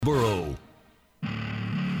Burrow.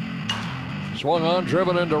 Swung on,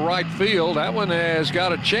 driven into right field. That one has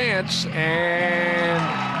got a chance, and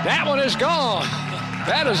that one is gone.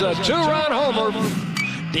 That is a two-run homer.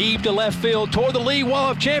 Deep to left field toward the lead wall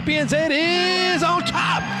of champions. It is on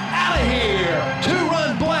top. Out of here.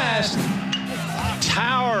 Two-run blast.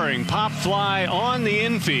 Towering pop fly on the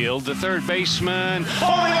infield. The third baseman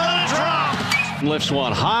only on a drop. Lifts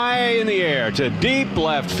one high in the air to deep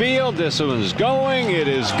left field. This one's going. It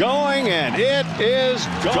is going, and it is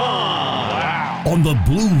gone. Wow. On the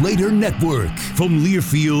Blue Raider Network from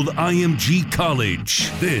Learfield IMG College.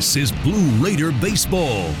 This is Blue Raider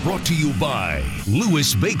Baseball, brought to you by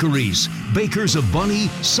Lewis Bakeries, bakers of Bunny,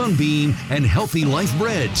 Sunbeam, and Healthy Life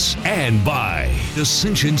Breads. And by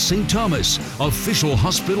Ascension St. Thomas, official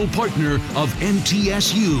hospital partner of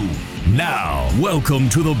MTSU. Now, welcome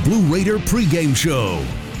to the Blue Raider pregame show.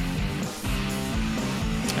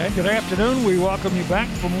 And good afternoon. We welcome you back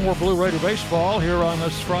for more Blue Raider baseball here on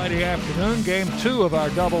this Friday afternoon. Game 2 of our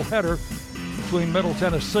doubleheader between Middle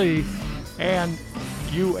Tennessee and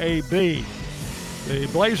UAB. The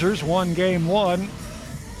Blazers won Game 1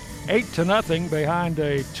 8-0 behind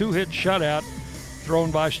a two-hit shutout thrown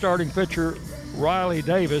by starting pitcher Riley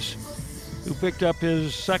Davis, who picked up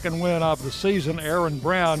his second win of the season. Aaron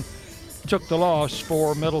Brown took the loss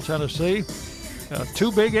for Middle Tennessee.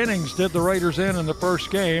 Two big innings did the Raiders in the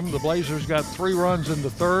first game. The Blazers got 3 runs in the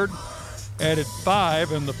third, added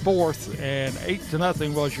 5 in the fourth, and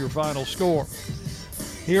 8-0 was your final score.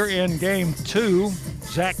 Here in Game 2,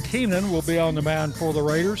 Zach Keenan will be on the mound for the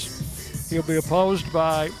Raiders. He'll be opposed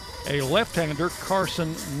by a left-hander,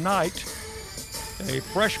 Carson Knight, a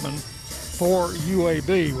freshman for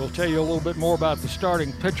UAB. We'll tell you a little bit more about the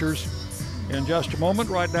starting pitchers in just a moment.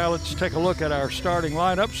 Right now, let's take a look at our starting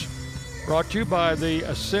lineups. Brought to you by the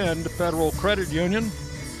Ascend Federal Credit Union,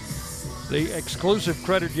 the exclusive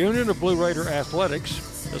credit union of Blue Raider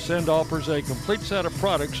Athletics. Ascend offers a complete set of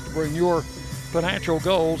products to bring your financial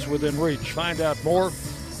goals within reach. Find out more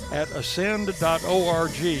at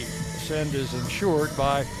ascend.org. Ascend is insured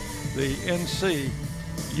by the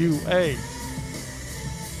NCUA.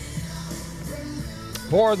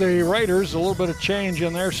 For the Raiders, a little bit of change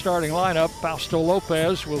in their starting lineup. Fausto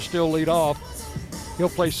Lopez will still lead off. He'll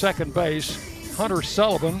play second base. Hunter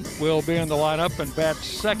Sullivan will be in the lineup and bat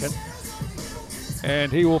second,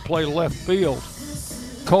 and he will play left field.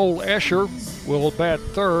 Cole Escher will bat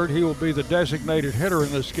third. He will be the designated hitter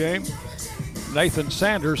in this game. Nathan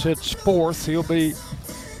Sanders hits fourth. He'll be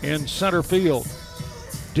in center field.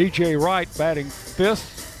 DJ Wright, batting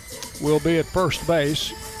fifth, will be at first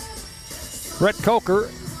base. Brett Coker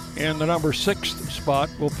in the number 6th spot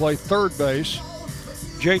will play third base.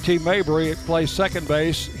 JT Mabry plays second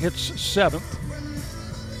base, hits 7th.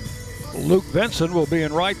 Luke Benson will be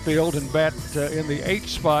in right field and bat in the 8th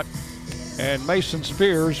spot. And Mason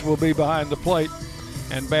Spears will be behind the plate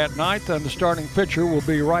and bat 9th. And the starting pitcher will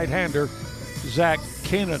be right-hander Zach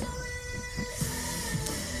Keenan.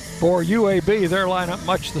 For UAB, their lineup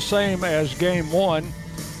much the same as Game 1.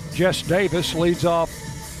 Jess Davis leads off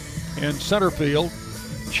in center field.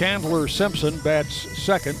 Chandler Simpson bats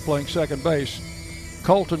second, playing second base.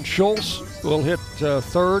 Colton Schultz will hit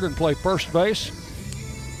third and play first base.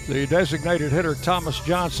 The designated hitter Thomas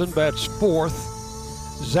Johnson bats fourth.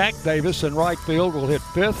 Zach Davis in right field will hit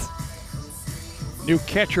fifth. New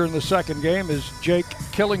catcher in the second game is Jake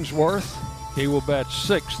Killingsworth. He will bat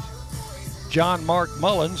sixth. John Mark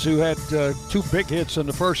Mullins, who had 2 big hits in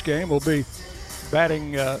the first game, will be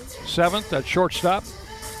batting seventh at shortstop.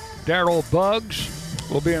 Darrell Buggs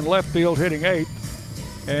will be in left field hitting eighth.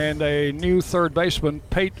 And a new third baseman,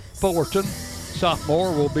 Pate Fullerton,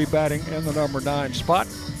 sophomore, will be batting in the number 9 spot.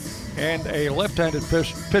 And a left-handed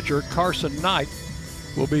pitcher, Carson Knight,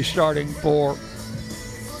 will be starting for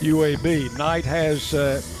UAB. Knight has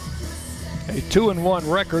a 2-1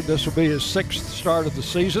 record. This will be his 6th start of the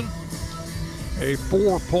season. A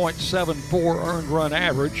 4.74 earned run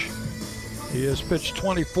average. He has pitched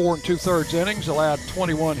 24 2/3 innings, allowed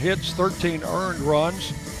 21 hits, 13 earned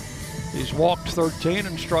runs. He's walked 13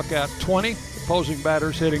 and struck out 20. Opposing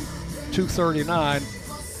batters hitting .239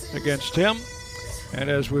 against him. And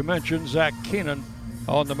as we mentioned, Zach Keenan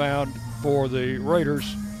on the mound for the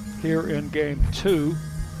Raiders here in Game 2.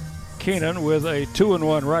 Keenan with a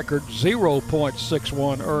 2-1 record,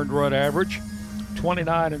 0.61 earned run average,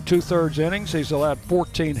 29 2/3 innings. He's allowed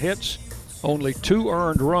 14 hits, only 2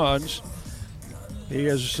 earned runs. He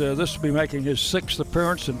is this will be making his 6th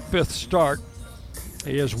appearance and 5th start.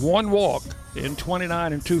 He has 1 walk in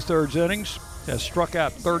 29 2/3 innings, has struck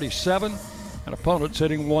out 37, and opponents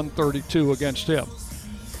hitting .132 against him.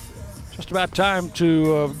 Just about time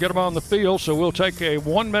to get them on the field, so we'll take a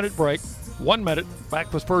 1-minute break. 1 minute,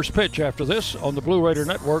 back with first pitch after this on the Blue Raider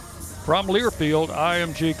Network from Learfield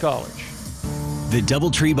IMG College. The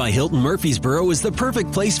DoubleTree by Hilton Murfreesboro is the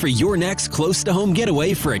perfect place for your next close-to-home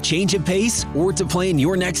getaway for a change of pace or to plan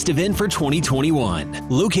your next event for 2021.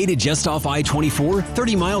 Located just off I-24,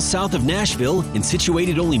 30 miles south of Nashville, and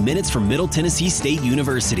situated only minutes from Middle Tennessee State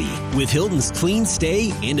University. With Hilton's clean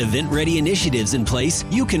stay and event-ready initiatives in place,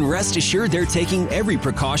 you can rest assured they're taking every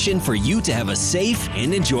precaution for you to have a safe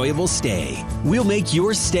and enjoyable stay. We'll make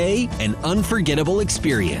your stay an unforgettable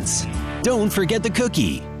experience. Don't forget the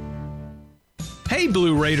cookie. Hey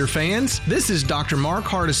Blue Raider fans, this is Dr. Mark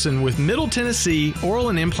Hardison with Middle Tennessee Oral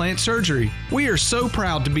and Implant Surgery. We are so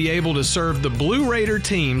proud to be able to serve the Blue Raider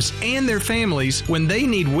teams and their families when they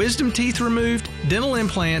need wisdom teeth removed, dental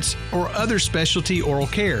implants, or other specialty oral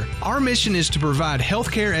care. Our mission is to provide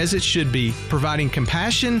health care as it should be, providing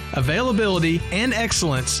compassion, availability, and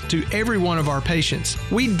excellence to every one of our patients.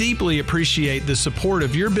 We deeply appreciate the support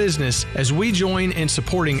of your business as we join in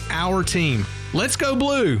supporting our team. Let's go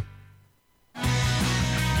Blue!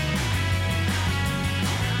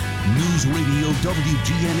 News Radio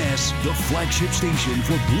WGNS, the flagship station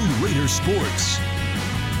for Blue Raider sports.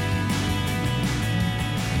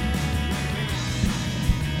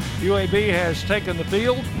 UAB has taken the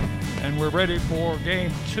field, and we're ready for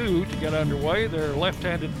Game 2 to get underway. Their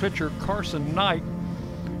left-handed pitcher, Carson Knight,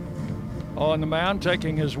 on the mound,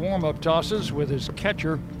 taking his warm-up tosses with his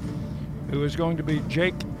catcher, who is going to be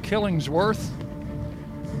Jake Killingsworth.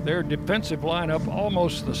 Their defensive lineup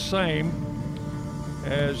almost the same,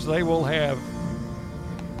 as they will have.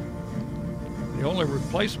 The only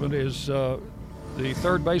replacement is the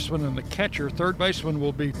third baseman and the catcher. Third baseman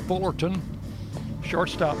will be Fullerton.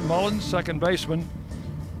 Shortstop Mullins. Second baseman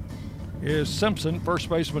is Simpson. First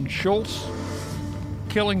baseman Schultz.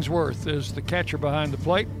 Killingsworth is the catcher behind the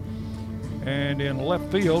plate. And in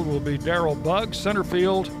left field will be Darrell Buggs. Center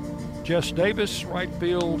field, Jess Davis. Right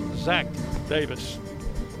field, Zach Davis.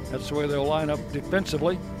 That's the way they'll line up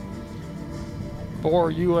defensively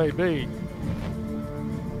for UAB.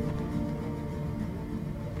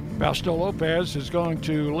 Fausto Lopez is going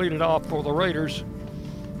to lead it off for the Raiders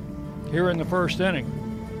here in the first inning.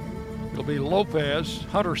 It'll be Lopez,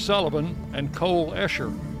 Hunter Sullivan, and Cole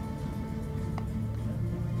Escher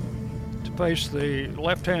to face the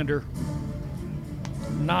left-hander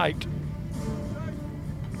Knight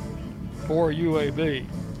for UAB.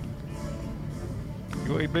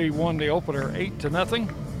 UAB won the opener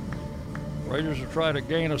 8-0. Raiders will try to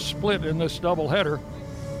gain a split in this doubleheader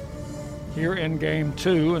here in Game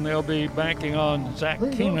 2, and they'll be banking on Zach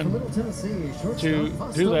Keenan to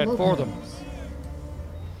do that for them.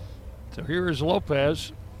 So here is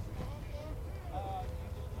Lopez.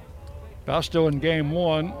 Fausto in Game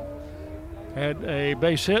 1 had a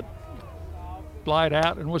base hit, flied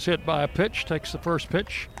out, and was hit by a pitch. Takes the first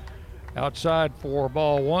pitch outside for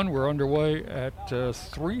ball one. We're underway at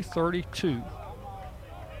 3:32.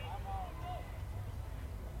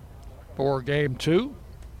 For Game 2,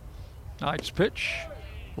 Knight's pitch,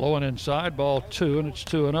 low and inside, ball 2, and it's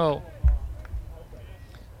 2-0.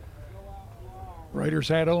 Raiders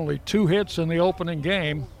had only 2 hits in the opening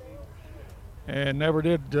game and never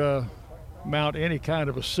did mount any kind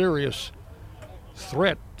of a serious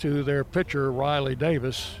threat to their pitcher, Riley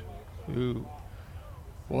Davis, who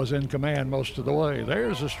was in command most of the way.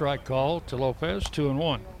 There's a strike call to Lopez,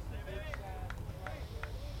 2-1.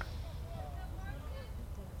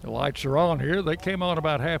 The lights are on here. They came on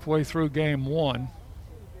about halfway through Game 1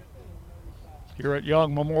 here at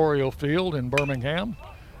Young Memorial Field in Birmingham.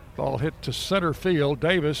 Ball hit to center field.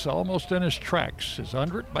 Davis almost in his tracks. Is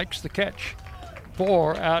under it, makes the catch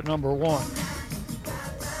for out number 1.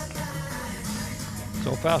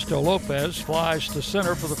 So Fausto Lopez flies to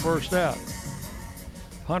center for the first out.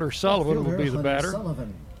 Hunter Sullivan will be the batter.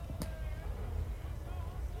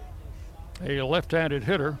 A left-handed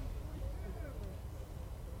hitter.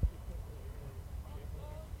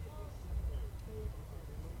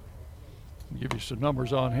 Give you some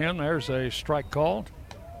numbers on him. There's a strike called.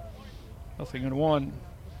 0-1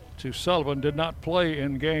 to Sullivan. Did not play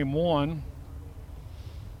in Game 1.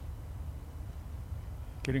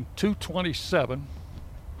 Getting 227.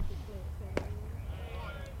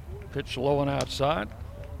 Pitch low and outside.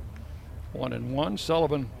 1-1.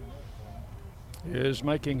 Sullivan is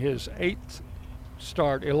making his 8th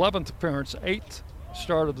start, 11th appearance, 8th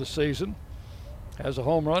start of the season. Has a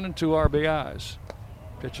home run and 2 RBIs.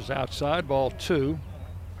 Pitches outside, ball 2.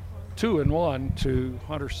 2-1 to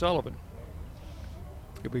Hunter Sullivan.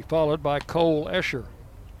 He'll be followed by Cole Escher.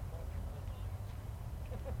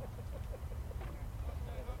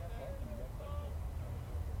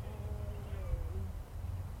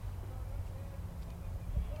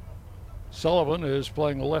 Sullivan is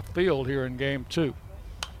playing left field here in game 2.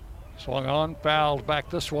 Swung on, fouled back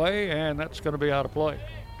this way, and that's going to be out of play.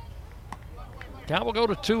 Count will go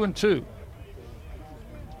to 2-2.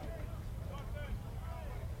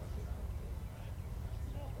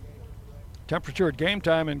 Temperature at game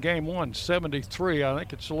time in game 1, 73. I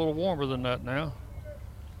think it's a little warmer than that now.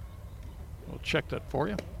 We'll check that for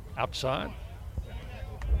you. Outside.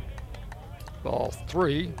 Ball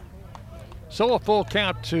 3. So a full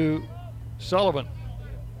count to Sullivan.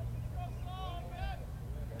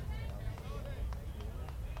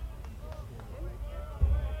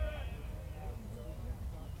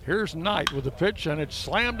 Here's Knight with the pitch, and it's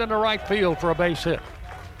slammed into right field for a base hit.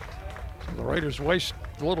 So the Raiders waste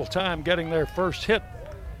a little time getting their first hit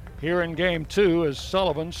here in game 2 as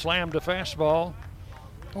Sullivan slammed a fastball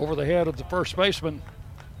over the head of the first baseman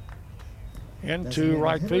into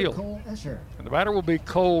right field. And the batter will be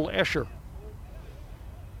Cole Escher.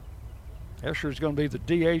 Escher is going to be the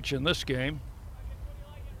DH in this game.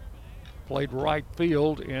 Played right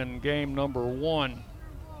field in game number 1.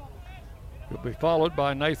 He'll be followed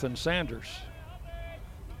by Nathan Sanders.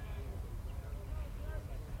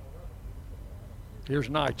 Here's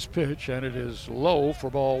Knight's pitch, and it is low for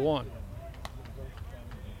ball 1.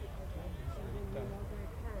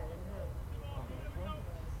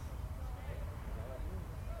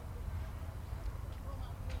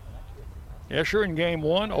 Escher in game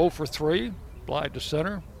 1, 0 for 3. Flied to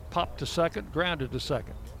center, popped to second, grounded to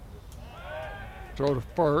second. Throw to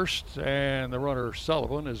first, and the runner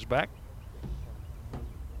Sullivan is back.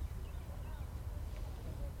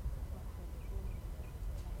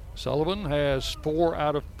 Sullivan has 4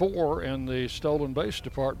 out of 4 in the stolen base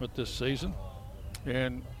department this season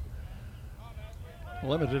in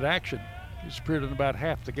limited action. He's appeared in about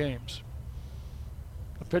half the games.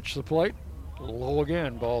 A pitch to the plate, a little low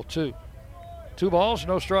again, ball 2. 2 balls,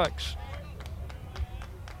 no strikes.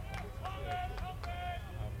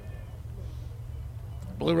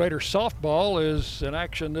 Blue Raider softball is in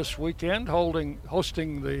action this weekend,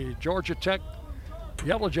 hosting the Georgia Tech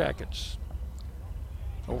Yellow Jackets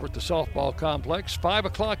over at the softball complex. 5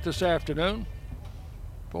 o'clock this afternoon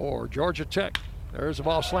for Georgia Tech. There's a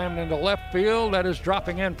ball slammed into left field. That is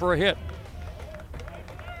dropping in for a hit.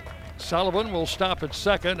 Sullivan will stop at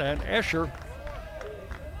second, and Escher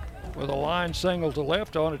with a line single to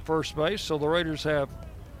left on at first base. So the Raiders have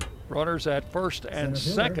runners at first and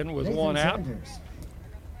second with one out.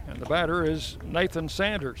 And the batter is Nathan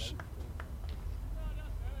Sanders.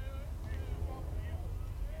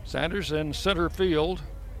 Sanders in center field.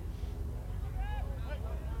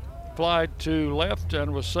 Flied to left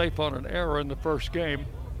and was safe on an error in the first game.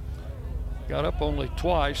 Got up only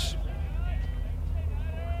twice.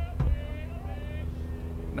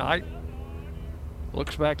 Knight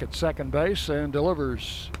looks back at second base and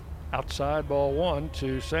delivers outside ball 1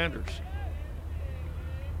 to Sanders.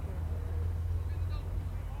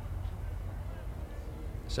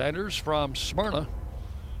 Sanders from Smyrna.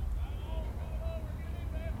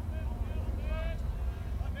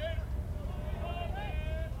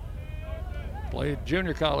 Played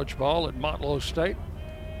junior college ball at Motlow State.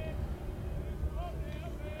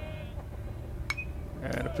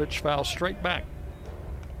 And a pitch foul straight back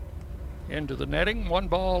into the netting. 1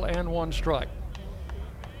 ball and 1 strike.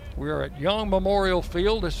 We are at Young Memorial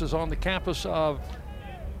Field. This is on the campus of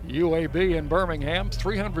UAB in Birmingham.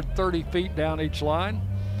 330 feet down each line.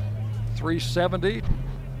 370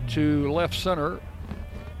 to left center,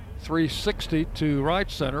 360 to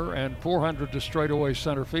right center, and 400 to straightaway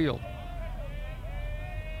center field.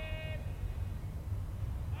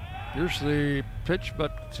 Here's the pitch,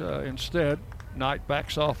 but instead, Knight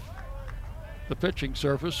backs off the pitching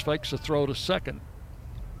surface, fakes a throw to second.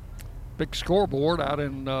 Big scoreboard out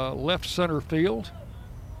in left center field.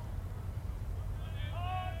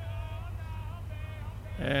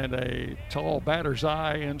 And a tall batter's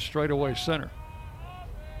eye in straightaway center.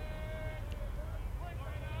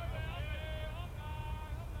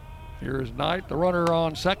 Here's Knight. The runner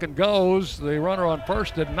on second goes. The runner on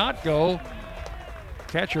first did not go.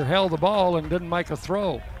 Catcher held the ball and didn't make a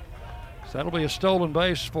throw. So that'll be a stolen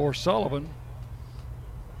base for Sullivan.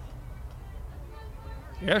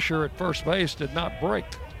 Escher at first base did not break.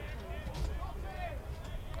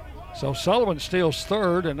 So Sullivan steals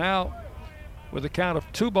third, and now with a count of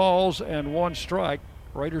 2 balls and 1 strike,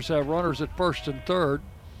 Raiders have runners at first and third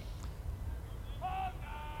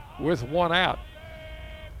with 1 out.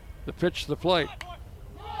 The pitch to the plate.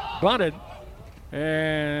 Bunted,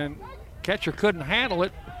 and catcher couldn't handle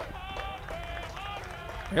it.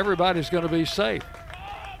 Everybody's going to be safe.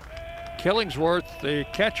 Killingsworth, the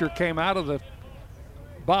catcher, came out of the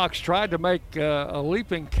box, tried to make a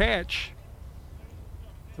leaping catch,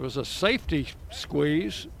 There was a safety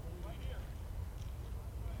squeeze.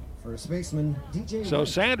 First baseman, DJ So Wright.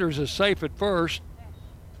 Sanders is safe at first.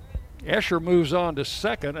 Escher moves on to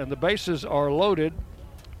second, and the bases are loaded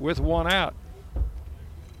with one out.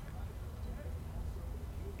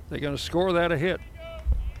 They're going to score that a hit.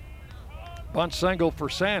 Bunt single for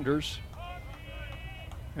Sanders.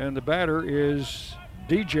 And the batter is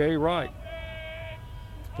DJ Wright,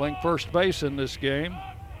 playing first base in this game.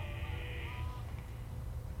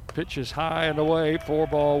 Pitch is high and away,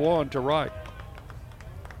 4-1 to Wright.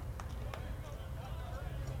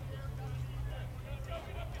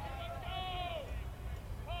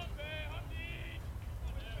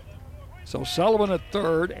 So Sullivan at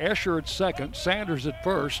third, Escher at second, Sanders at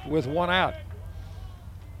first with one out.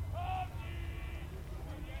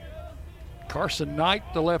 Carson Knight,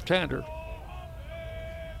 the left-hander,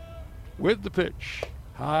 with the pitch.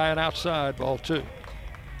 High and outside, ball 2.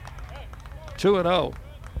 2-0.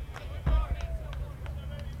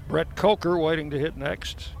 Brett Coker waiting to hit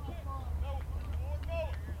next.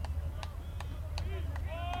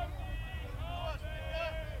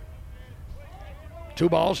 Two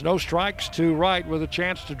balls, no strikes to Wright with a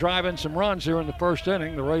chance to drive in some runs here in the first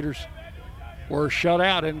inning. The Raiders were shut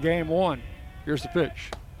out in game 1. Here's the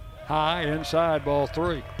pitch. High, inside, ball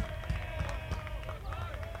 3.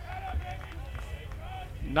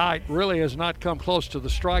 Knight really has not come close to the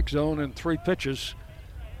strike zone in 3 pitches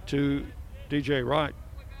to DJ Wright.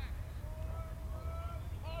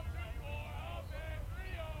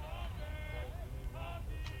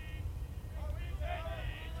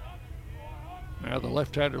 Now the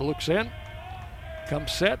left-hander looks in,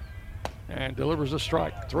 comes set, and delivers a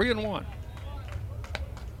strike. 3-1.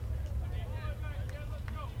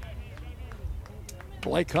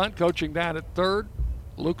 Blake Hunt coaching down at third.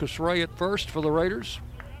 Lucas Ray at first for the Raiders.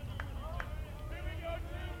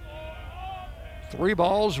 3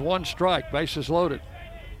 balls, 1 strike, bases loaded.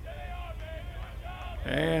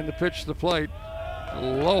 And the pitch to the plate,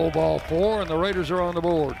 low, ball 4, and the Raiders are on the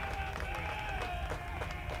board.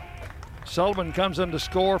 Sullivan comes in to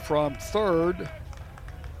score from third.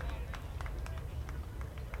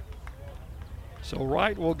 So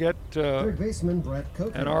Wright will get Third baseman, Brett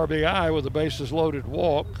Coker. an RBI with a bases loaded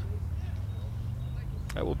walk.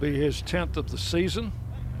 That will be his 10th of the season.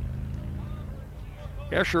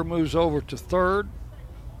 Escher moves over to third.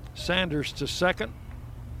 Sanders to second.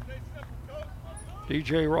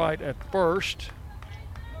 DJ Wright at first.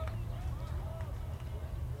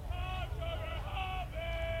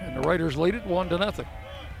 And the Raiders lead it 1-0.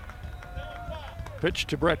 Pitch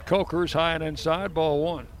to Brett Coker is high and inside, ball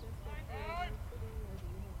 1.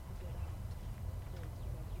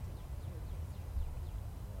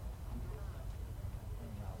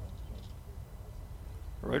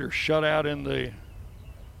 Raiders shut out in the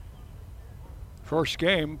first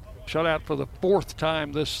game, shut out for the 4th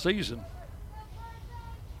time this season.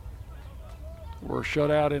 Were shut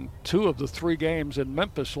out in 2 of the 3 games in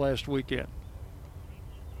Memphis last weekend.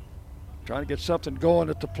 Trying to get something going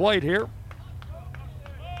at the plate here.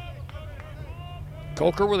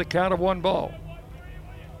 Coker with a count of 1 ball.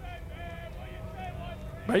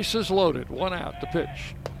 Bases loaded, 1 out, the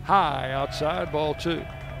pitch. High outside, ball 2.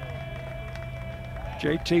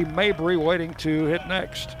 JT Mabry waiting to hit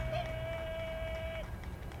next.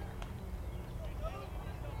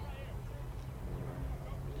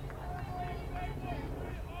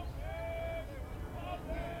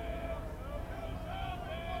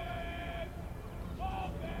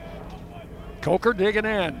 Coker digging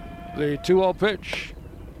in. The 2-0 pitch.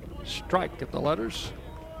 Strike at the letters.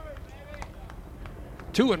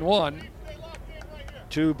 2-1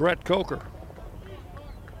 to Brett Coker.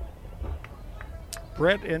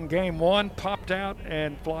 Brett in game 1 popped out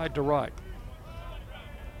and flied to right.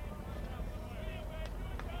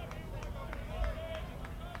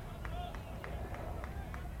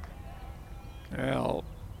 Now,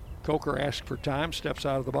 Coker asked for time, steps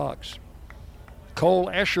out of the box. Cole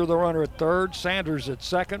Escher, the runner at third. Sanders at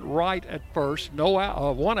second. Wright at first. No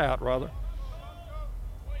out, 1 out rather.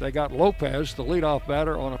 They got Lopez, the leadoff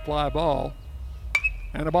batter, on a fly ball.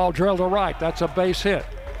 And the ball drilled to right. That's a base hit.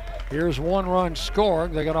 Here's 1 run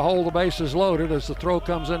scoring. They're going to hold the bases loaded as the throw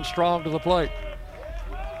comes in strong to the plate.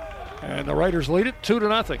 And the Raiders lead it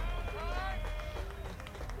 2-0.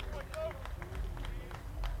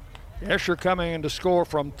 Escher coming in to score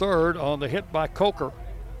from third on the hit by Coker.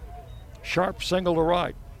 Sharp single to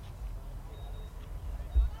right.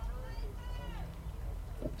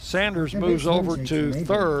 Sanders moves over to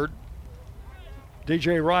third.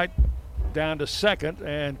 DJ Wright down to second,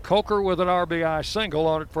 and Coker with an RBI single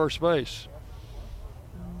on at first base.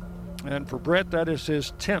 And for Brett, that is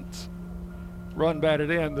his 10th. run batted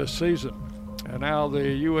in this season. And now the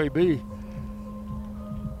UAB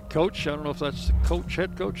coach, I don't know if that's the coach,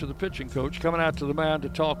 head coach, or the pitching coach, coming out to the mound to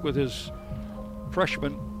talk with his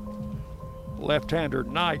freshman left-hander,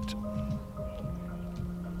 Knight.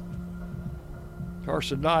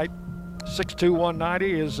 Carson Knight, 6'2",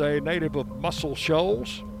 190, is a native of Muscle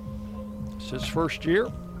Shoals. It's his first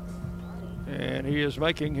year, and he is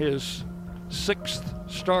making his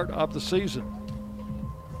 6th start of the season.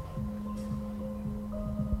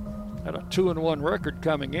 Had a 2-1 record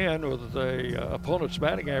coming in with the opponent's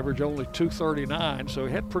batting average only .239, so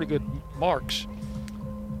he had pretty good marks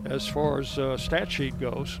as far as stat sheet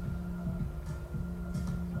goes.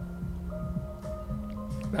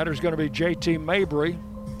 Batter's going to be JT Mabry.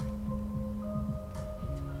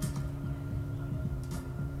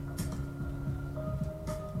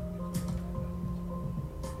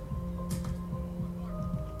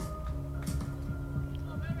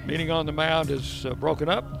 Meeting on the mound is broken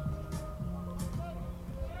up.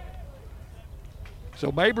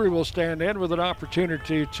 So Mabry will stand in with an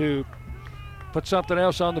opportunity to put something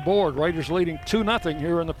else on the board. Raiders leading 2-0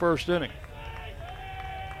 here in the first inning.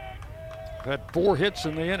 Had 4 hits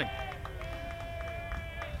in the inning.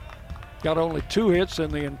 Got only 2 hits in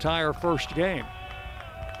the entire first game.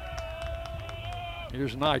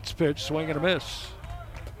 Here's Knight's pitch, swing and a miss.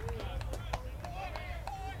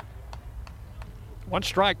 1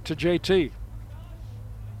 strike to JT.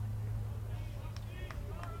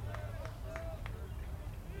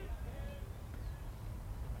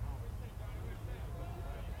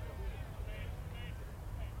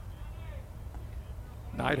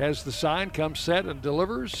 Knight has the sign, comes set and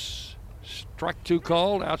delivers. Strike 2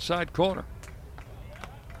 called, outside corner.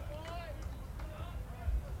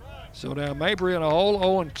 So now Mabry in a hole,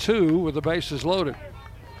 0-2 with the bases loaded.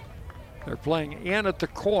 They're playing in at the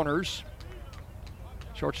corners.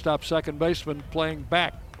 Shortstop, second baseman playing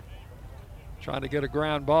back, trying to get a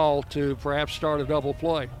ground ball to perhaps start a double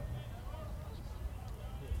play.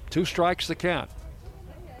 2 strikes the count.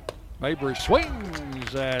 Mabry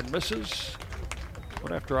swings and misses.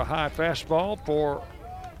 Went after a high fastball for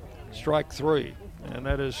strike 3. And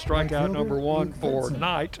that is strikeout number 1 for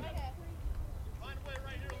Knight.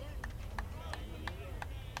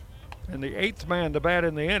 And the 8th man to bat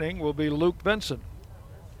in the inning will be Luke Benson.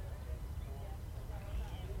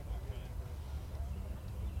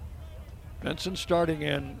 Benson starting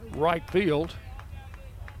in right field.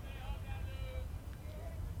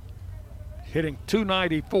 Hitting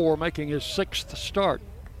 .294, making his 6th start.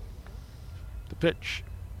 The pitch.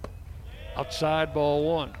 Outside, ball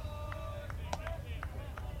 1.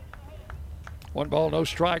 1 ball, no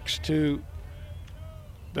strikes to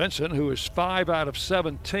Benson, who is 5 out of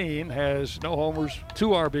 17, has no homers, 2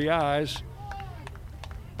 RBIs.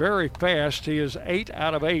 Very fast. He is 8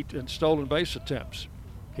 out of 8 in stolen base attempts.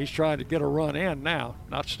 He's trying to get a run in now,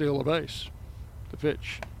 not steal a base. The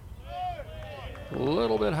pitch. A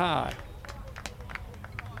little bit high.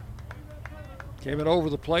 Came in over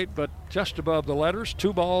the plate, but just above the letters.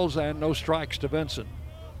 2 balls and no strikes to Benson.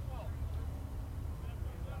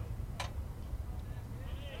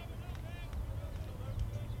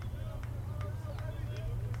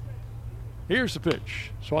 Here's the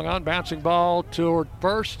pitch. Swung on, bouncing ball toward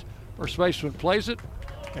first. First baseman plays it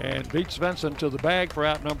and beats Benson to the bag for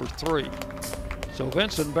out number 3. So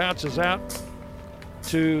Benson bounces out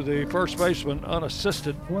to the first baseman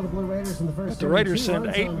unassisted. For the Blue Raiders in the first But the Raiders send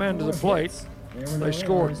 8 men to the plate. They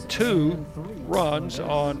scored 2 runs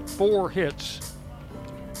on 4 hits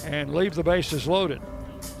and leave the bases loaded.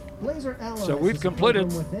 So we've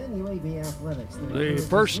completed the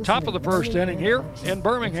first top of the first inning here in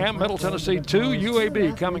Birmingham. Middle Tennessee 2,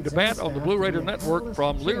 UAB coming to bat on the Blue Raider Network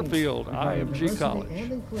from Learfield IMG College.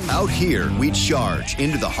 Out here, we charge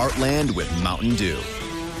into the heartland with Mountain Dew.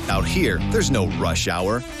 Out here, there's no rush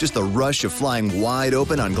hour, just the rush of flying wide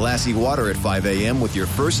open on glassy water at 5 a.m. with your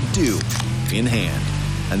first dew in hand.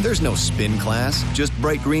 And there's no spin class, just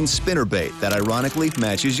bright green spinnerbait that ironically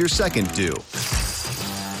matches your second dew.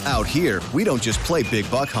 Out here, we don't just play big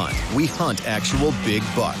buck hunt, we hunt actual big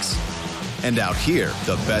bucks. And out here,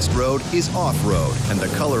 the best road is off-road, and the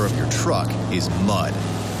color of your truck is mud.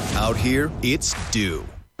 Out here, it's dew.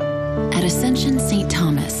 At Ascension St.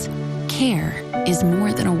 Thomas, care is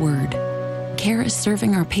more than a word. Care is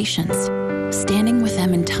serving our patients, standing with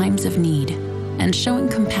them in times of need, and showing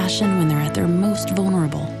compassion when they're at their most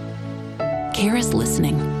vulnerable. Care is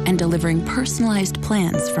listening and delivering personalized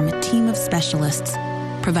plans from a team of specialists,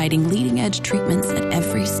 providing leading-edge treatments at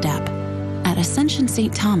every step. At Ascension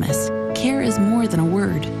St. Thomas, care is more than a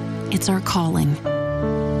word. It's our calling.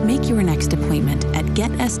 Make your next appointment at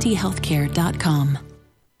getsthealthcare.com.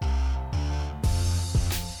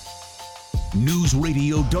 News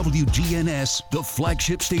Radio WGNS, the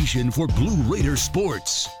flagship station for Blue Raider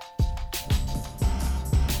sports.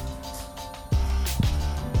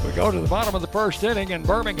 We go to the bottom of the first inning in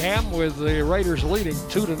Birmingham with the Raiders leading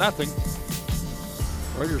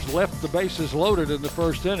 2-0. Raiders left the bases loaded in the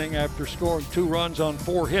first inning after scoring 2 runs on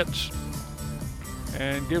 4 hits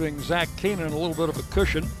and giving Zach Keenan a little bit of a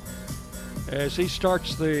cushion as he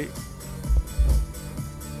starts the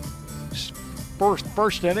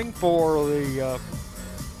first inning for the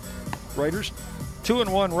Raiders.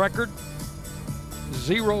 2-1 record,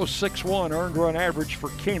 0.61 earned run average for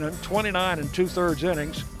Keenan, 29 2/3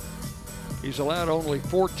 innings. He's allowed only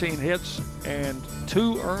 14 hits and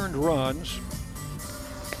 2 earned runs.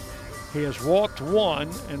 He has walked 1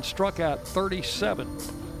 and struck out 37,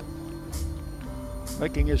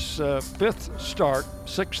 making his 5th start,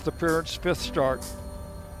 6th appearance, 5th start.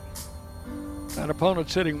 An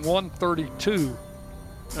opponent's hitting 132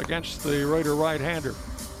 against the Raider right-hander.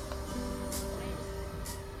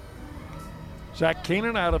 Zach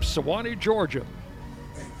Keenan out of Sewanee, Georgia.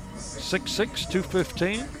 6'6",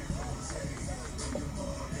 215.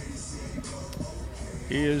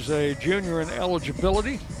 He is a junior in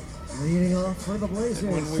eligibility. Leading off for the Blazers.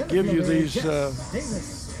 When we give you these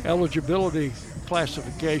eligibility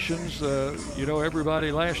classifications, you know,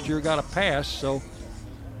 everybody last year got a pass, so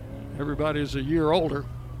everybody's a year older.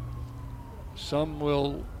 Some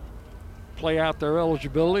will play out their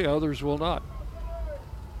eligibility, others will not.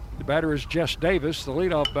 The batter is Jess Davis, the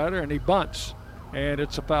leadoff batter, and he bunts, and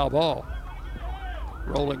it's a foul ball.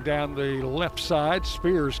 Rolling down the left side,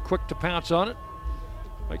 Spears quick to pounce on it.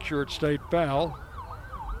 Make sure it stayed foul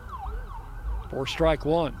for strike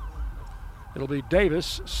 1. It'll be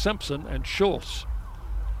Davis, Simpson, and Schultz.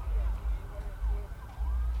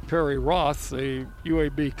 Perry Roth, the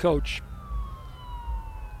UAB coach,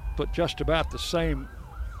 put just about the same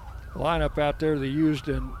lineup out there they used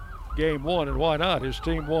in game 1, and why not? His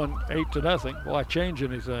team won 8-0. Why change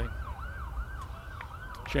anything?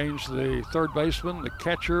 Change the third baseman, the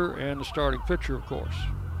catcher, and the starting pitcher, of course.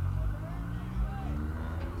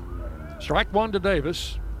 Strike 1 to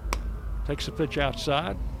Davis. Takes the pitch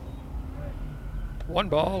outside. 1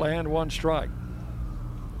 ball and 1 strike.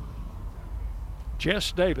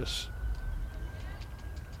 Jess Davis.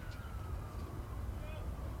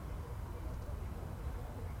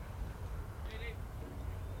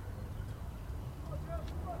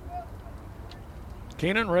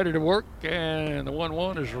 Keenan ready to work, and the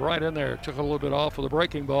 1-1 is right in there. Took a little bit off of the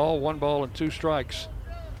breaking ball. 1 ball and 2 strikes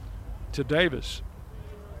to Davis.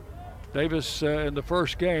 Davis in the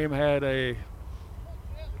first game had a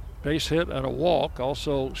base hit and a walk,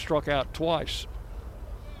 also struck out twice.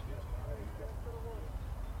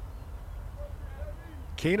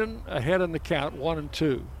 Keenan ahead in the count,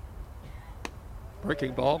 1-2.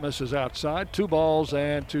 Breaking ball misses outside, 2 balls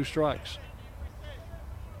and 2 strikes.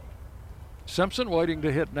 Simpson waiting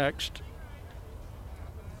to hit next.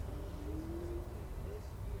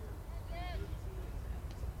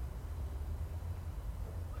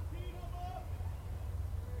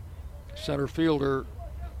 Center fielder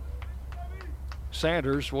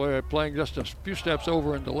Sanders playing just a few steps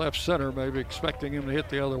over into left center, maybe expecting him to hit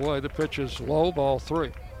the other way. The pitch is low, ball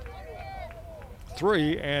 3.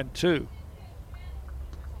 3-2.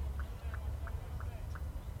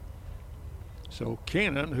 So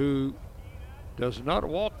Keenan, who does not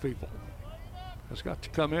walk people, has got to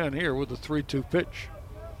come in here with the 3-2 pitch.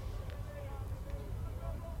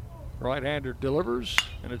 Right-hander delivers,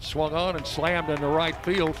 and it's swung on and slammed into right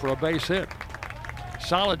field for a base hit.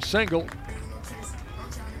 Solid single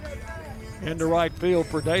into right field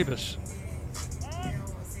for Davis.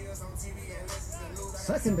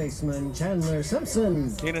 Second baseman Chandler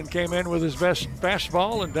Simpson. Keenan came in with his best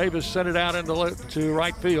fastball, and Davis sent it out to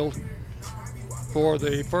right field for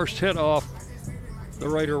the first hit off the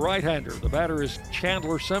Raider right-hander. The batter is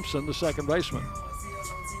Chandler Simpson, the second baseman.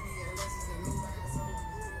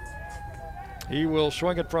 He will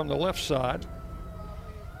swing it from the left side.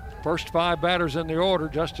 First 5 batters in the order,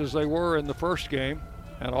 just as they were in the first game,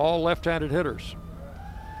 and all left-handed hitters.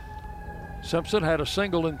 Simpson had a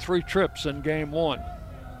single in 3 trips in game 1.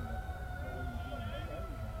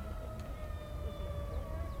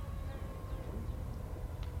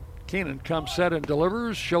 Keenan comes set and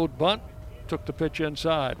delivers, showed bunt, took the pitch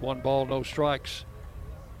inside. 1 ball, no strikes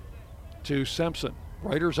to Simpson.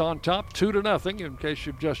 Raiders on top, 2-0. In case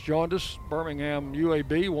you've just joined us, Birmingham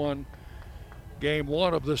UAB won game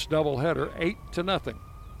 1 of this doubleheader, 8-0.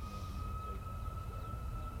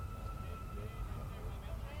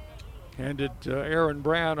 Handed Aaron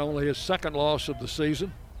Brown only his second loss of the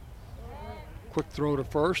season. Quick throw to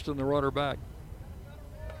first and the runner back.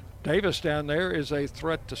 Davis down there is a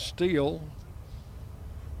threat to steal.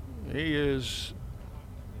 He is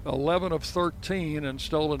 11 of 13 in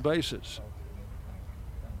stolen bases.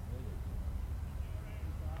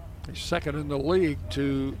 He's second in the league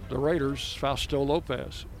to the Raiders' Fausto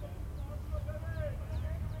Lopez.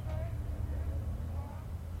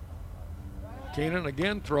 Keenan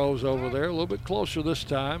again throws over there, a little bit closer this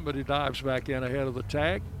time, but he dives back in ahead of the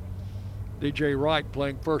tag. DJ Wright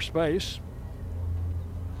playing first base.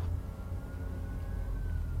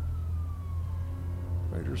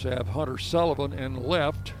 Raiders have Hunter Sullivan in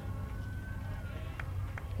left.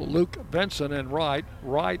 Luke Benson in right.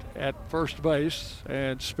 Wright at first base,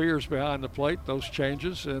 and Spears behind the plate. Those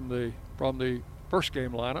changes from the first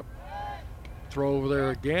game lineup. Throw over there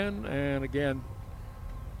again, and again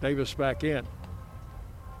Davis back in.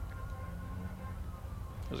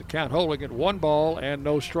 There's a count holding at 1 ball and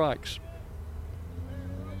no strikes.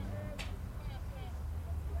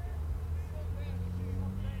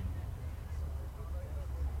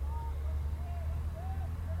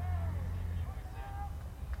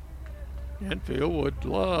 Infield would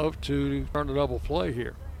love to turn a double play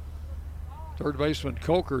here. Third baseman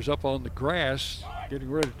Coker's up on the grass, getting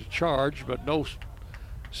ready to charge, but no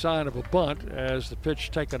sign of a bunt as the pitch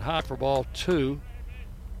taken high for ball 2.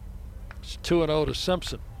 It's 2-0 to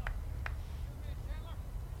Simpson.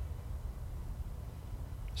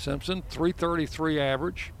 Simpson, .333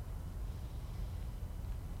 average.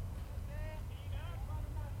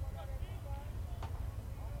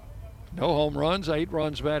 No home runs, 8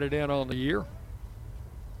 runs batted in on the year.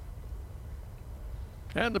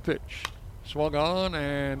 And the pitch. Swung on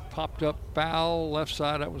and popped up foul left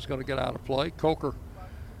side. That was going to get out of play. Coker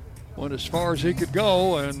went as far as he could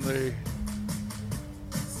go, and the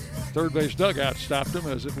third base dugout stopped him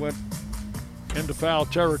as it went into foul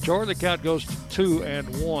territory. The count goes to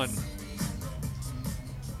 2-1.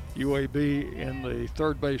 UAB in the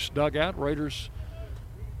third base dugout. Raiders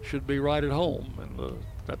should be right at home in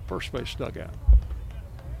that first base dugout,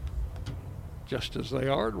 just as they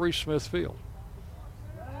are at Reese Smith Field.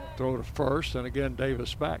 Throw to first, and again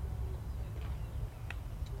Davis back.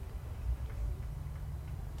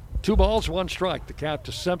 2 balls, 1 strike. The count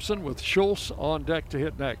to Simpson with Schultz on deck to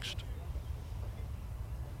hit next.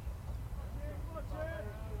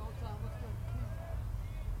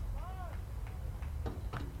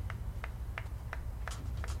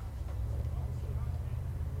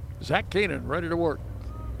 Zach Keenan ready to work.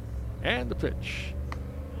 And the pitch.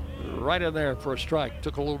 Right in there for a strike.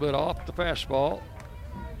 Took a little bit off the fastball.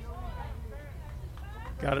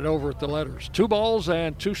 Got it over at the letters. 2 balls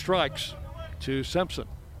and 2 strikes to Simpson.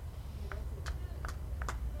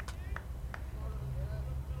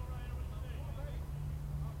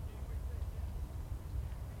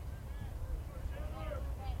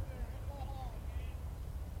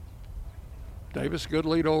 Davis, good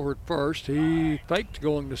lead over at first. He faked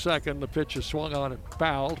going to second. The pitch is swung on and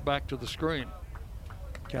fouled back to the screen.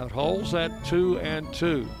 Count holds at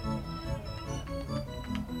 2-2.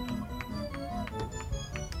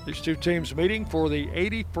 These two teams meeting for the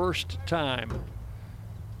 81st time.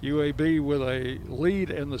 UAB with a lead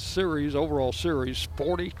in the series, overall series,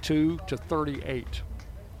 42-38.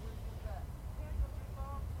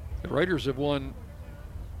 The Raiders have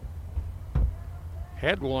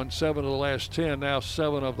had won 7 of the last 10, now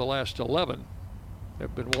 7 of the last 11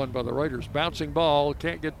 have been won by the Raiders. Bouncing ball,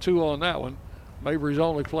 can't get 2 on that one. Mabry's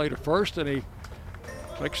only played at first, and he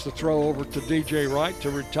makes the throw over to DJ Wright to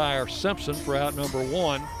retire Simpson for out number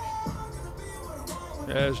 1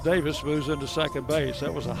 as Davis moves into second base.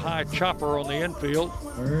 That was a high chopper on the infield.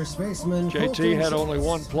 First baseman JT had only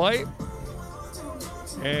 1 play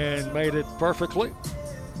and made it perfectly.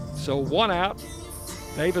 So 1 out.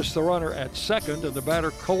 Davis, the runner, at second, and the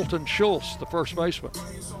batter, Colton Schultz, the first baseman.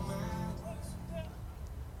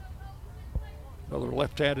 Another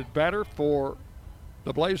left-handed batter for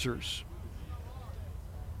the Blazers.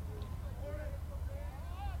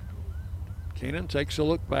 Keenan takes a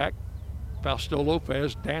look back. Fausto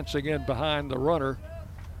Lopez dancing in behind the runner,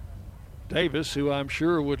 Davis, who I'm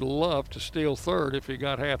sure would love to steal third if he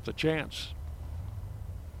got half the chance.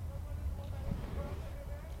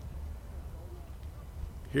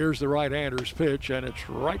 Here's the right-hander's pitch, and it's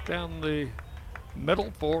right down the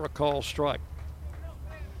middle for a call strike.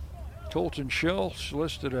 Colton Schultz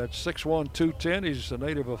listed at 6'1", 210. He's a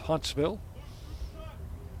native of Huntsville.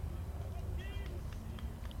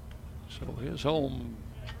 So his home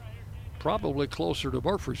probably closer to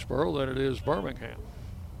Murfreesboro than it is Birmingham.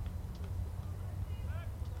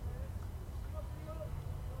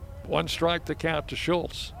 1 strike, the count to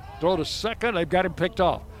Schultz. Throw to second, they've got him picked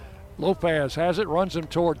off. Lopez has it, runs him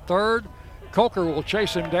toward third, Coker will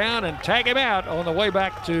chase him down and tag him out on the way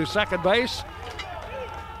back to second base.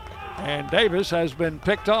 And Davis has been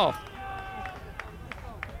picked off.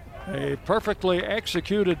 A perfectly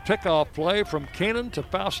executed pickoff play from Keenan to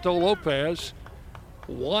Fausto Lopez.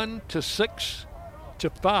 1-6 to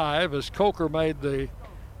 5 as Coker made the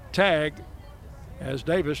tag as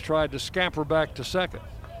Davis tried to scamper back to second.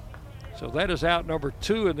 So that is out number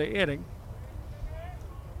 2 in the inning.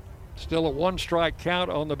 Still a 1-strike count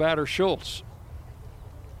on the batter Schultz.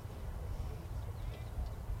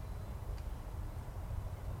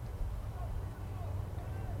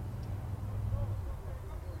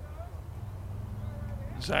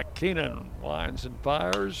 Zach Keenan lines and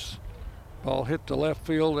fires. Ball hit to left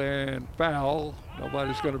field and foul.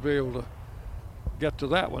 Nobody's going to be able to get to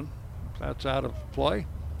that one. That's out of play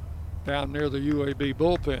down near the UAB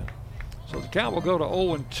bullpen. So the count will go to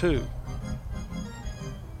 0-2.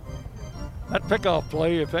 That pickoff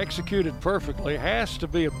play, if executed perfectly, has to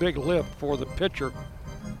be a big lift for the pitcher.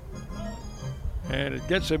 And it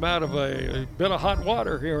gets him out of a bit of hot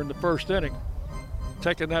water here in the first inning.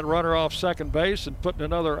 Taking that runner off second base and putting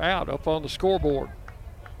another out up on the scoreboard.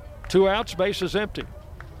 2 outs, base is empty.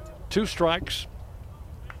 2 strikes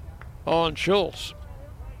on Schultz.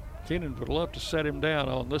 Keenan would love to set him down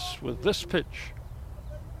on this with this pitch.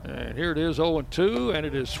 And here it is, 0-2, and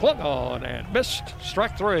it is swung on and missed.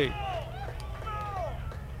 Strike 3.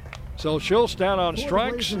 So Schultz down on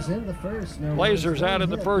strikes. Blazers out in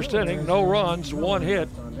the first inning. No runs, 1 hit,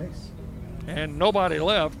 and nobody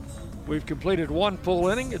left. We've completed 1 full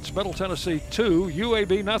inning. It's Middle Tennessee 2,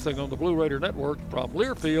 UAB nothing on the Blue Raider Network from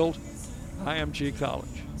Learfield, IMG College.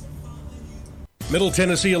 Middle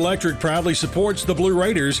Tennessee Electric proudly supports the Blue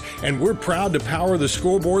Raiders, and we're proud to power the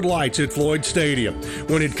scoreboard lights at Floyd Stadium.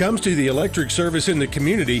 When it comes to the electric service in the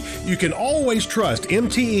community, you can always trust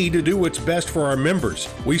MTE to do what's best for our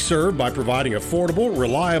members. We serve by providing affordable,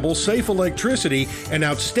 reliable, safe electricity and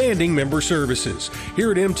outstanding member services.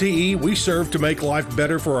 Here at MTE, we serve to make life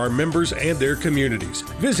better for our members and their communities.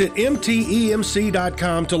 Visit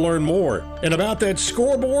MTEMC.com to learn more. And about that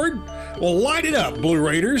scoreboard, well, light it up, Blue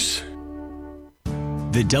Raiders.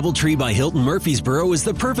 The DoubleTree by Hilton Murfreesboro is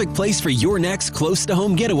the perfect place for your next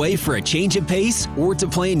close-to-home getaway for a change of pace or to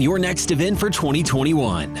plan your next event for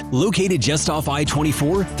 2021. Located just off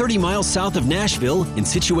I-24, 30 miles south of Nashville, and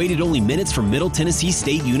situated only minutes from Middle Tennessee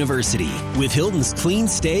State University. With Hilton's clean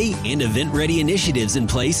stay and event-ready initiatives in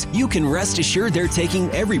place, you can rest assured they're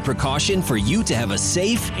taking every precaution for you to have a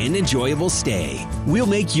safe and enjoyable stay. We'll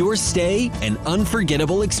make your stay an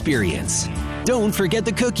unforgettable experience. Don't forget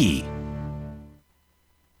the cookie.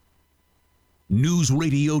 News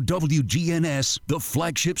Radio WGNS, the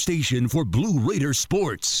flagship station for Blue Raider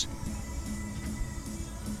sports.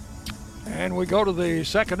 And we go to the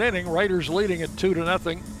second inning. Raiders leading it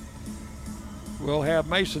 2-0. We'll have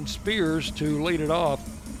Mason Spears to lead it off.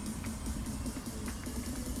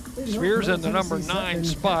 Spears in the number 9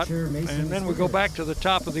 spot. And then we go back to the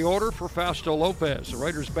top of the order for Fausto Lopez. The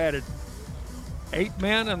Raiders batted 8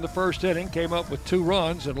 men in the first inning, came up with 2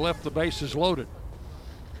 runs, and left the bases loaded.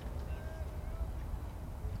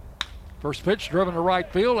 First pitch driven to right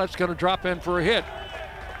field. That's going to drop in for a hit.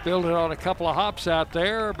 Fielded on a couple of hops out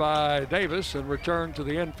there by Davis and returned to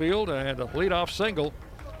the infield, and a leadoff single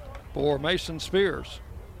for Mason Spears.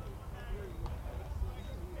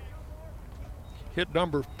 Hit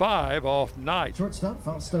number 5 off Knight. Shortstop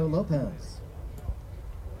Fausto Lopez.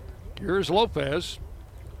 Here's Lopez.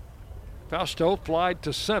 Fausto flied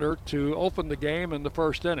to center to open the game in the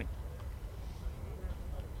first inning.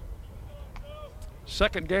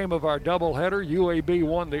 Second game of our doubleheader, UAB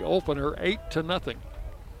won the opener 8-0.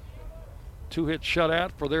 2-hit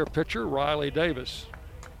shutout for their pitcher, Riley Davis.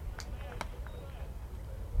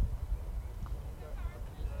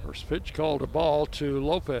 First pitch called a ball to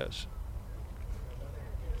Lopez.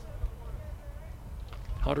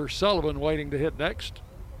 Hunter Sullivan waiting to hit next.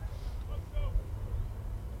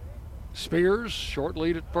 Spears, short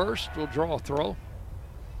lead at first, will draw a throw.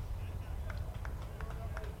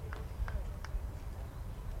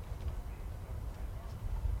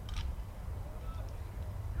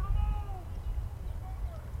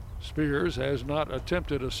 Spears has not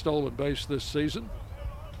attempted a stolen base this season,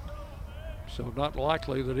 so not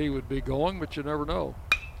likely that he would be going, but you never know.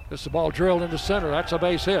 It's the ball drilled into center. That's a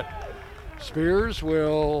base hit. Spears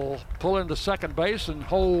will pull into second base and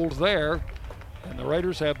hold there, and the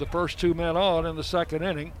Raiders have the first 2 men on in the second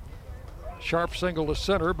inning. Sharp single to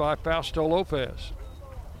center by Fausto Lopez.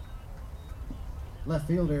 Left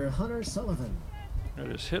fielder Hunter Sullivan.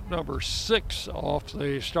 It is hit number 6 off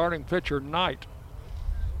the starting pitcher, Knight.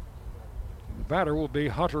 The batter will be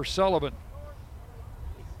Hunter Sullivan.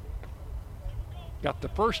 got the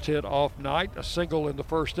first hit off Knight, a single in the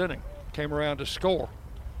first inning. Came around to score.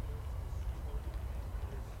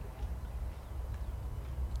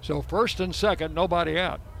 So first and second, nobody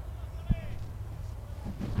out.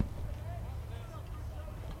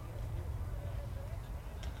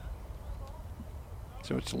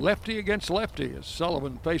 So it's lefty against lefty as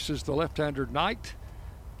Sullivan faces the left-hander Knight.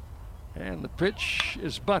 And the pitch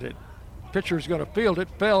is butted. Pitcher's going to field it,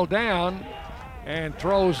 fell down, and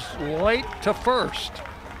throws late to first.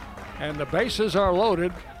 And the bases are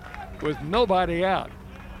loaded with nobody out.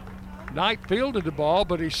 Knight fielded the ball,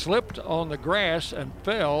 but he slipped on the grass and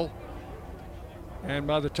fell. And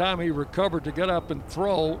by the time he recovered to get up and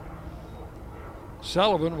throw,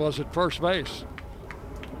 Sullivan was at first base.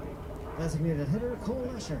 Designated hitter,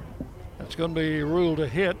 Cole Escher. That's going to be ruled a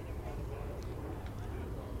hit.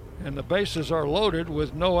 And the bases are loaded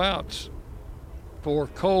with no outs for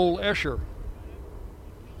Cole Escher.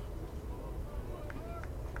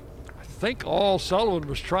 I think all Sullivan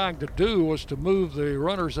was trying to do was to move the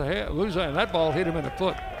runners ahead. And that ball hit him in the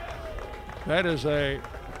foot. That is a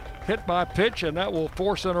hit by pitch, and that will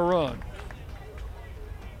force in a run.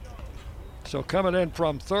 So coming in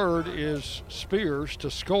from third is Spears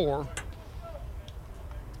to score.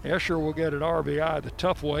 Escher will get an RBI the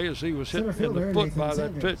tough way as he was hit in the foot by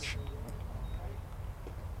that pitch.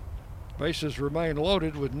 Bases remain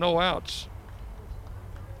loaded with no outs.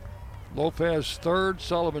 Lopez third,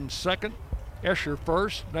 Sullivan second, Escher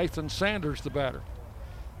first, Nathan Sanders the batter.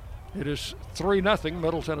 It is 3-0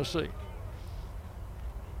 Middle Tennessee.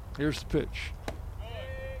 Here's the pitch.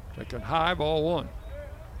 Taken high, ball one.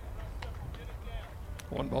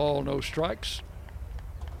 1 ball, no strikes.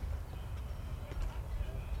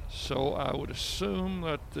 So I would assume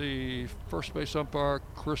that the first base umpire,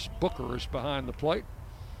 Chris Booker, is behind the plate.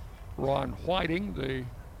 Ron Whiting, the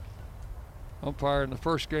umpire in the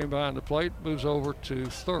first game behind the plate, moves over to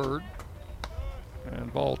third.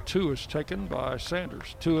 And ball 2 is taken by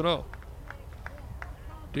Sanders, 2-0.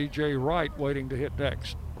 DJ Wright waiting to hit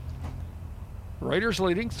next. Raiders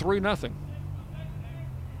leading 3-0.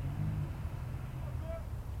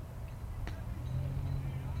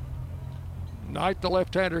 Knight, the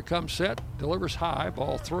left-hander, comes set, delivers high,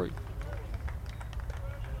 ball 3.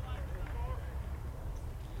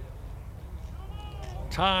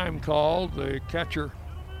 Time called. The catcher,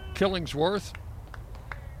 Killingsworth,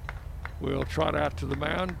 will trot out to the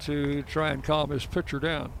mound to try and calm his pitcher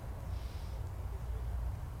down.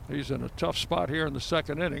 He's in a tough spot here in the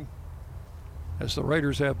second inning as the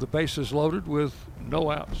Raiders have the bases loaded with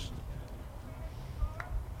no outs.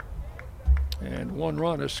 And 1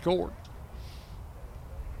 run is scored.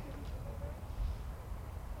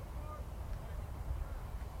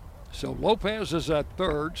 So Lopez is at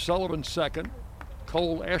third, Sullivan second,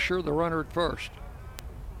 Cole Escher the runner at first.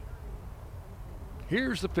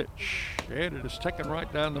 Here's the pitch, and it is taken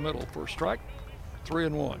right down the middle for a strike,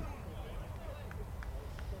 3-1.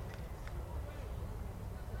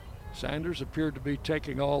 Sanders appeared to be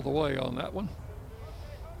taking all the way on that one.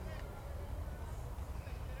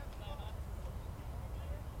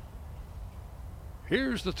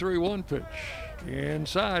 Here's the 3-1 pitch.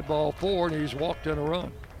 Inside, ball 4, and he's walked in a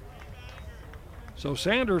run. So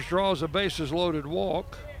Sanders draws a bases loaded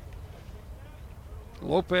walk.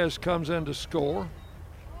 Lopez comes in to score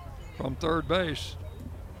from third base.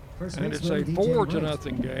 And it's a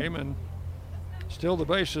 4-0 game, and still the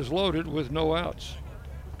bases loaded with no outs.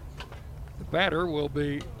 The batter will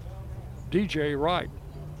be DJ Wright.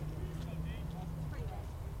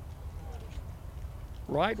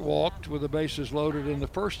 Wright walked with the bases loaded in the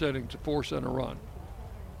first inning to force in a run.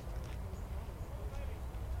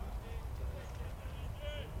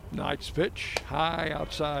 Knight's pitch, high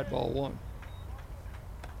outside, ball 1.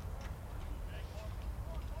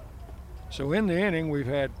 So in the inning, we've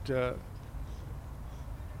had 2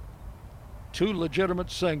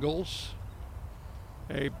 legitimate singles,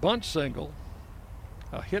 a bunt single,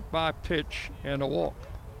 a hit by pitch, and a walk.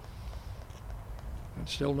 And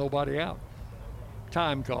still nobody out.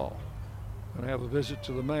 Time call. Going to have a visit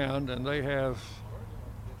to the mound, and they have,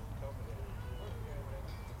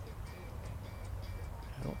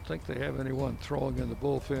 I don't think they have anyone throwing in the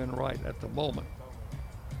bullpen right at the moment.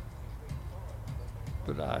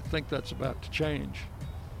 But I think that's about to change.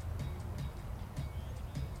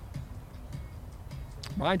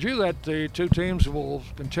 Mind you that the 2 teams will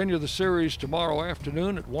continue the series tomorrow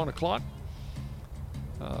afternoon at 1 o'clock,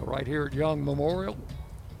 right here at Young Memorial.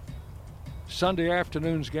 Sunday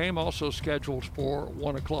afternoon's game also scheduled for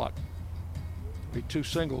 1 o'clock. Be 2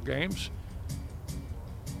 single games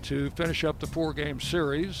to finish up the 4-game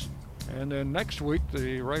series. And then next week,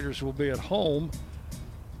 the Raiders will be at home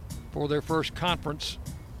for their first conference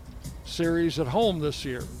series at home this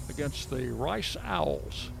year against the Rice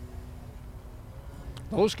Owls.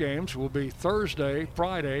 Those games will be Thursday,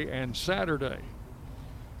 Friday, and Saturday,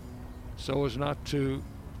 so as not to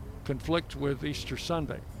conflict with Easter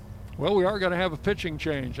Sunday. Well, we are going to have a pitching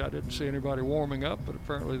change. I didn't see anybody warming up, but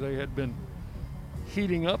apparently they had been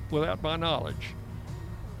heating up without my knowledge.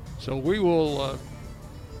 So we will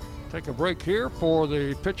take a break here for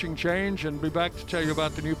the pitching change and be back to tell you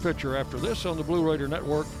about the new pitcher after this on the Blue Raider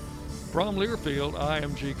Network from Learfield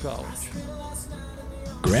IMG College.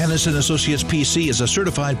 Granis & Associates PC is a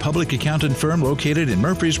certified public accountant firm located in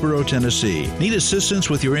Murfreesboro, Tennessee. Need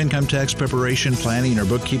assistance with your income tax preparation, planning, or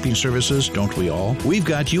bookkeeping services? Don't we all? We've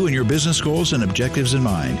got you and your business goals and objectives in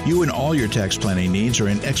mind. You and all your tax planning needs are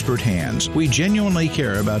in expert hands. We genuinely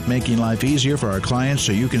care about making life easier for our clients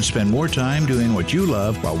so you can spend more time doing what you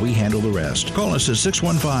love while we handle the rest. Call us at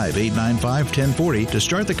 615-895-1040 to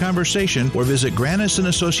start the conversation or visit Granis &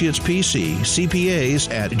 Associates PC,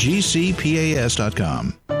 CPAs at gcpas.com.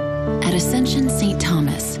 At Ascension St.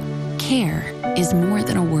 Thomas, care is more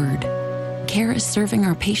than a word. Care is serving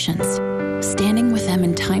our patients, standing with them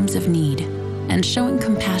in times of need, and showing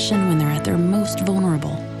compassion when they're at their most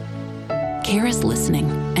vulnerable. Care is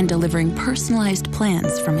listening and delivering personalized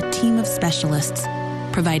plans from a team of specialists,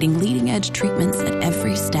 providing leading-edge treatments at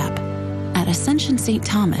every step. At Ascension St.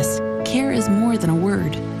 Thomas, care is more than a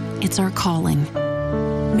word. It's our calling.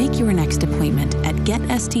 Make your next appointment at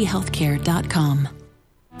getsthealthcare.com.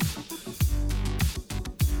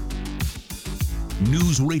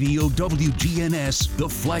 News Radio WGNS, the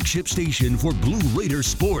flagship station for Blue Raider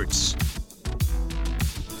sports.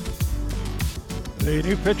 The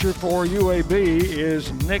new pitcher for UAB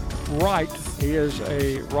is Nick Wright. He is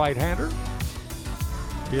a right-hander.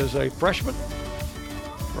 He is a freshman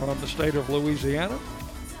from the state of Louisiana,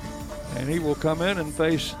 and he will come in and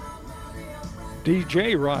face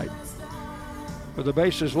DJ Wright with the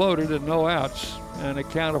bases loaded and no outs and a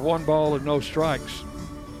count of 1 ball and no strikes.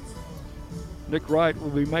 Nick Wright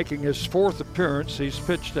will be making his 4th appearance. He's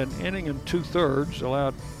pitched an inning and 2/3,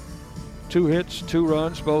 allowed 2 hits, 2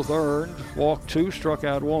 runs, both earned, walked 2, struck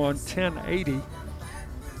out 1, 1080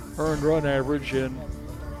 earned run average in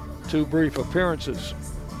 2 brief appearances.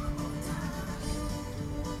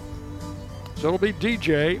 So it'll be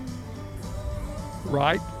DJ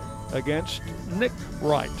Wright against Nick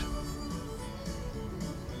Wright.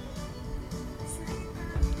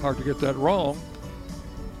 Hard to get that wrong.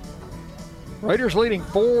 Raiders leading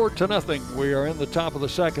 4-0. We are in the top of the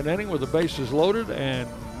 2nd inning with the bases loaded and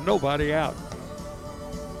nobody out.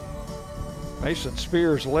 Mason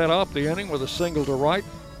Spears led off the inning with a single to right.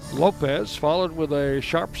 Lopez followed with a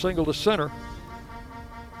sharp single to center.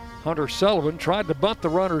 Hunter Sullivan tried to bunt the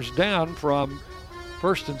runners down from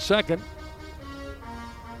 1st and 2nd,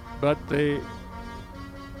 but the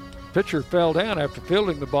pitcher fell down after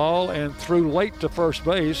fielding the ball and threw late to first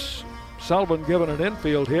base. Sullivan given an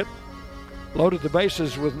infield hit. Loaded the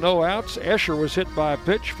bases with no outs. Escher was hit by a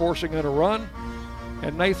pitch, forcing in a run,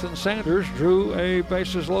 and Nathan Sanders drew a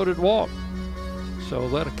bases-loaded walk. So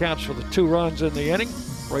that accounts for the 2 runs in the inning.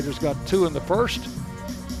 Raiders got 2 in the first.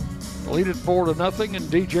 Lead it 4-0,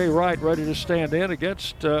 and DJ Wright ready to stand in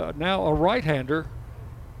against now a right-hander,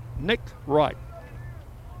 Nick Wright.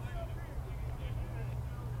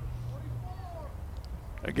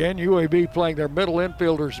 Again, UAB playing their middle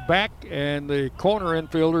infielders back and the corner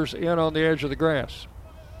infielders in on the edge of the grass.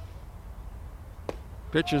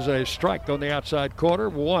 Pitch is a strike on the outside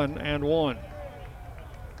corner, 1-1.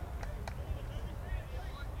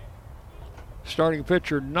 Starting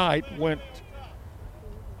pitcher Knight went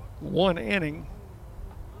 1 inning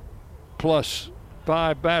plus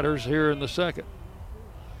 5 batters here in the 2nd.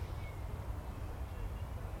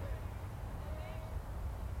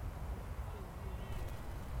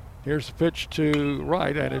 Here's the pitch to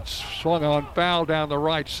Wright, and it's swung on foul down the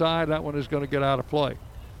right side. That one is going to get out of play.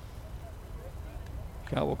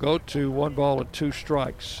 Count will go to 1 ball and 2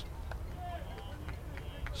 strikes.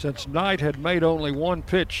 Since Knight had made only 1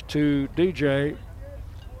 pitch to DJ,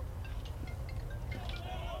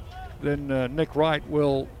 then Nick Wright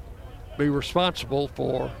will be responsible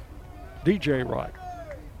for DJ Wright.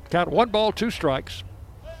 Count 1 ball, 2 strikes.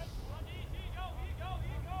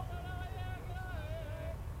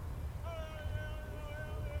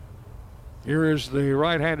 Here is the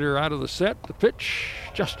right-hander out of the set. The pitch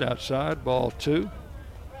just outside, ball 2.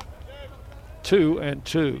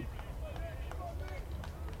 2-2.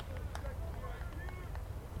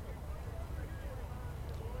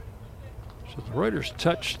 So the Raiders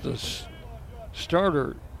touched the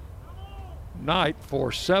starter Knight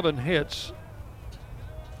for 7 hits,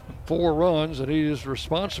 4 runs, and he is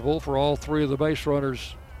responsible for all 3 of the base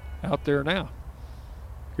runners out there now.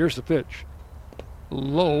 Here's the pitch.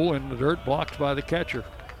 Low in the dirt, blocked by the catcher.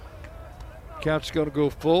 Count's going to go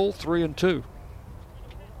full, 3-2.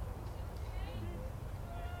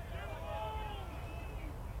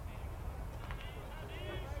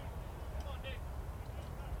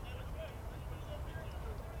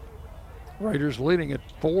 Raiders leading at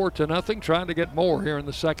 4-0, trying to get more here in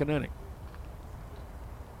the second inning.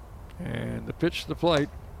 And the pitch to the plate.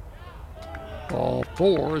 Ball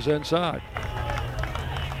 4 is inside.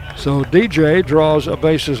 So DJ draws a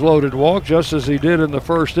bases loaded walk just as he did in the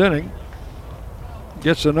first inning.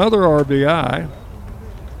 Gets another RBI.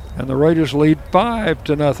 And the Raiders lead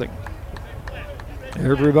 5-0.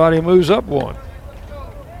 Everybody moves up 1.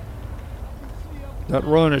 That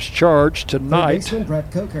run is charged tonight.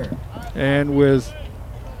 Brett Coker. And with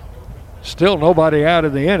still nobody out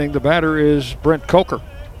in the inning, the batter is Brent Coker.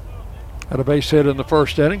 Had a base hit in the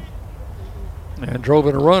first inning and drove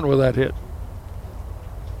in a run with that hit.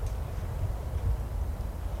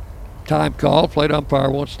 Time call. Plate umpire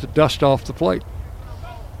wants to dust off the plate.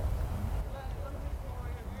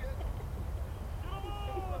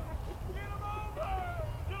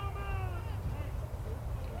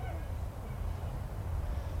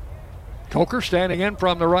 Coker standing in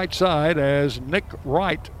from the right side as Nick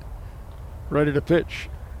Wright ready to pitch.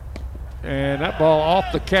 And that ball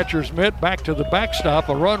off the catcher's mitt, back to the backstop.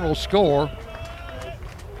 A run will score.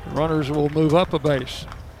 Runners will move up a base.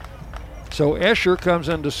 So Escher comes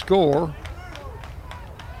in to score.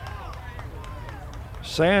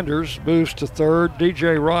 Sanders moves to third.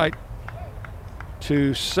 DJ Wright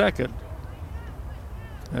to second.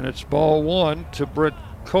 And it's ball 1 to Brent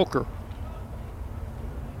Coker.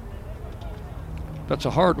 That's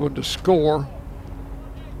a hard one to score.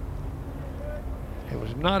 It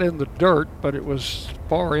was not in the dirt, but it was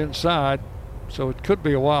far inside, so it could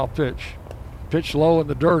be a wild pitch. Pitch low in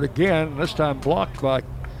the dirt again, and this time blocked by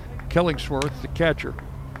Killingsworth, the catcher.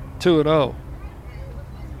 2-0.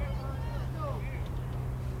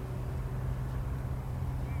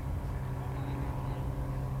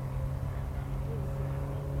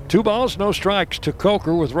 Two balls, no strikes to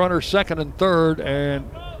Coker with runners second and third and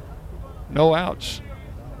no outs.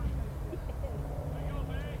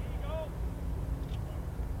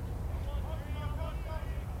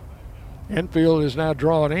 Infield is now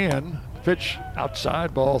drawn in. Pitch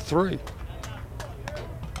outside, ball 3.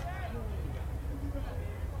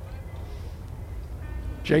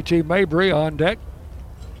 JT Mabry on deck.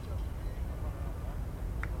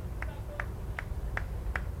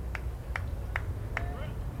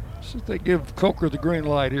 See if they give Coker the green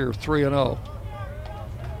light here, 3-0.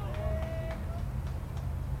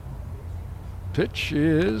 Pitch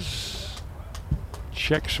is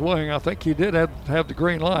check swing. I think he did have the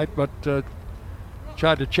green light, but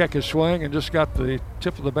tried to check his swing and just got the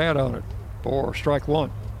tip of the bat on it for strike 1.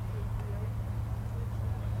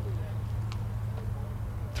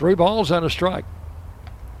 3 balls and a strike.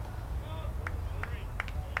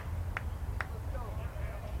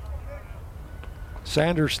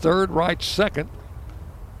 Sanders third, Wright second.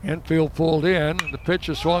 Infield pulled in. The pitch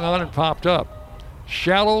is swung on and popped up.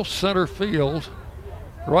 Shallow center field.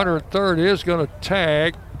 Runner at third is going to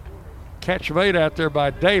tag. Catch made out there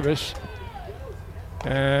by Davis.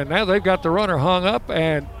 And now they've got the runner hung up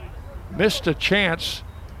and missed a chance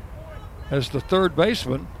as the third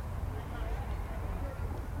baseman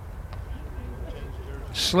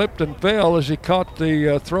slipped and fell as he caught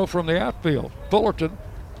the throw from the outfield. Fullerton,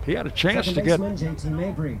 he had a chance to get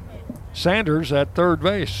Sanders at third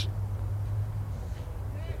base.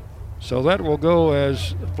 So that will go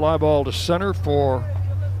as a fly ball to center for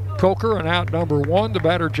Coker, and out number 1, the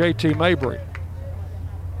batter JT Mabry.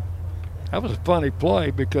 That was a funny play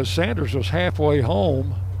because Sanders was halfway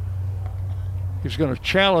home. He was going to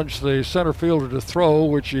challenge the center fielder to throw,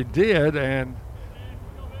 which he did, and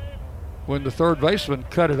when the third baseman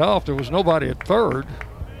cut it off, there was nobody at third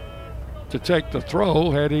to take the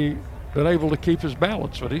throw had he been able to keep his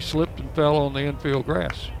balance, but he slipped and fell on the infield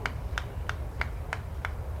grass.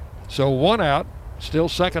 So 1 out, still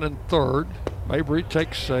second and third. Mabry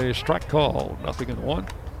takes a strike call, 0-1.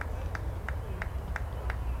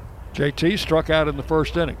 JT struck out in the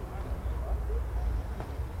first inning.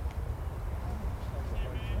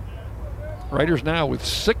 Raiders now with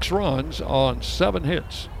 6 runs on 7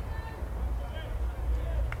 hits.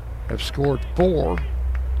 Have scored 4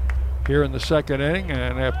 here in the second inning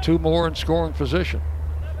and have 2 more in scoring position.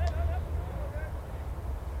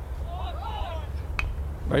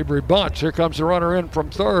 Mabry bunts. Here comes the runner in from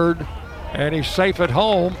third, and he's safe at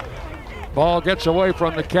home. Ball gets away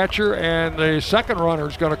from the catcher, and the second runner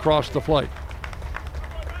is going to cross the plate.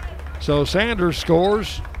 So Sanders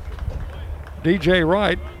scores. DJ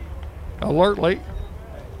Wright alertly,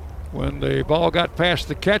 when the ball got past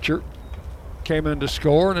the catcher, came in to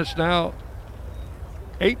score, and it's now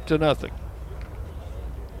 8-0.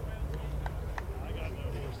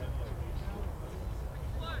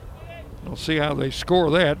 We'll see how they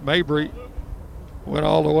score that. Mabry went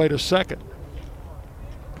all the way to second.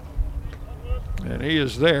 And he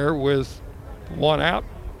is there with one out.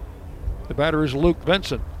 The batter is Luke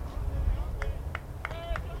Benson.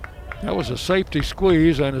 That was a safety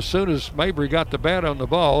squeeze, and as soon as Mabry got the bat on the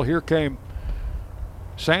ball, here came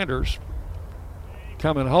Sanders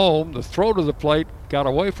coming home. The throw to the plate got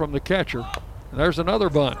away from the catcher. And there's another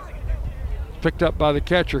bunt. Picked up by the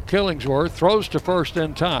catcher, Killingsworth, throws to first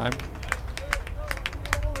in time.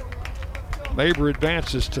 Mabry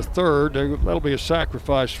advances to third. That'll be a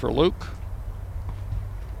sacrifice for Luke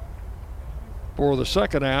for the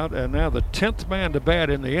second out, and now the 10th man to bat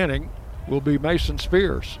in the inning will be Mason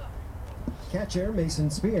Spears. Catcher Mason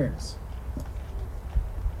Spears.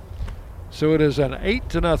 So it is an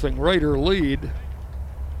 8-0 Raider lead.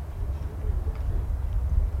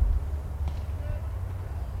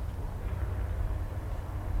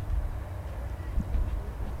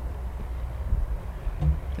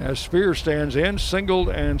 As Spears stands in, singled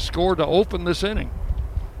and scored to open this inning.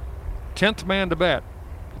 10th man to bat.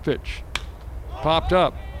 Pitch popped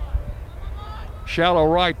up. Shallow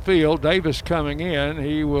right field. Davis coming in.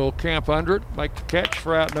 He will camp under it, make the catch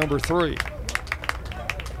for out number 3.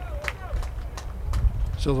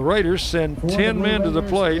 So the Raiders send 10 men to the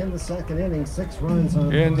plate. In the second inning, 6 runs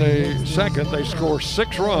on in the second, they score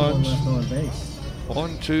 6 runs.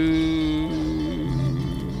 1, 2,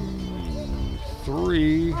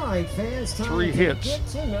 3. All right, fans, 3 hits.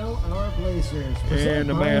 To know our Blazers. And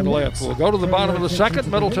a man left. We'll go to the bottom of the second.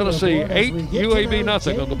 Middle Tennessee 8, UAB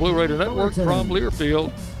nothing on the Blue Raider Network from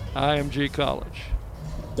Learfield, IMG College.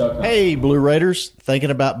 Hey, Blue Raiders.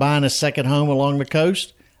 Thinking about buying a second home along the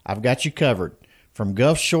coast? I've got you covered. From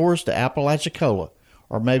Gulf Shores to Apalachicola,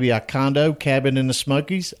 or maybe a condo cabin in the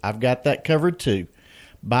Smokies, I've got that covered too.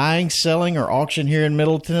 Buying, selling, or auction here in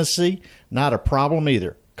Middle Tennessee, not a problem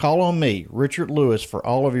either. Call on me, Richard Lewis, for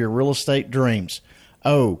all of your real estate dreams.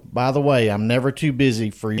 Oh, by the way, I'm never too busy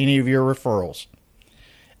for any of your referrals.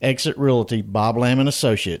 Exit Realty, Bob Lamb &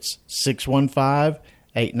 Associates,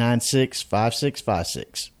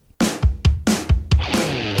 615-896-5656.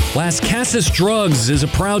 Las Casas Drugs is a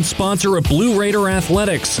proud sponsor of Blue Raider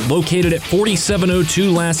Athletics, located at 4702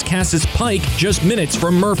 Las Casas Pike, just minutes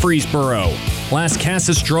from Murfreesboro. Las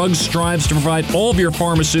Casas Drugs strives to provide all of your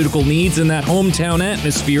pharmaceutical needs in that hometown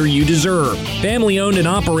atmosphere you deserve. Family-owned and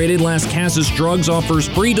operated, Las Casas Drugs offers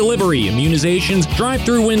free delivery, immunizations,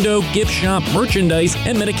 drive-through window, gift shop, merchandise,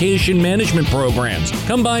 and medication management programs.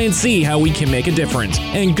 Come by and see how we can make a difference.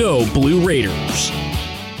 And go Blue Raiders.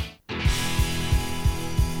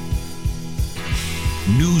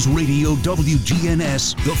 News Radio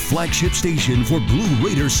WGNS, the flagship station for Blue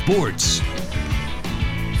Raider sports.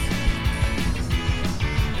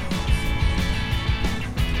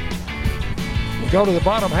 We go to the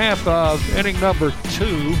bottom half of inning number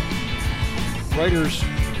 2. Raiders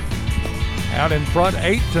out in front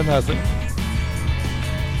 8-0.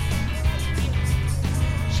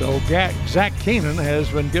 So Zach Keenan has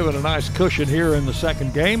been given a nice cushion here in the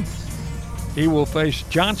second game. He will face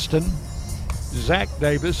Johnston, Zach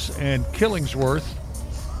Davis, and Killingsworth,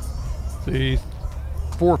 the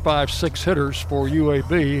 4, 5, 6 hitters for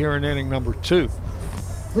UAB here in inning number 2.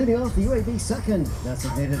 Leading off the UAB second,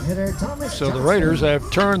 designated hitter Thomas So Johnston. the Raiders have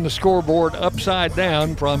turned the scoreboard upside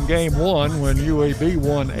down from game 1 when UAB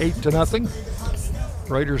won 8-0.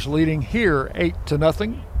 Raiders leading here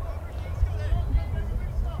 8-0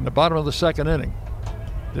 in the bottom of the second inning.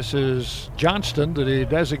 This is Johnston, the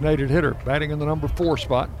designated hitter, batting in the number 4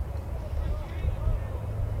 spot.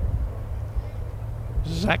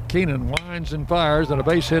 Zach Keenan winds and fires, and a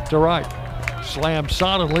base hit to right. Slammed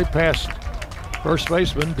solidly past first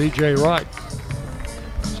baseman DJ Wright.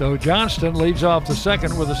 So Johnston leads off the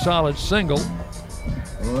second with a solid single.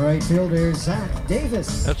 Right fielder Zach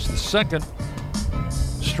Davis. That's the second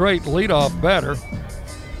straight leadoff batter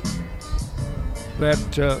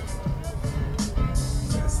that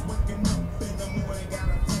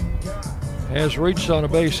has reached on a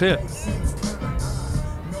base hit.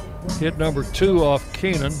 Hit number 2 off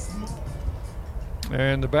Keenan.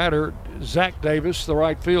 And the batter, Zach Davis, the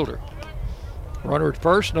right fielder. Runner at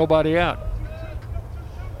first, nobody out.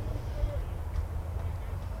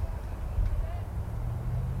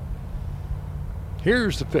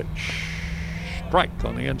 Here's the pitch. strike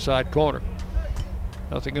on the inside corner.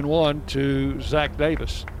 0-1 to Zach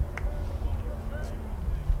Davis.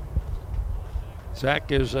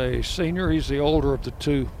 Zach is a senior. He's the older of the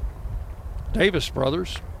two Davis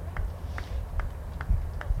brothers,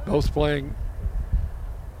 both playing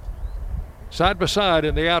side by side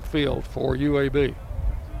in the outfield for UAB.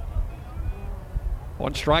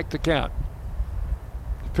 1 strike to count.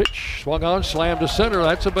 Pitch swung on, slammed to center.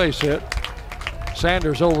 That's a base hit.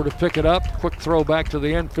 Sanders over to pick it up. Quick throw back to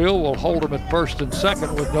the infield. Will hold him at first and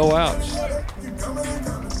second with no outs.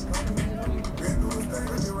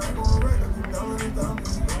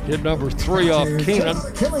 Hit number 3 off Keenan.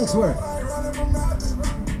 Killingsworth.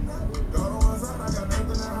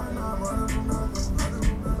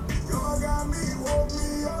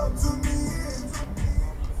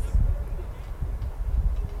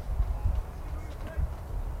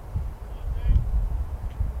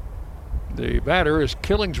 The batter is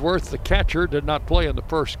Killingsworth, the catcher, did not play in the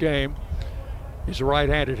first game. He's a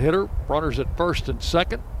right-handed hitter. Runners at first and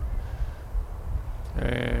second.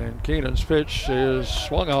 And Keenan's pitch is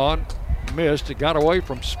swung on, missed. It got away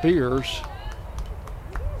from Spears.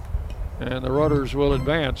 And the runners will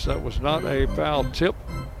advance. That was not a foul tip.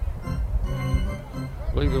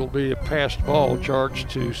 I believe it'll be a passed ball charged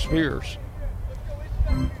to Spears.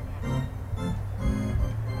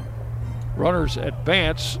 Runners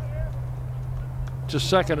advance to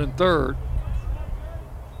second and third.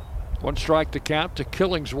 1 strike to count to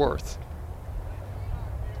Killingsworth.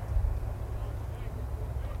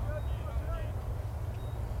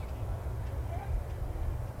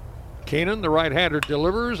 Keenan, the right-hander,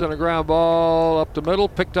 delivers, and a ground ball up the middle,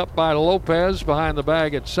 picked up by Lopez behind the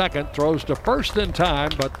bag at second. Throws to first in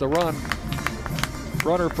time, but the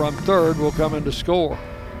runner from third will come in to score.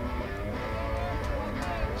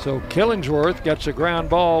 So Killingsworth gets a ground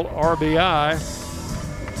ball RBI.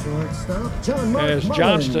 As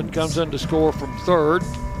Johnston comes in to score from third.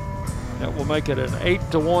 That will make it an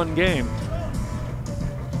 8-1 game.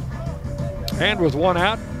 And with 1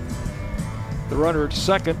 out, the runner at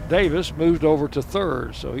second, Davis, moved over to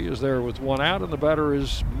third. So he is there with 1 out, and the batter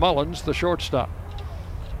is Mullins, the shortstop.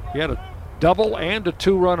 He had a double and a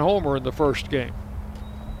 2-run homer in the first game.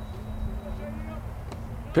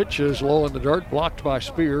 Pitch is low in the dirt, blocked by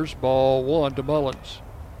Spears. Ball 1 to Mullins.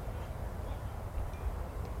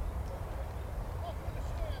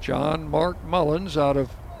 John Mark Mullins out of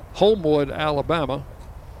Homewood, Alabama.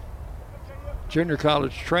 Junior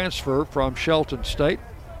college transfer from Shelton State.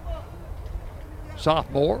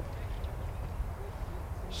 Sophomore.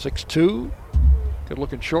 6'2". Good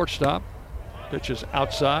looking shortstop. Pitch is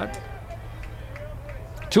outside.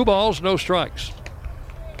 2 balls, no strikes.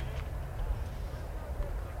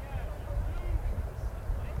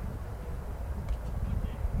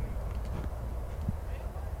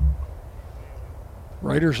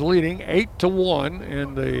 Raiders leading 8-1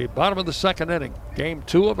 in the bottom of the second inning. Game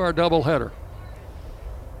 2 of our doubleheader.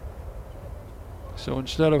 So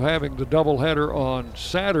instead of having the doubleheader on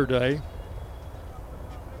Saturday,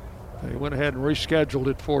 they went ahead and rescheduled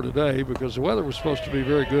it for today because the weather was supposed to be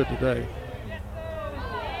very good today.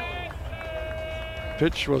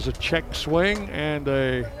 Pitch was a check swing and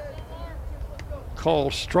a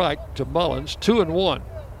called strike to Mullins. 2-1.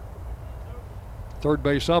 Third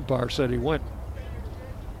base umpire said he went.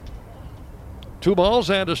 2 balls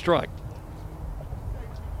and a strike.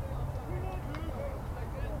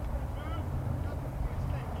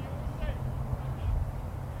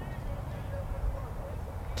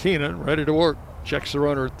 Keenan ready to work. Checks the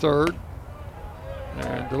runner at third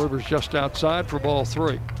and delivers just outside for ball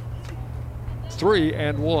 3.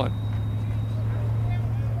 3-1.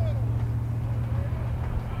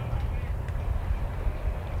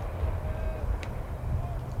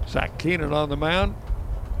 Zach Keenan on the mound.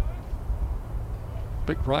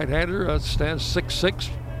 Big right-hander, stands 6'6".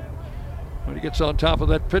 When he gets on top of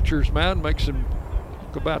that pitcher's mound, makes him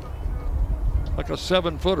look about like a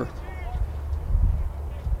 7-footer.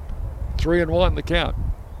 3-1 the count.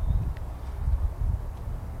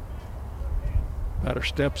 Batter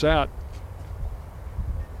steps out.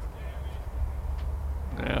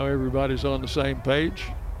 Now everybody's on the same page.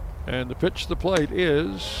 And the pitch to the plate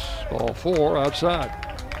is ball 4 outside.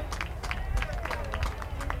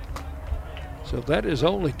 So that is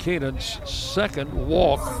only Keenan's second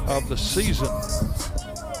walk of the season.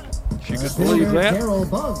 If you could believe that.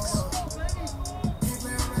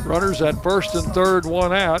 Runners at first and third,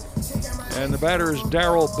 1 out. And the batter is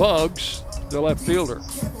Darrell Buggs, the left fielder.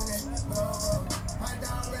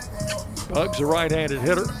 Buggs, a right-handed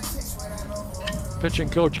hitter. Pitching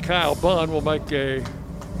coach Kyle Bunn will make a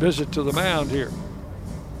visit to the mound here.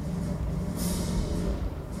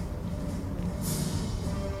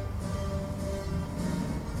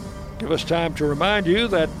 Give us time to remind you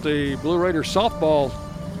that the Blue Raiders softball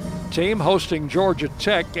team hosting Georgia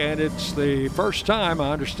Tech, and it's the first time,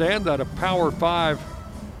 I understand, that a Power 5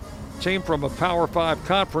 team from a Power 5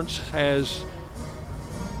 conference has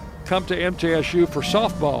come to MTSU for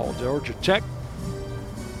softball. Georgia Tech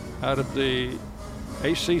out of the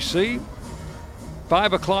ACC,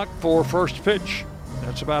 5 o'clock for first pitch.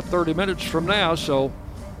 That's about 30 minutes from now, so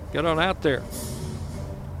get on out there.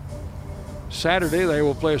 Saturday, they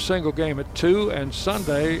will play a single game at 2, and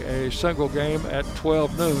Sunday, a single game at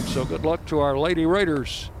 12 noon. So good luck to our Lady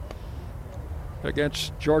Raiders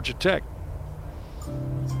against Georgia Tech.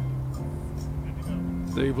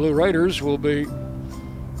 The Blue Raiders will be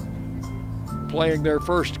playing their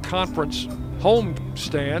first conference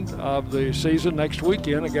homestand of the season next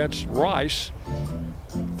weekend against Rice,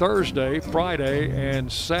 Thursday, Friday,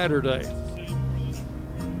 and Saturday.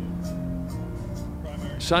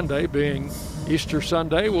 Sunday, being Easter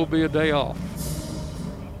Sunday, will be a day off.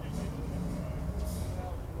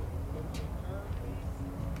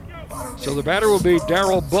 So the batter will be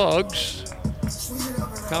Darrell Buggs.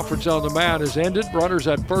 Conference on the mound has ended. Runners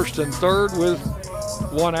at first and third with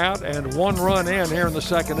 1 out and 1 run in here in the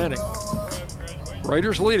second inning.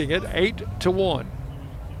 Raiders leading it 8-1.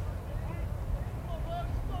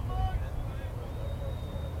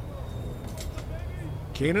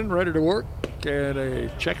 Keenan ready to work, and a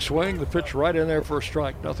check swing. The pitch right in there for a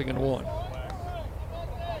strike, 0-1.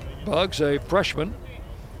 Buggs, a freshman,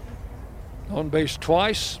 on base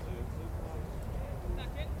twice.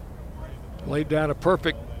 Laid down a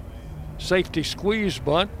perfect safety squeeze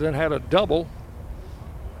bunt, then had a double.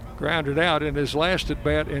 Grounded out in his last at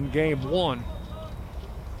bat in game 1.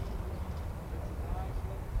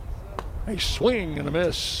 A swing and a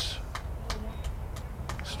miss.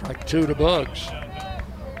 Strike 2 to Buggs.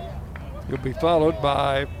 He'll be followed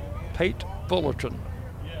by Pate Fullerton.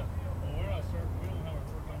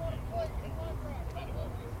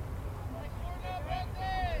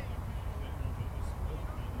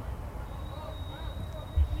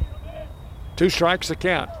 Two strikes the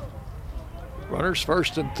count. Runners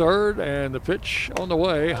first and third, and the pitch on the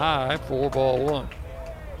way, high for ball 1.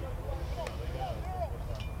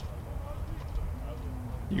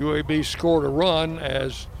 UAB scored a run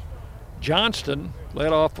as Johnston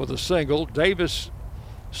led off with a single. Davis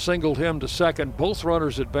singled him to second. Both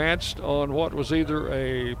runners advanced on what was either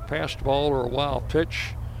a passed ball or a wild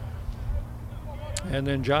pitch. And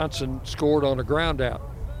then Johnson scored on a ground out.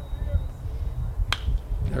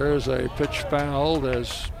 There's a pitch fouled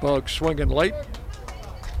as Buggs swinging late.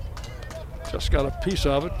 Just got a piece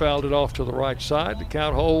of it, fouled it off to the right side. The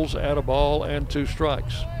count holds at a ball and 2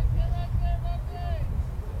 strikes.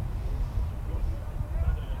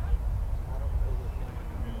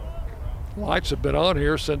 Lights have been on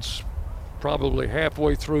here since probably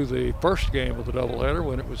halfway through the first game of the doubleheader,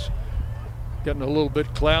 when it was getting a little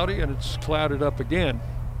bit cloudy, and it's clouded up again.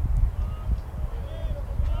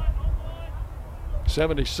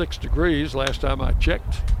 76 degrees last time I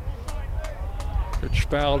checked. Pitch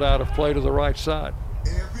fouled out of play to the right side.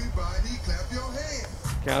 Everybody clap your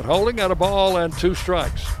hands. Count holding at a ball and 2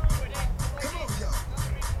 strikes. Come on, y'all.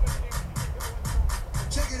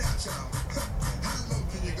 Check it out, y'all. How low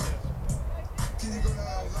can you go? Can you go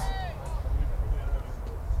down low?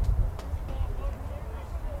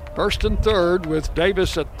 First and third with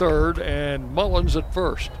Davis at third and Mullins at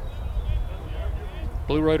first.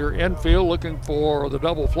 Blue Raider infield looking for the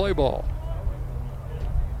double play ball.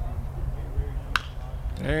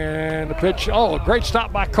 And the pitch, a great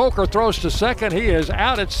stop by Coker, throws to second. He is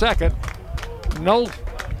out at second. No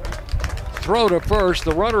throw to first.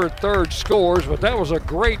 The runner at third scores, but that was a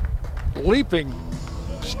great leaping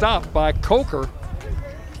stop by Coker.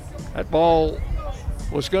 That ball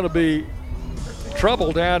was going to be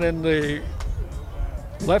trouble down in the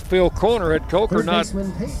left field corner had Coker not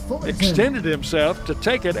extended himself to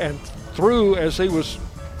take it and threw as he was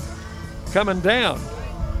coming down.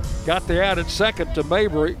 Got the out at second to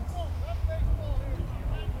Mabry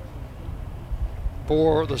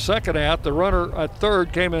for the second out. The runner at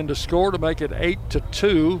third came in to score to make it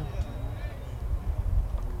 8-2.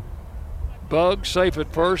 Buggs safe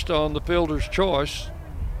at first on the fielder's choice.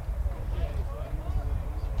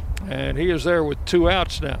 And he is there with 2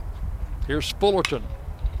 outs now. Here's Fullerton.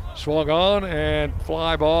 Swung on and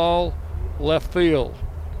fly ball left field.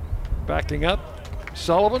 Backing up,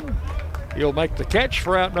 Sullivan. He'll make the catch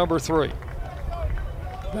for out number 3.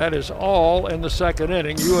 That is all in the second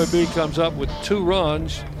inning. UAB comes up with 2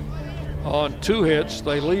 runs on 2 hits.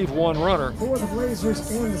 They leave 1 runner. For the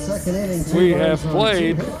Blazers in the second inning, we have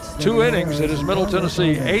played 2 innings. It is Middle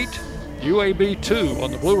Tennessee 8 UAB 2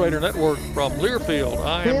 on the Blue Raider Network from Learfield,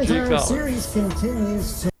 IMG College. Series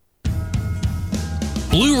continues.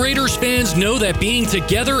 Blue Raiders fans know that being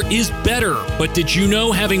together is better, but did you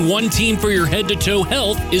know having one team for your head-to-toe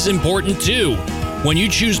health is important too? When you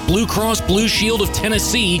choose Blue Cross Blue Shield of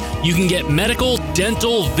Tennessee, you can get medical,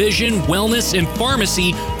 dental, vision, wellness, and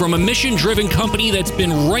pharmacy from a mission-driven company that's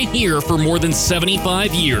been right here for more than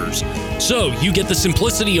 75 years. So you get the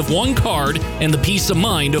simplicity of one card and the peace of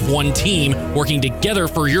mind of one team working together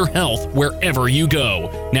for your health wherever you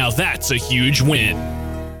go. Now that's a huge win.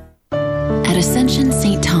 At Ascension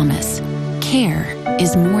St. Thomas, care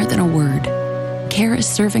is more than a word. Care is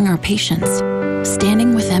serving our patients,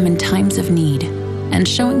 standing with them in times of need, and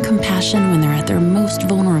showing compassion when they're at their most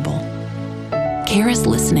vulnerable. Care is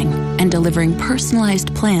listening and delivering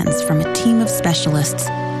personalized plans from a team of specialists,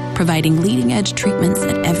 providing leading-edge treatments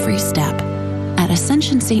at every step. At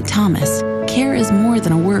Ascension St. Thomas, care is more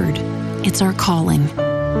than a word. It's our calling.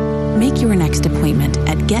 Make your next appointment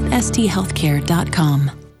at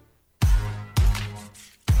getsthealthcare.com.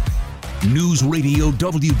 News Radio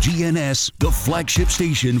WGNS, the flagship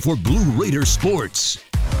station for Blue Raider sports.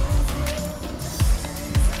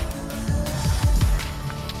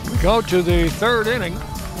 We go to the third inning.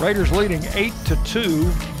 Raiders leading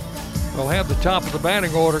 8-2. We'll have the top of the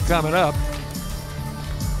batting order coming up.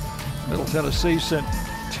 Middle Tennessee sent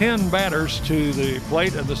 10 batters to the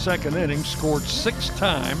plate in the second inning, scored 6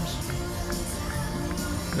 times.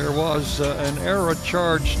 There was an error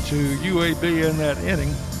charged to UAB in that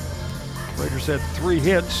inning. Raiders had 3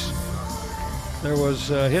 hits. There was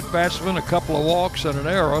a hit batsman, a couple of walks, and an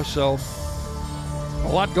error, so a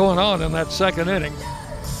lot going on in that second inning.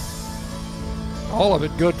 All of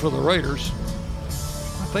it good for the Raiders.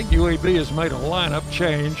 I think UAB has made a lineup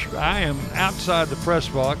change. I am outside the press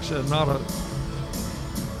box and not a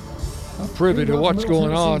privy to what's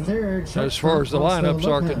going on as far as the lineups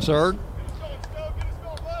are concerned.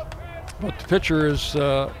 But the pitcher is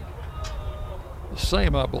the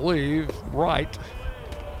same, I believe, Wright.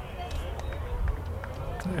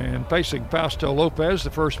 And facing Fausto Lopez,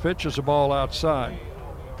 the first pitch is a ball outside.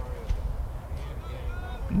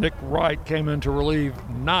 Nick Wright came in to relieve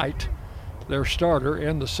Knight, their starter,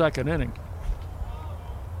 in the second inning.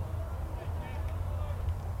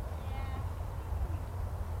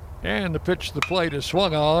 And the pitch to the plate is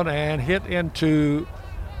swung on and hit into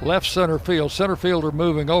left center field. Center fielder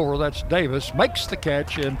moving over, that's Davis, makes the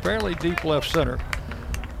catch in fairly deep left center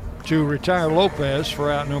to retire Lopez for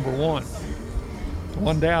out number 1.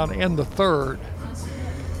 One down in the third.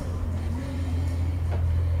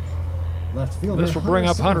 This will bring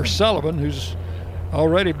up Hunter Sullivan, who's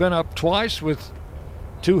already been up twice with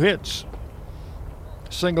 2 hits.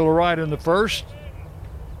 Single to right in the first.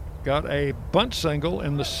 Got a bunt single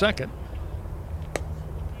in the second.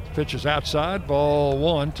 Pitch is outside, ball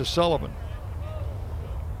 1 to Sullivan.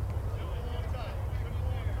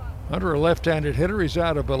 Hunter, a left-handed hitter. He's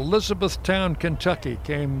out of Elizabethtown, Kentucky.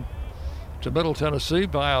 Came to Middle Tennessee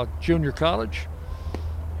via junior college.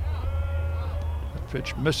 That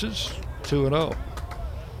pitch misses, 2-0.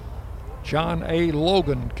 John A.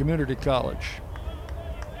 Logan Community College.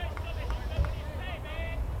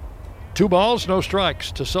 2 balls, no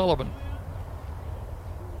strikes to Sullivan.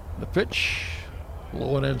 The pitch,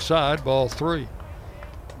 low and inside, ball 3.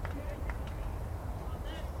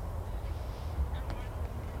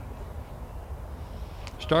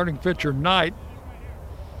 Starting pitcher Knight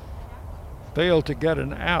failed to get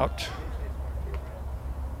an out.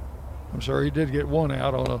 I'm sorry, he did get 1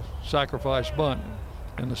 out on a sacrifice bunt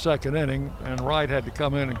in the second inning, and Wright had to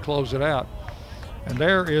come in and close it out. And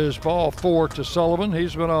there is ball 4 to Sullivan.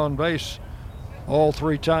 He's been on base all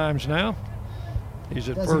 3 times now. He's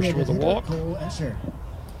at first with a walk.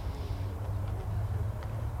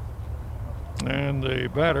 And the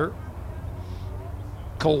batter,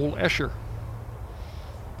 Cole Escher.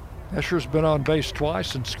 Escher's been on base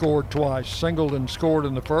twice and scored twice. Singled and scored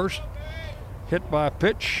in the first. Hit by a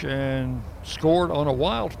pitch and scored on a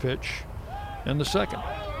wild pitch in the second.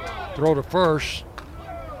 Throw to first.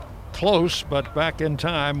 Close, but back in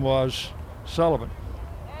time was Sullivan.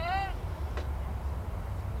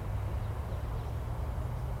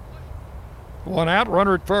 One out,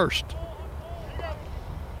 runner at first.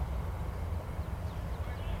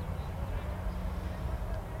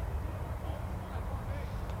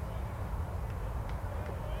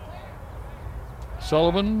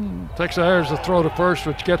 Sullivan takes there's a throw to first,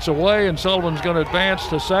 which gets away, and Sullivan's going to advance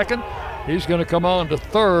to second. He's going to come on to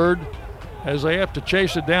third as they have to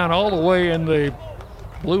chase it down all the way in the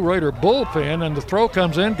Blue Raider bullpen, and the throw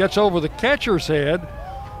comes in, gets over the catcher's head,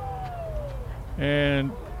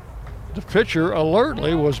 and the pitcher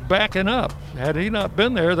alertly was backing up. Had he not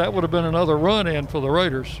been there, that would have been another run in for the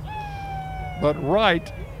Raiders. But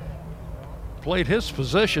Wright played his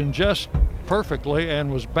position just perfectly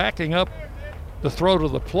and was backing up the throw to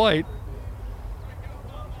the plate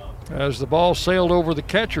as the ball sailed over the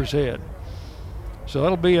catcher's head. So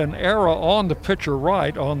that'll be an error on the pitcher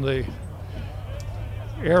Wright on the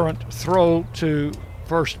errant throw to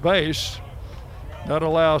first base. That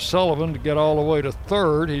allows Sullivan to get all the way to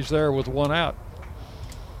third. He's there with one out.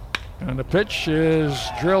 And the pitch is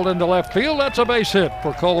drilled into left field. That's a base hit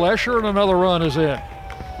for Cole Escher, and another run is in.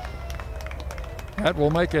 That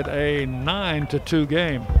will make it a 9-2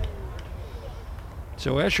 game.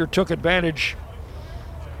 So Escher took advantage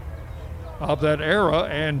of that error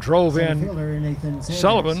and drove in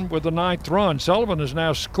Sullivan with the 9th run. Sullivan has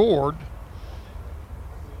now scored,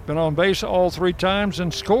 been on base all 3 times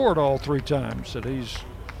and scored all 3 times that he's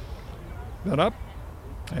been up.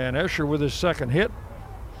 And Escher with his second hit.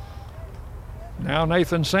 Now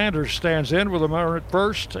Nathan Sanders stands in with a runner at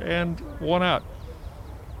first and one out.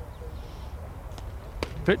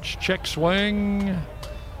 Pitch, check swing,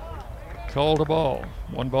 called a ball.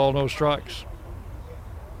 1 ball, no strikes.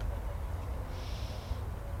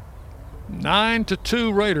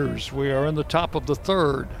 9-2 Raiders. We are in the top of the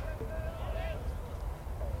third.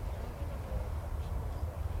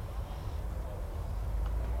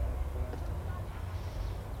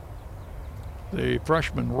 The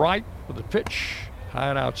freshman Wright with the pitch, high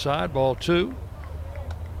and outside, ball 2.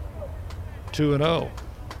 2-0.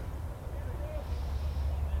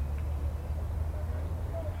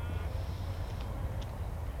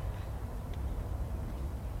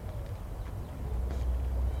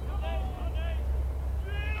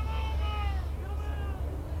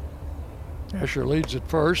 Escher leads at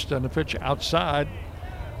first, and the pitch outside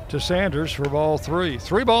to Sanders for ball 3.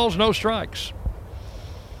 3 balls, no strikes.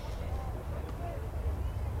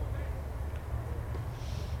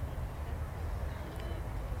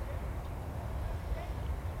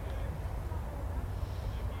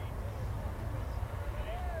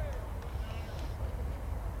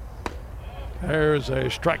 There's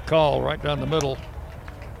a strike call right down the middle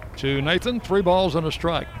to Nathan. 3 balls and a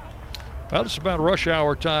strike. Well, it's about rush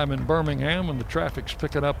hour time in Birmingham and the traffic's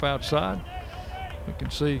picking up outside. You can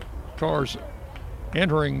see cars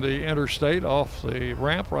entering the interstate off the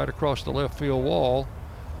ramp right across the left field wall.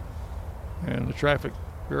 And the traffic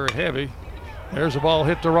very heavy. There's a ball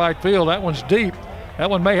hit to right field. That one's deep. That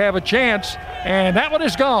one may have a chance, and that one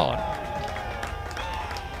is gone.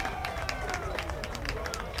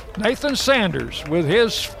 Nathan Sanders with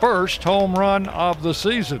his first home run of the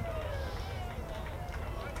season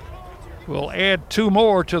will add 2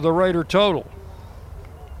 more to the Raider total.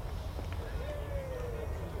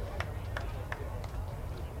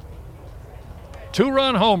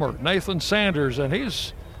 Two-run homer, Nathan Sanders, and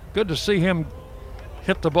he's good to see him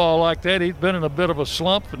hit the ball like that. He's been in a bit of a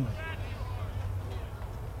slump and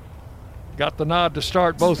got the nod to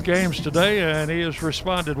start both games today, and he has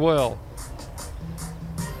responded well.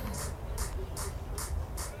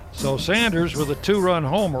 So Sanders with a 2-run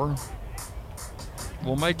homer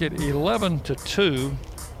will make it 11-2.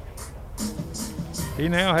 He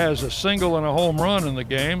now has a single and a home run in the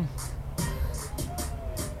game.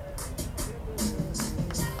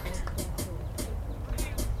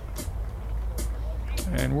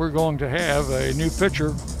 And we're going to have a new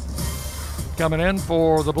pitcher coming in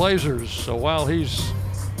for the Blazers. So while he's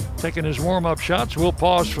taking his warm-up shots, we'll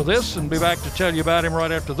pause for this and be back to tell you about him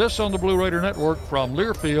right after this on the Blue Raider Network from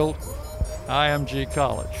Learfield IMG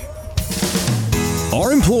College.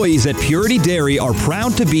 Our employees at Purity Dairy are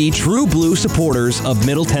proud to be true blue supporters of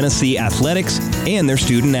Middle Tennessee athletics and their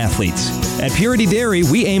student athletes. At Purity Dairy,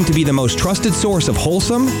 we aim to be the most trusted source of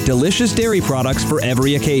wholesome, delicious dairy products for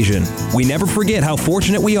every occasion. We never forget how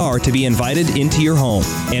fortunate we are to be invited into your home,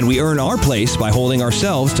 and we earn our place by holding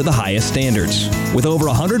ourselves to the highest standards. With over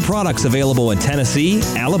 100 products available in Tennessee,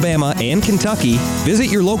 Alabama, and Kentucky, visit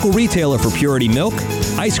your local retailer for Purity milk,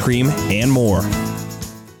 ice cream, and more.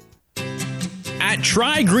 At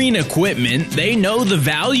Tri-Green Equipment, they know the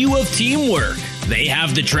value of teamwork. They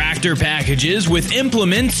have the tractor packages with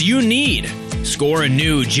implements you need. Score a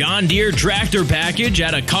new John Deere tractor package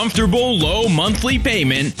at a comfortable low monthly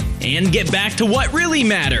payment and get back to what really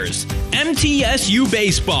matters, MTSU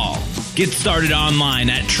Baseball. Get started online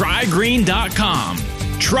at trygreen.com.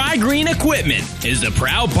 Tri-Green Equipment is the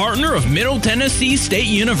proud partner of Middle Tennessee State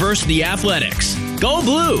University Athletics. Go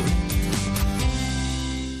Blue!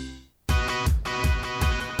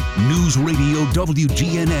 News Radio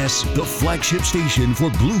WGNS, the flagship station for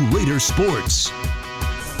Blue Raider sports.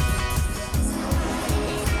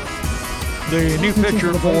 The new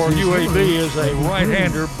pitcher for UAB is a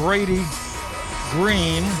right-hander, Brady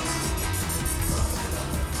Green.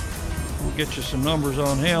 We'll get you some numbers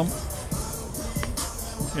on him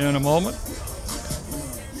in a moment.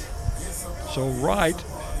 So Wright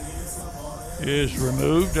is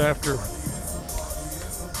removed after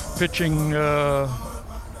pitching,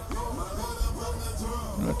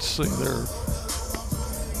 let's see, there's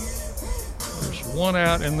one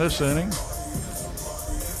out in this inning.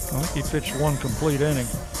 I think he pitched one complete inning.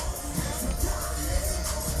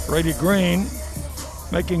 Brady Green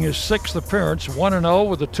making his 6th appearance, 1-0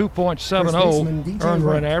 with a 2.70 earned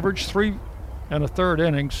run average, 3 1/3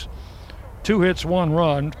 innings, 2 hits, 1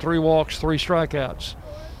 run, 3 walks, 3 strikeouts.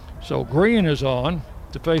 So Green is on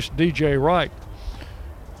to face DJ Wright.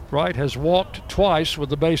 Wright has walked twice with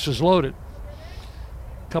the bases loaded.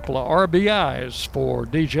 A couple of RBIs for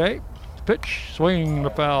DJ. Pitch, swing the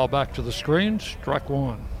foul back to the screen, strike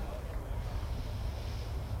 1.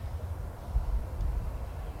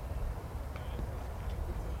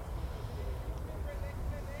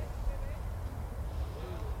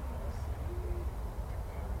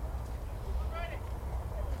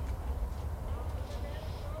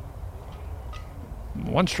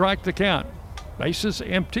 One strike to count. Bases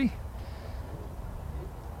empty.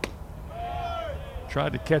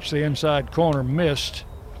 Tried to catch the inside corner, missed.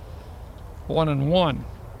 1-1.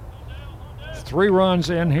 3 runs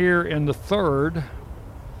in here in the third.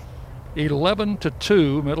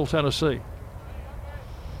 11-2, Middle Tennessee.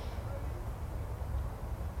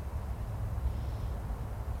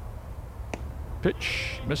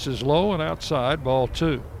 Pitch misses low and outside, ball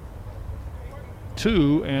 2.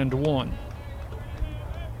 2-1.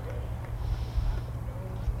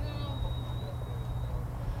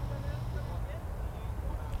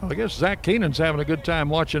 I guess Zach Keenan's having a good time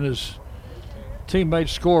watching his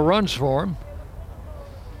teammates score runs for him.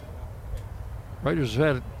 Raiders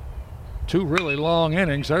have had 2 really long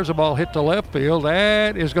innings. There's a ball hit to left field.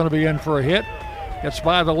 That is going to be in for a hit. Gets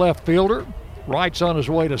by the left fielder. Wright's on his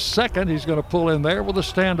way to second. He's going to pull in there with a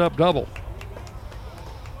stand-up double.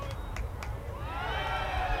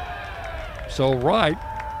 So Wright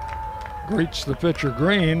greets the pitcher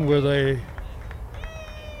Green with a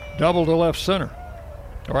double to left center.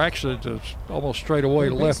 Or actually, it's almost straight away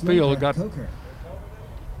to left field. It got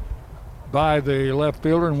by the left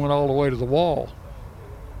fielder and went all the way to the wall.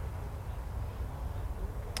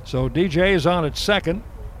 So DJ is on at second.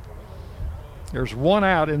 There's 1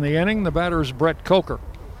 out in the inning. The batter is Brett Coker.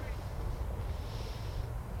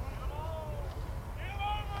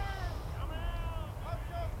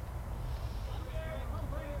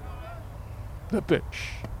 The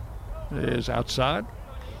pitch is outside.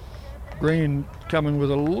 Green coming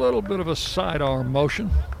with a little bit of a sidearm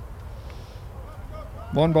motion.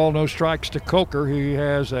 1 ball, no strikes to Coker. He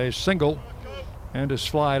has a single and is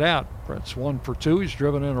flied out. Brett's 1 for 2. He's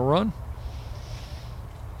driven in a run.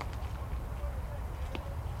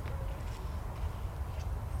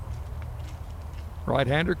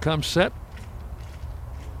 Right-hander comes set.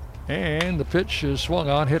 And the pitch is swung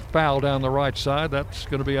on, hit foul down the right side. That's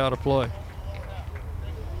going to be out of play.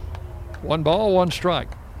 1 ball, 1 strike.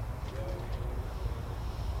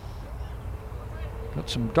 Got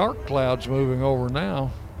some dark clouds moving over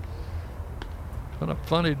now. Been a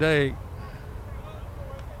funny day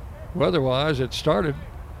weather-wise. It started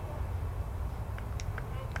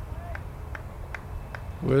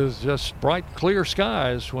with just bright, clear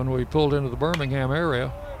skies when we pulled into the Birmingham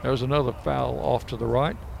area. There's another foul off to the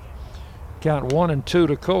right. Count 1-2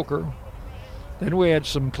 to Coker. Then we had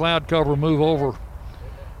some cloud cover move over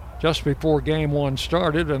just before game 1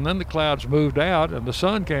 started, and then the clouds moved out and the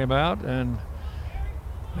sun came out, and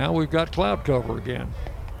now we've got cloud cover again.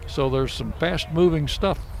 So there's some fast-moving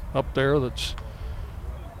stuff up there that's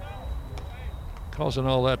causing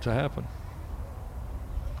all that to happen.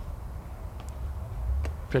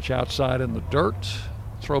 Pitch outside in the dirt.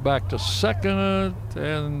 Throw back to second,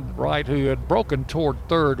 and Wright, who had broken toward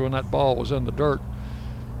third when that ball was in the dirt,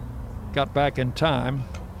 got back in time.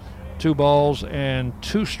 2 balls and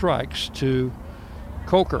 2 strikes to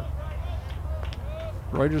Coker.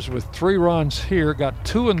 Raiders with 3 runs here, got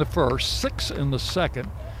 2 in the first, 6 in the second,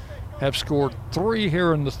 have scored 3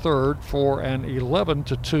 here in the third for an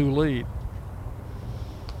 11-2 lead.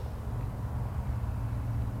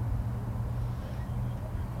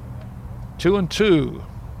 Two and 2,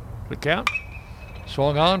 the count.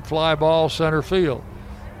 Swung on, fly ball center field.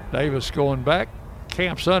 Davis going back,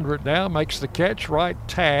 camps under it now, makes the catch. Wright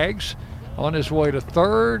tags on his way to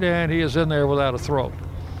third, and he is in there without a throw.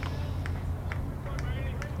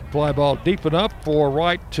 Fly ball deep enough for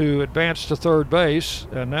Wright to advance to third base,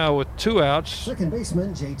 and now with 2 outs. Second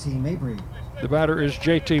baseman J.T. Mabry. The batter is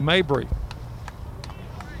J.T. Mabry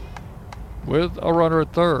with a runner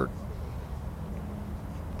at third.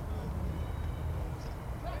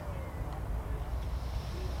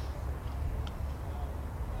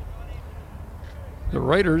 The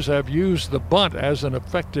Raiders have used the bunt as an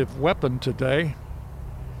effective weapon today.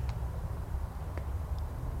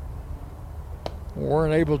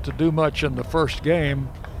 Weren't able to do much in the first game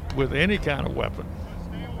with any kind of weapon.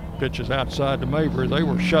 Pitches outside to Mabry. They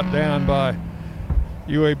were shut down by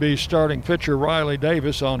UAB starting pitcher Riley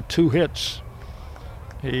Davis on 2 hits.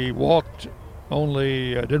 He walked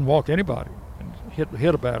only, didn't walk anybody, and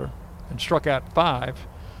hit a batter and struck out 5.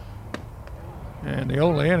 And the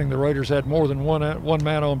only inning the Raiders had more than one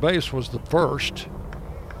man on base was the first.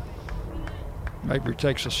 Mabry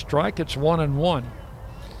takes a strike. It's 1-1.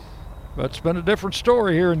 But it's been a different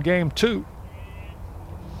story here in game 2.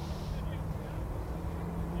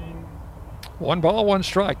 1 ball, 1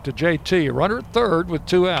 strike to JT. A runner at third with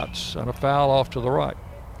 2 outs and a foul off to the right.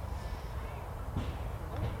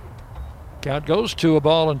 Count goes to 1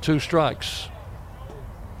 ball and 2 strikes.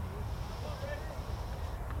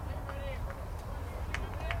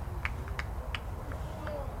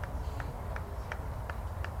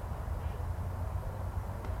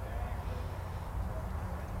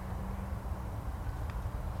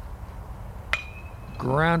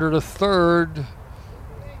 Grounder to third.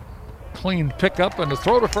 Clean pickup and a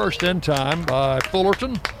throw to first in time by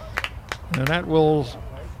Fullerton. And that will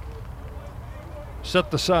set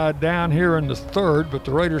the side down here in the third, but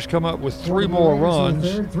the Raiders come up with 3 more runs.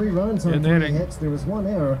 In the third, 3 runs on 3 hits. There was 1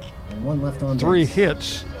 error and 1 left on base. 3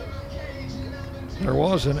 hits. There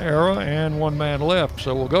was an error and 1 man left.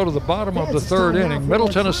 So we'll go to the bottom of the third inning. Middle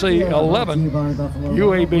Tennessee 11,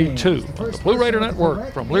 UAB 2. On the Blue Raider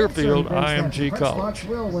Network from Learfield IMG College.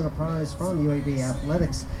 will win a prize from UAB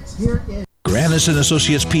Athletics. Here is Grannis &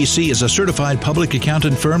 Associates PC is a certified public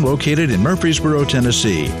accountant firm located in Murfreesboro,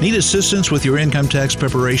 Tennessee. Need assistance with your income tax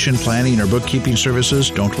preparation, planning, or bookkeeping services?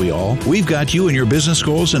 Don't we all? We've got you and your business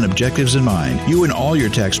goals and objectives in mind. You and all your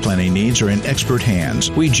tax planning needs are in expert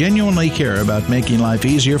hands. We genuinely care about making life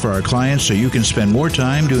easier for our clients so you can spend more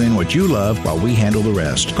time doing what you love while we handle the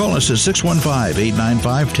rest. Call us at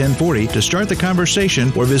 615-895-1040 to start the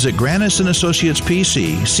conversation or visit Grannis & Associates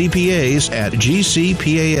PC, CPAs at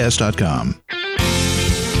gcpas.com.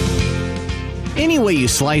 Any way you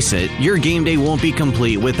slice it, your game day won't be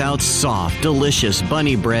complete without soft, delicious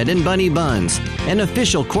bunny bread and bunny buns, an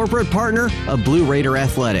official corporate partner of Blue Raider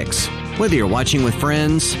Athletics. Whether you're watching with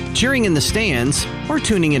friends, cheering in the stands, or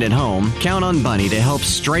tuning in at home, count on Bunny to help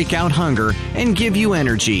strike out hunger and give you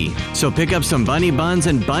energy. So pick up some bunny buns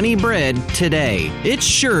and bunny bread today. It's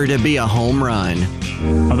sure to be a home run.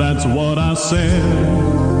 That's what I said.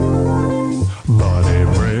 Bunny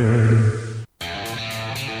bread.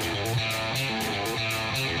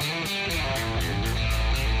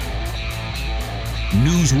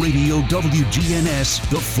 News Radio WGNS,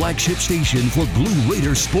 the flagship station for Blue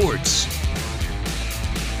Raider sports.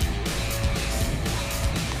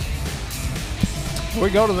 We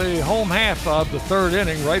go to the home half of the third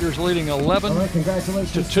inning. Raiders leading 11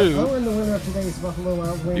 to 2.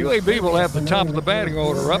 UAB will have the top of the batting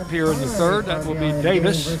order up here in the third. That will be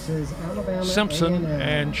Davis, Simpson,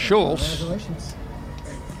 and Schultz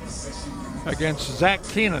against Zach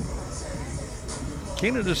Keenan.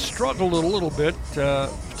 Keenan has struggled a little bit,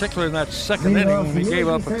 particularly in that second inning when he gave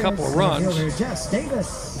up a couple of runs. He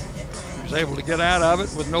was able to get out of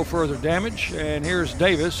it with no further damage. And here's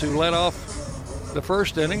Davis, who led off the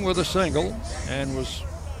first inning with a single and was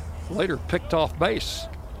later picked off base.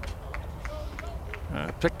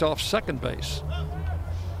 Picked off second base.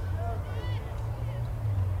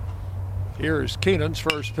 Here's Keenan's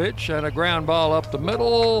first pitch and a ground ball up the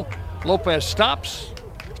middle. Lopez stops.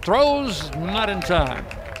 Throws, not in time.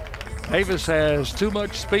 Davis has too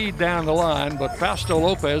much speed down the line, but Fausto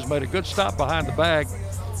Lopez made a good stop behind the bag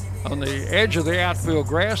on the edge of the outfield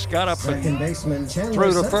grass, got up and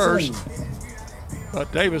threw to first.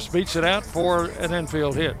 But Davis beats it out for an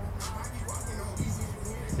infield hit.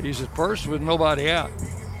 He's at first with nobody out.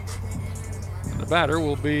 And the batter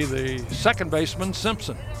will be the second baseman,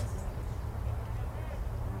 Simpson.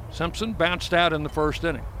 Simpson bounced out in the first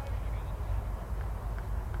inning.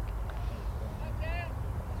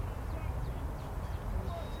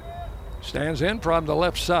 Stands in from the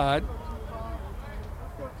left side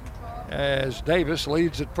as Davis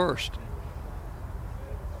leads at first.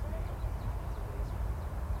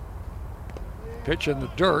 Pitch in the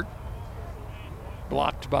dirt,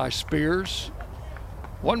 blocked by Spears.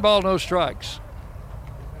 1 ball, no strikes.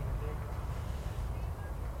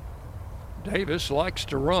 Davis likes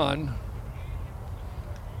to run.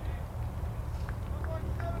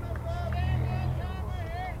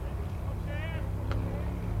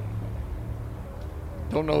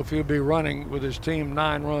 Don't know if he'll be running with his team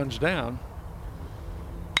 9 runs down.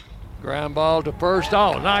 Ground ball to first.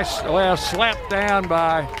 Oh, nice. Well, slapped down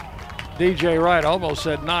by DJ Wright. Almost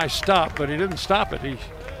said nice stop, but he didn't stop it. He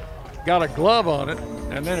got a glove on it,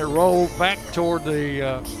 and then it rolled back toward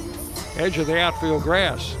the edge of the outfield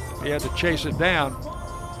grass. He had to chase it down.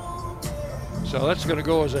 So that's going to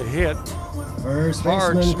go as a hit. First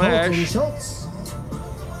Hard baseman smash. Colton Schultz.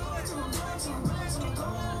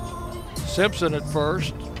 Simpson at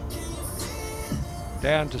first.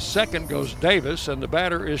 Down to second goes Davis, and the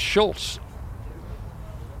batter is Schultz.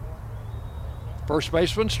 First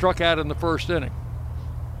baseman struck out in the first inning.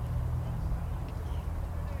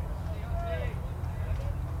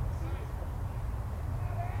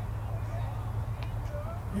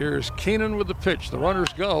 Here's Keenan with the pitch. The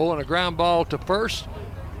runners go, and a ground ball to first.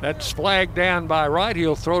 That's flagged down by Wright.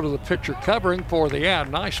 He'll throw to the pitcher covering for the out.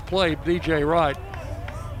 Nice play, DJ Wright.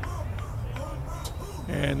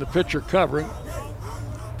 And the pitcher covering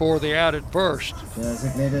for the out at first.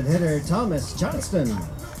 Designated hitter Thomas Johnston.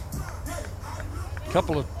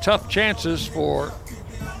 Couple of tough chances for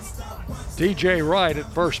DJ Wright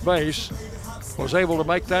at first base. Was able to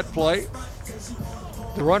make that play.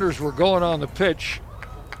 The runners were going on the pitch.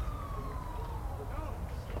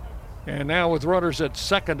 And now with runners at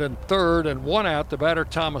second and third and 1 out, the batter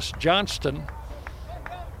Thomas Johnston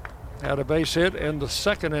had a base hit in the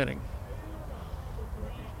second inning.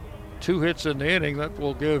 2 hits in the inning. That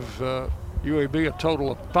will give UAB a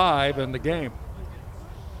total of 5 in the game.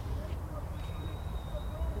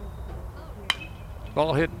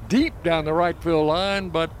 Ball hit deep down the right field line,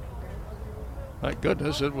 but thank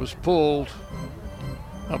goodness it was pulled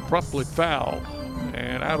abruptly foul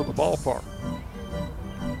and out of the ballpark.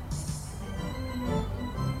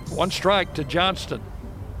 1 strike to Johnston.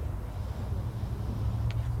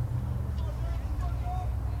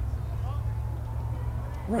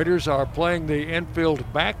 Raiders are playing the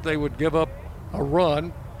infield back. They would give up a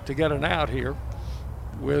run to get an out here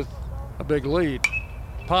with a big lead.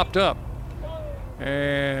 Popped up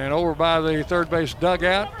and over by the third base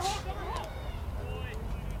dugout.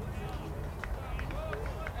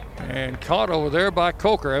 And caught over there by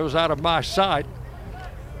Coker. It was out of my sight.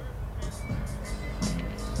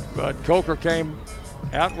 But Coker came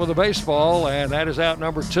out with a baseball, and that is out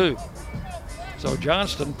number 2. So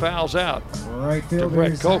Johnston fouls out Right to fielder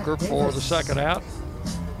Brett Zach Coker for Davis. the second out.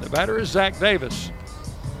 The batter is Zach Davis.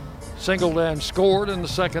 Singled and scored in the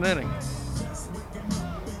second inning.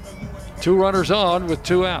 2 runners on with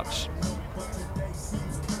 2 outs.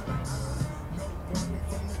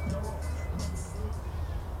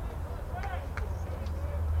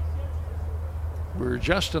 We're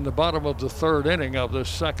just in the bottom of the third inning of this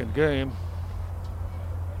second game.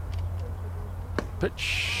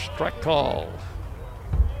 Pitch, strike call.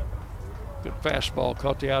 Good fastball,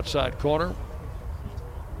 caught the outside corner.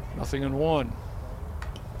 0-1.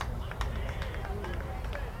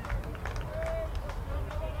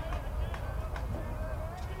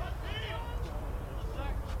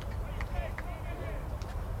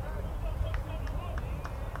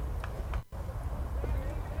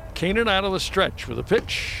 Keenan out of the stretch with a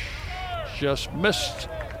pitch. Just missed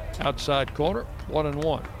outside corner.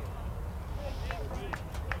 1-1.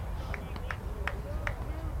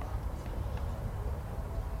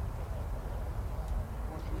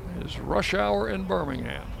 It's rush hour in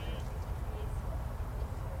Birmingham.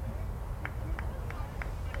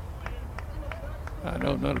 I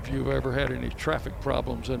know none of you have ever had any traffic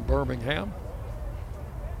problems in Birmingham.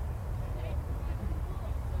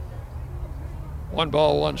 1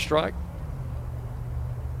 ball, 1 strike.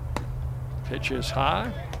 Pitch is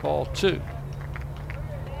high, ball 2.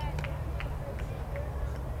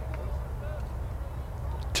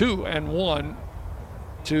 Two and 1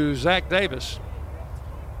 to Zach Davis.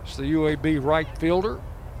 It's the UAB right fielder.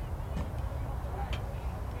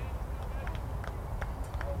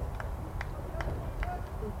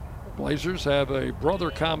 Blazers have a brother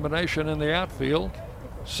combination in the outfield.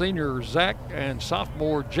 Senior Zach and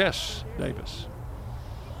sophomore Jess Davis.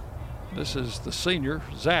 This is the senior,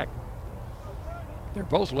 Zach. They're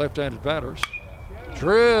both left-handed batters.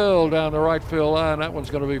 Drill down the right field line. That one's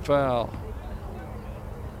going to be foul.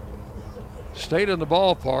 Stayed in the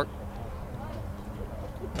ballpark.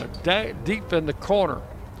 Deep in the corner.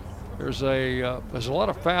 There's a lot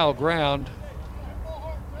of foul ground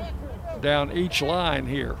down each line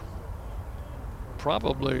here.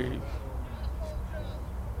 Probably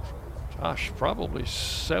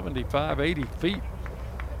 75, 80 feet.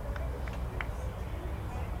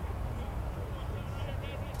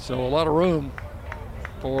 So a lot of room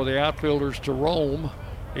for the outfielders to roam,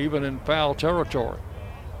 even in foul territory.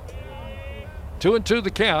 2-2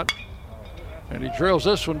 the count. And he drills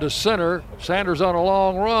this one to center. Sanders on a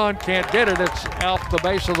long run. Can't get it. It's out the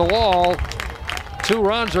base of the wall. 2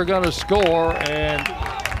 runs are going to score, and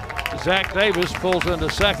Zach Davis pulls into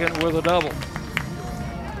second with a double.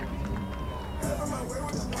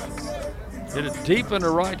 Hit it deep into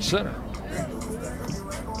right center.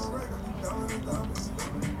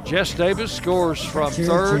 Jess Davis scores from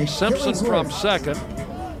third. Simpson from second.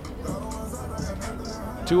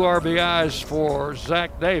 2 RBIs for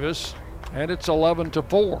Zach Davis, and it's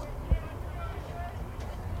 11-4.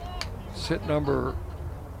 It's hit number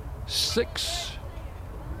 6.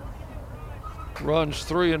 Runs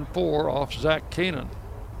 3 and 4 off Zach Keenan.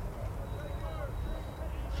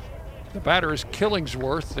 The batter is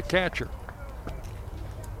Killingsworth, the catcher.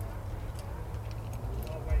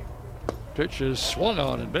 Pitch is swung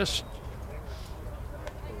on and missed.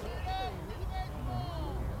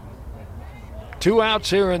 2 outs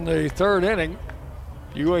here in the third inning.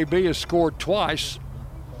 UAB has scored twice.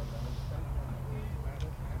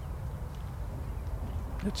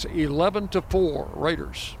 It's 11-4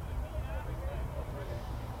 Raiders.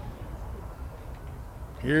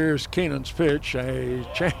 Here's Keenan's pitch, a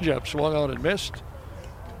changeup swung on and missed.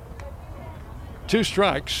 2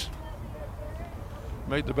 strikes.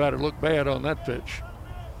 Made the batter look bad on that pitch.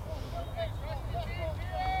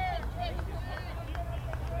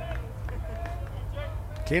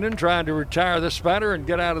 Keenan trying to retire this batter and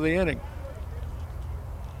get out of the inning.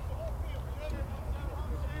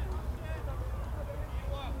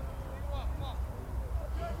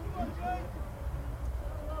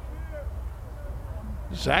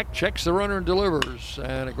 Zach checks the runner and delivers,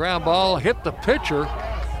 and a ground ball hit the pitcher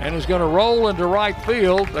and is going to roll into right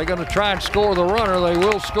field. They're going to try and score the runner. They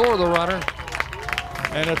will score the runner,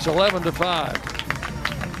 and it's 11-5.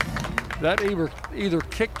 That either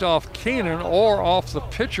kicked off Keenan or off the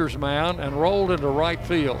pitcher's mound and rolled into right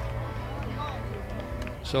field.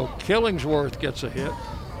 So Killingsworth gets a hit.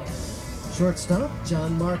 Shortstop,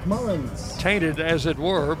 John Mark Mullins. Tainted as it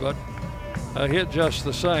were, but a hit just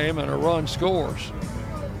the same, and a run scores.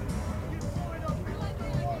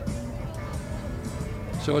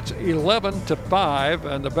 So it's 11-5,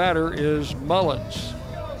 and the batter is Mullins.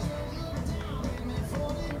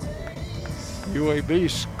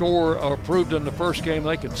 UAB proved in the first game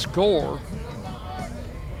they could score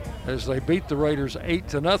as they beat the Raiders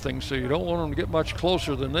 8-0, so you don't want them to get much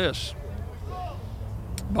closer than this.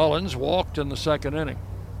 Mullins walked in the second inning.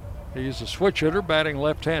 He's a switch hitter batting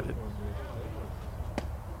left-handed.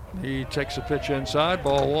 He takes a pitch inside,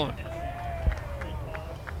 ball 1.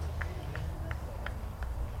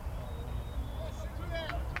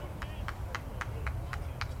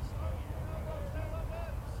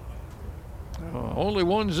 Only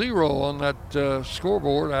 1-0 on that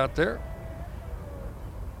scoreboard out there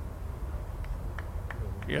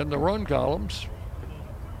in the run columns.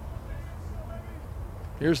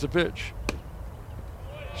 Here's the pitch.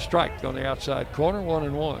 Strike on the outside corner,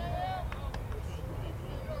 1-1.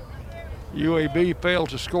 UAB failed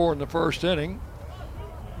to score in the first inning.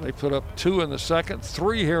 They put up 2 in the second,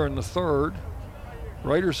 3 here in the third.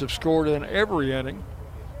 Raiders have scored in every inning.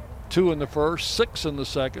 2 in the first, 6 in the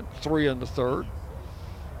second, 3 in the third.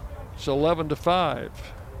 It's 11-5.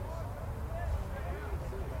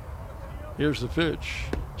 Here's the pitch.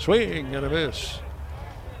 Swing and a miss.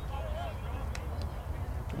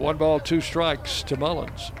 1 ball, 2 strikes to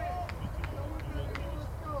Mullins.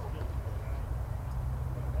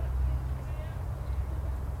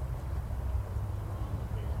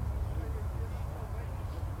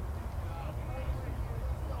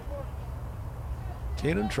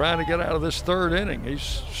 Keenan trying to get out of this third inning. He's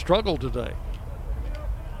struggled today,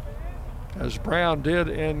 as Brown did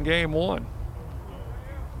in game 1.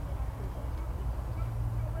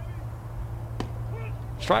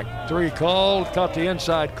 Strike 3 called, caught the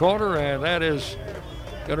inside corner, and that is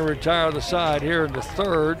going to retire the side here in the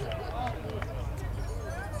third.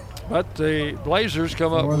 But the Blazers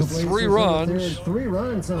come up with 3 runs, 3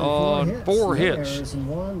 runs on 4 hits. And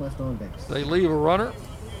 1 left on base. They leave a runner.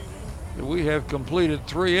 We have completed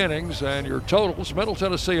 3 innings, and your totals: Middle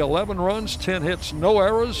Tennessee 11 runs, 10 hits, no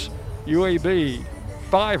errors. UAB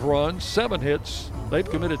 5 runs, 7 hits. They've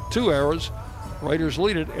committed 2 errors. Raiders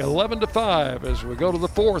lead it 11-5 as we go to the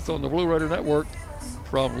 4th on the Blue Raider Network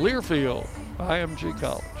from Learfield, IMG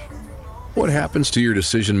College. What happens to your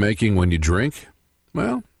decision making when you drink?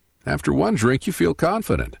 Well, after 1 drink, you feel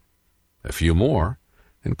confident. A few more,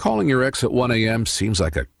 and calling your ex at 1 a.m. seems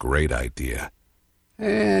like a great idea.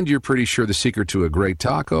 And you're pretty sure the secret to a great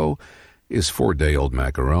taco is 4-day-old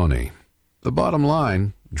macaroni. The bottom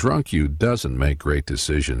line, drunk you doesn't make great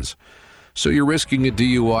decisions. So you're risking a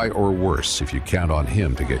DUI or worse if you count on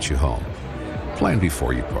him to get you home. Plan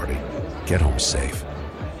before you party. Get home safe.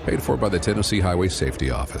 Paid for by the Tennessee Highway Safety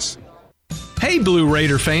Office. Hey Blue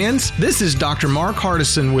Raider fans, this is Dr. Mark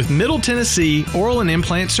Hardison with Middle Tennessee Oral and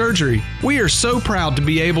Implant Surgery. We are so proud to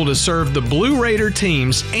be able to serve the Blue Raider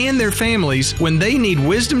teams and their families when they need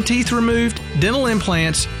wisdom teeth removed, dental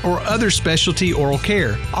implants, or other specialty oral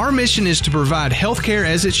care. Our mission is to provide health care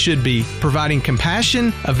as it should be, providing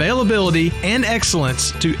compassion, availability, and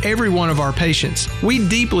excellence to every one of our patients. We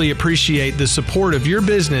deeply appreciate the support of your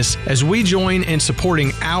business as we join in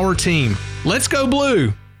supporting our team. Let's go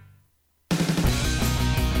Blue!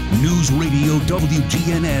 News Radio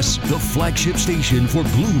WGNS, the flagship station for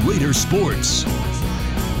Blue Raider sports.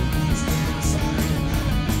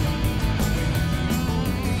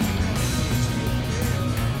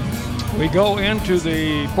 We go into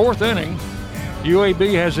the fourth inning.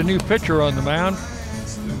 UAB has a new pitcher on the mound.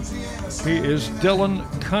 He is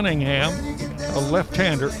Dylan Cunningham, a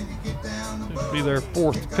left-hander. He'll be their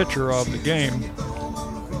fourth pitcher of the game.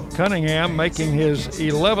 Cunningham making his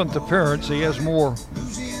 11th appearance. He has more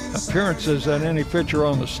appearances than any pitcher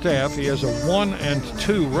on the staff. He has a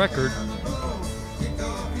 1-2 record,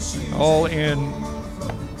 all in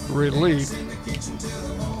relief.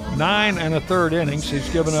 9 1/3 innings. He's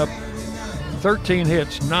given up 13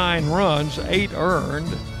 hits, 9 runs, 8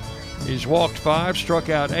 earned. He's walked 5, struck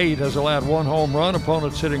out 8, has allowed 1 home run.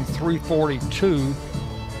 Opponents hitting .342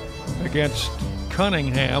 against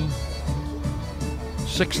Cunningham.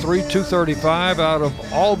 6'3", 235 out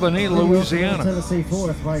of Albany, Louisiana. Tennessee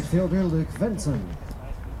fourth, right fielder Luke Vinson.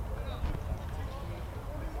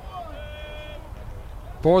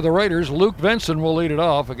 For the Raiders, Luke Vinson will lead it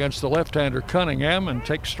off against the left-hander Cunningham and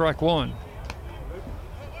take strike 1.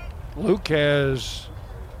 Luke has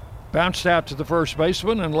bounced out to the first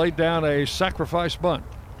baseman and laid down a sacrifice bunt.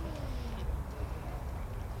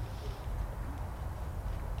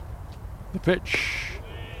 The pitch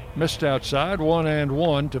missed outside,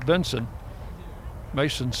 1-1 to Benson.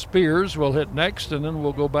 Mason Spears will hit next, and then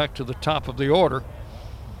we'll go back to the top of the order.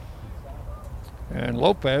 And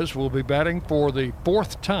Lopez will be batting for the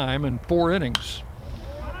 4th time in 4 innings.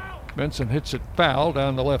 Benson hits it foul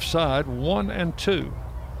down the left side, 1-2.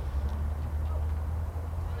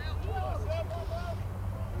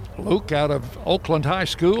 Luke out of Oakland High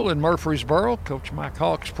School in Murfreesboro, Coach Mike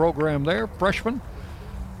Hawk's program there, freshman.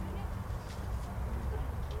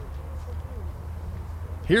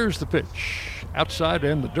 Here's the pitch. Outside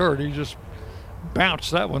in the dirt. He just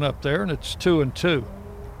bounced that one up there, and it's 2-2.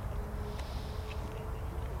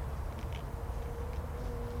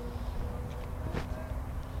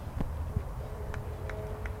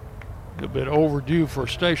 A bit overdue for a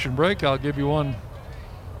station break. I'll give you one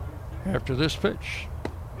after this pitch.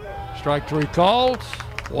 Strike 3 called.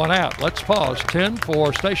 1 out. Let's pause. 10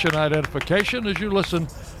 for station identification as you listen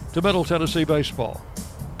to Middle Tennessee baseball.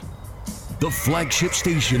 The flagship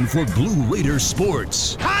station for Blue Raider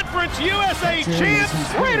sports. Conference USA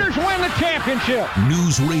champs. Raiders win the championship.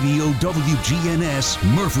 News Radio WGNS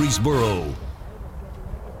Murfreesboro.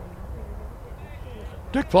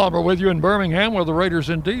 Dick Palmer with you in Birmingham, where the Raiders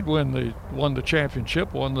indeed won the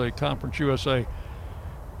championship, won the Conference USA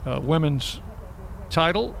women's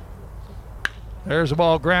title. There's a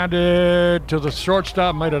ball grounded to the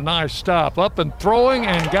shortstop, made a nice stop, up and throwing,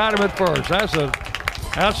 and got him at first. That's an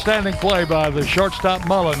outstanding play by the shortstop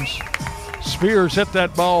Mullins. Spears hit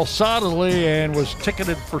that ball solidly and was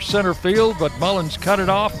ticketed for center field, but Mullins cut it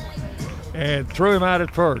off and threw him out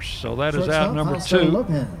at first. So that is out number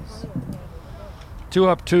 2. 2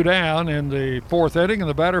 up, 2 down in the 4th inning, and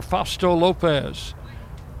the batter Fausto Lopez.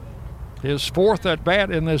 His 4th at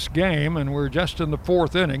bat in this game, and we're just in the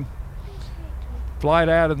 4th inning. Flied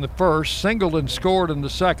out in the 1st, singled and scored in the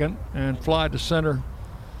 2nd, and fly to center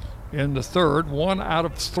in the 3rd. 1 out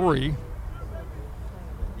of 3.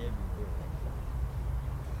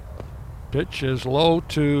 Pitch is low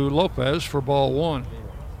to Lopez for ball 1.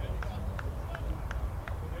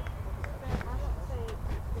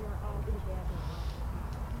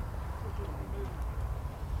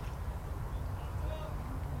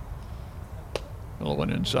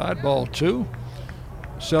 Nolan inside, ball 2.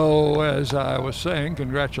 So, as I was saying,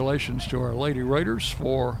 congratulations to our Lady Raiders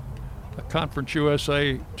for the Conference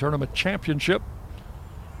USA Tournament Championship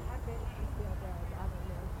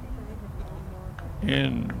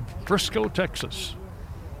in Frisco, Texas.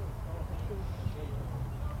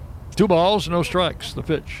 2 balls, no strikes. The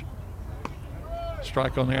pitch.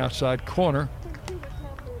 Strike on the outside corner.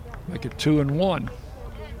 Make it 2-1.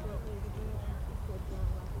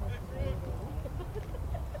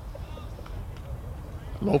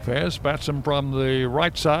 Lopez bats him from the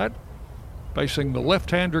right side. facing the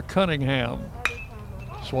left-hander Cunningham.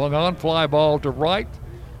 Swung on, fly ball to right.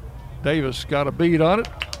 Davis got a beat on it.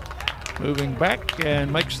 Moving back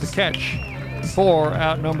and makes the catch. 4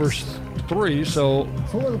 outnumbers 3, so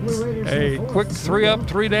a quick 3-up,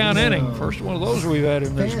 3-down inning. First one of those we've had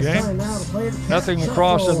in this game. Nothing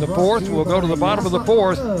across in the 4th. We'll go to the bottom of the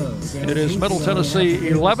 4th. It is Middle Tennessee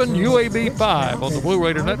 11, UAB 5 on the Blue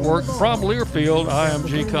Raider Network from Learfield,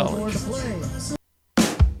 IMG College.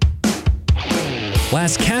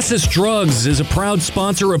 Las Casas Drugs is a proud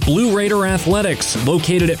sponsor of Blue Raider Athletics,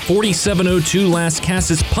 located at 4702 Las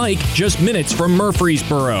Casas Pike, just minutes from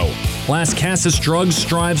Murfreesboro. Las Casas Drugs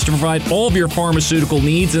strives to provide all of your pharmaceutical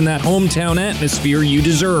needs in that hometown atmosphere you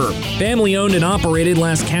deserve. Family-owned and operated,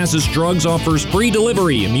 Las Casas Drugs offers free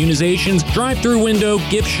delivery, immunizations, drive-through window,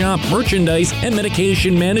 gift shop, merchandise, and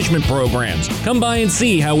medication management programs. Come by and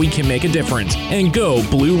see how we can make a difference. And go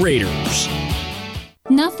Blue Raiders.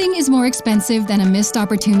 Nothing is more expensive than a missed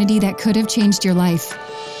opportunity that could have changed your life.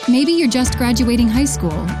 Maybe you're just graduating high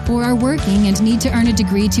school, or are working and need to earn a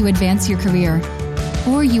degree to advance your career.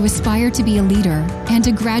 Or you aspire to be a leader, and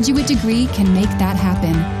a graduate degree can make that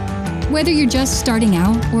happen. Whether you're just starting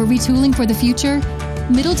out or retooling for the future,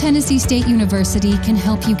 Middle Tennessee State University can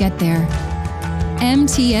help you get there.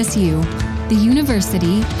 MTSU, the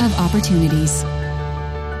University of Opportunities.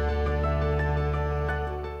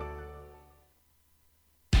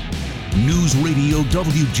 News Radio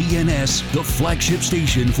WGNS, the flagship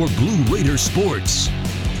station for Blue Raider sports.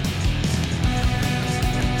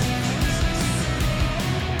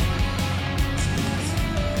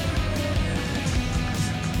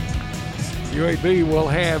 UAB will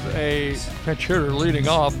have a pinch hitter leading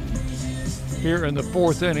off here in the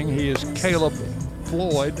 4th inning. He is Caleb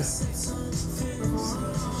Floyd.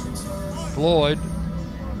 Floyd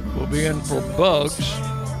will be in for Bugs.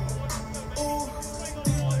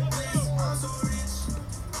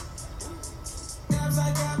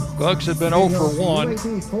 Bugs had been 0 for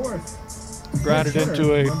 1, grounded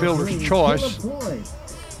into a fielder's choice.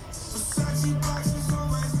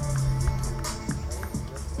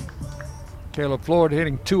 Caleb Floyd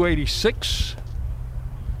hitting .286,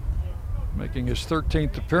 making his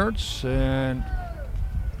 13th appearance, and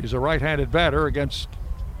he's a right-handed batter against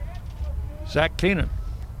Zach Keenan,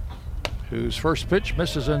 whose first pitch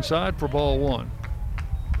misses inside for ball 1.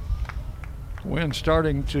 Wind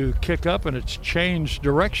starting to kick up, and it's changed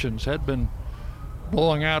directions. Had been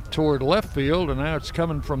blowing out toward left field, and now it's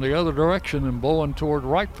coming from the other direction and blowing toward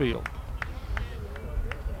right field.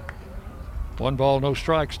 1 ball, no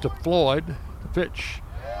strikes to Floyd. The pitch.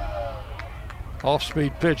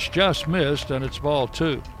 Off-speed pitch just missed, and it's ball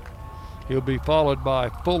 2. He'll be followed by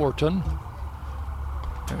Fullerton.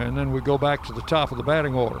 And then we go back to the top of the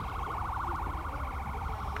batting order.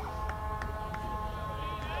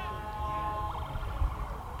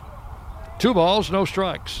 Two balls, no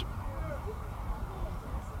strikes.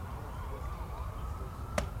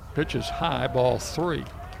 Pitch is high, ball 3.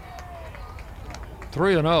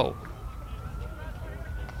 3-0.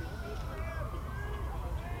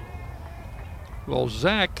 Well,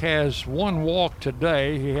 Zach has 1 walk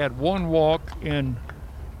today. He had 1 walk in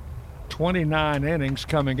 29 innings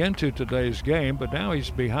coming into today's game, but now he's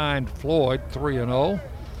behind Floyd, 3-0.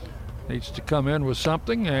 Needs to come in with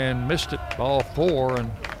something and missed it, ball 4,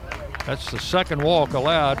 and that's the 2nd walk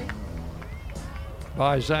allowed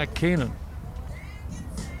by Zach Keenan.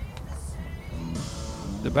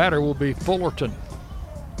 The batter will be Fullerton.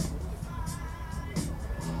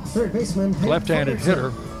 Third baseman, left-handed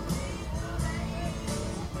hitter.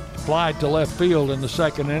 Flied to left field in the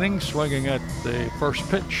 2nd inning, swinging at the first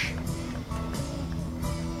pitch.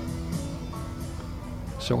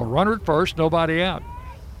 So a runner at first, nobody out.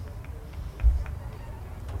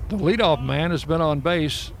 The leadoff man has been on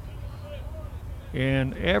base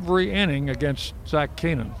in every inning against Zach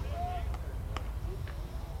Keenan.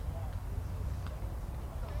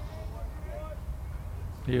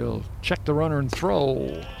 He'll check the runner and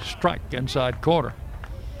throw. Strike inside corner.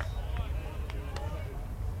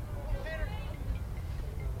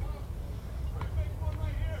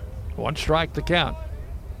 One strike the count.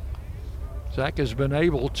 Zach has been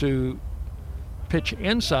able to pitch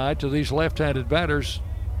inside to these left-handed batters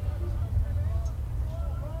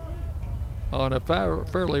on a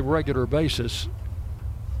fairly regular basis.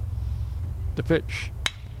 The pitch.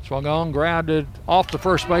 Swung on, grounded off the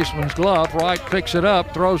first baseman's glove. Right picks it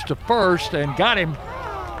up, throws to first, and got him.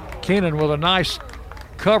 Keenan with a nice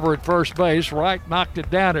cover at first base. Right knocked it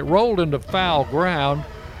down. It rolled into foul ground.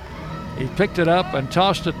 He picked it up and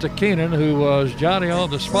tossed it to Keenan, who was Johnny on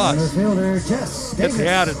the spot. Hit the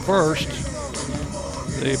out at first.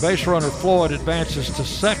 The base runner Floyd advances to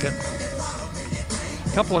second.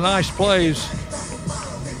 A couple of nice plays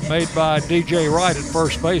made by DJ Wright at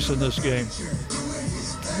first base in this game.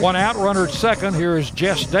 One out, runner at second. Here is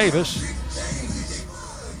Jess Davis.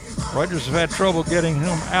 Raiders have had trouble getting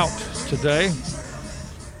him out today.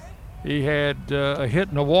 He had a hit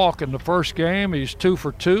and a walk in the first game. He's 2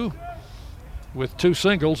 for 2 with 2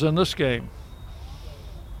 singles in this game.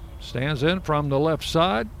 Stands in from the left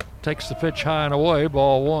side, takes the pitch high and away,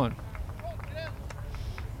 ball 1.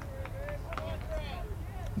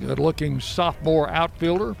 Good-looking sophomore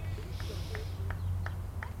outfielder.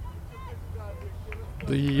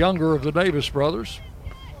 The younger of the Davis brothers.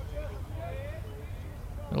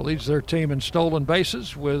 Leads their team in stolen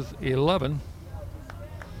bases with 11.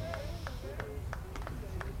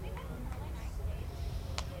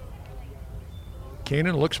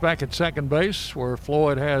 Keenan looks back at second base where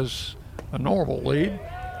Floyd has a normal lead.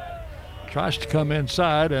 Tries to come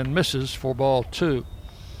inside and misses for ball 2.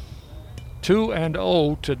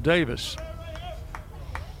 2-0 to Davis.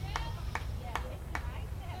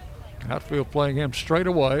 Outfield playing him straight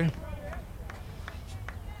away.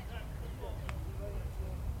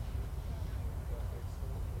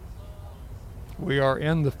 We are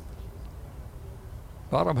in the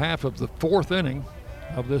bottom half of the 4th inning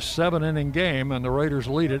of this 7-inning game, and the Raiders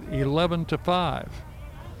lead it 11-5.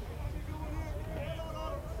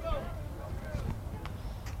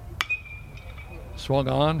 Swung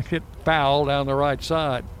on, hit foul down the right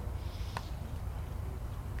side.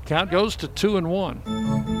 Count goes to 2-1.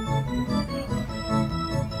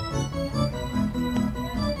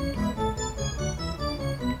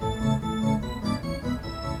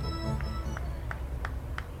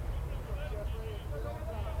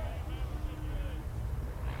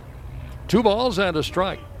 Two balls and a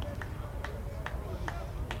strike.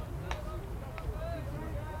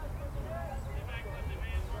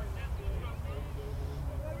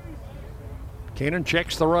 Keenan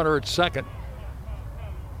checks the runner at second.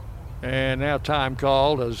 And now time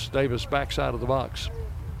called as Davis backs out of the box.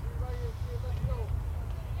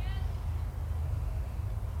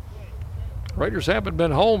 Raiders haven't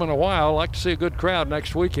been home in a while. I'd like to see a good crowd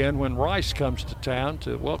next weekend when Rice comes to town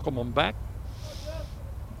to welcome them back.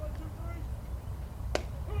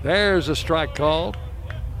 There's a strike called.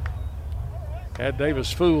 Had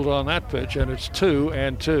Davis fooled on that pitch, and it's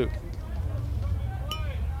 2-2.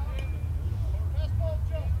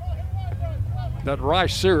 That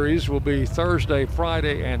Rice series will be Thursday,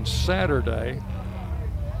 Friday, and Saturday.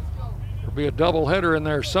 There'll be a doubleheader in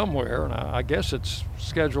there somewhere, and I guess it's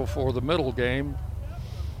scheduled for the middle game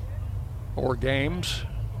or games.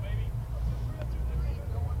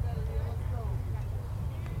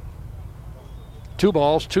 Two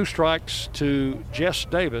balls, 2 strikes to Jess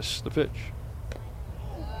Davis, the pitch.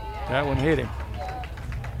 That one hit him.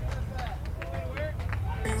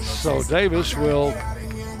 So Davis will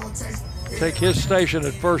take his station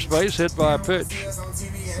at first base, hit by a pitch.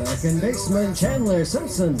 Second baseman Chandler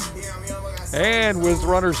Simpson. And with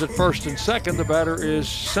runners at first and second, the batter is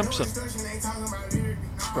Simpson.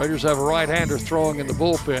 Raiders have a right-hander throwing in the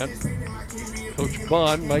bullpen. Coach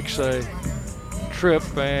Bunn makes a trip,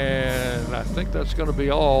 and I think that's going to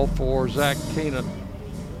be all for Zach Keenan.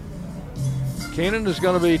 Keenan is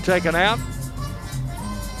going to be taken out,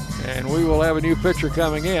 and we will have a new pitcher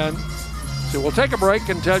coming in. So we'll take a break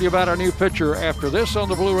and tell you about our new pitcher after this on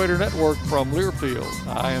the Blue Raider Network from Learfield,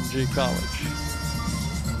 IMG College.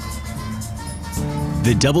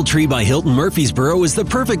 The DoubleTree by Hilton Murfreesboro is the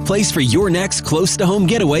perfect place for your next close-to-home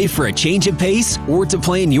getaway for a change of pace or to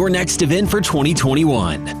plan your next event for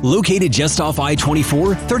 2021. Located just off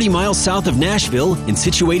I-24, 30 miles south of Nashville, and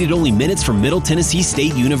situated only minutes from Middle Tennessee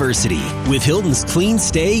State University. With Hilton's clean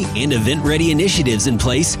stay and event-ready initiatives in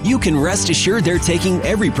place, you can rest assured they're taking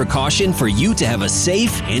every precaution for you to have a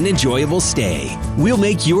safe and enjoyable stay. We'll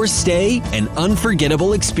make your stay an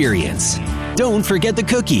unforgettable experience. Don't forget the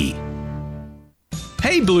cookie.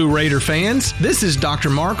 Hey Blue Raider fans, this is Dr.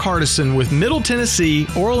 Mark Hardison with Middle Tennessee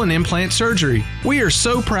Oral and Implant Surgery. We are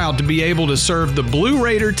so proud to be able to serve the Blue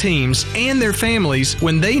Raider teams and their families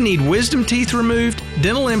when they need wisdom teeth removed,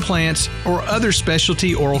 dental implants, or other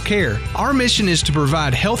specialty oral care. Our mission is to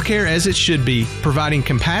provide health care as it should be, providing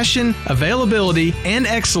compassion, availability, and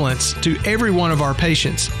excellence to every one of our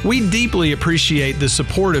patients. We deeply appreciate the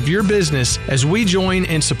support of your business as we join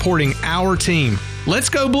in supporting our team. Let's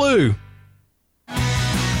go Blue!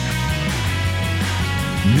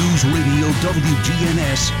 News Radio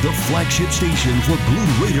WGNS, the flagship station for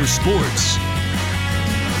Blue Raider sports.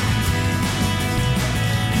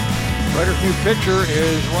 Raiders' new pitcher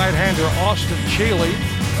is right-hander Austin Cheeley.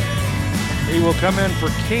 He will come in for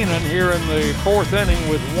Keenan here in the 4th inning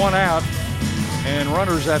with 1 out and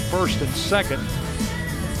runners at first and second.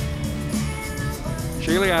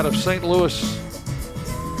 Shealy out of St. Louis,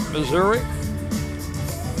 Missouri.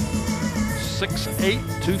 6'8",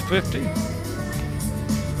 250.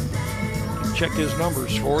 Check his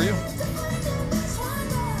numbers for you.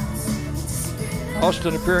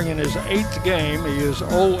 Austin appearing in his 8th game. He is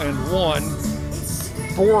 0-1,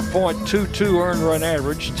 4.22 earned run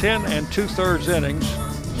average, 10 2/3 innings.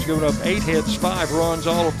 He's given up 8 hits, 5 runs,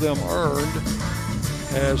 all of them earned.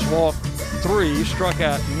 Has walked 3, struck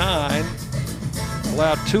out 9,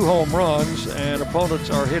 allowed 2 home runs, and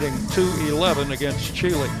opponents are hitting .211 against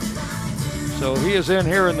Shealy. So he is in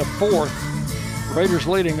here in the 4th. Raiders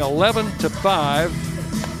leading 11-5.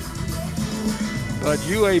 But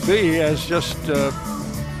UAB has just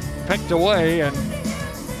pecked away and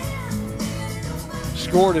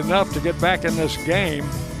scored enough to get back in this game.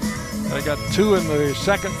 They got 2 in the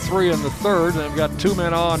 2nd, 3 in the 3rd, and they've got 2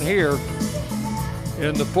 men on here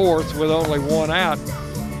in the 4th with only 1 out.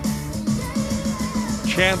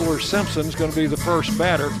 Chandler Simpson's going to be the first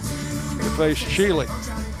batter to face Shealy.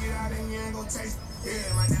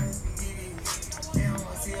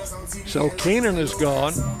 So Keenan is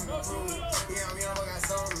gone.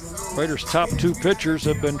 Raiders' top 2 pitchers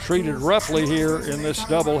have been treated roughly here in this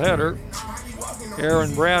doubleheader.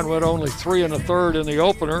 Aaron Brown went only 3 1/3 in the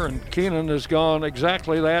opener, and Keenan has gone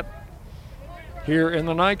exactly that here in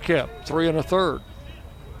the nightcap, 3 1/3.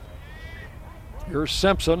 Here's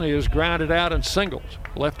Simpson. He is grounded out and singled.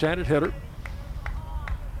 Left-handed hitter.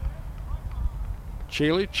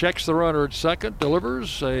 Shealy checks the runner at second,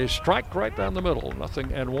 delivers a strike right down the middle.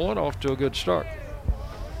 0-1, off to a good start.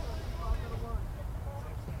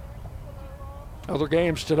 Other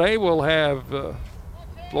games today, we'll have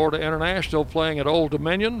Florida International playing at Old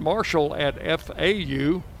Dominion, Marshall at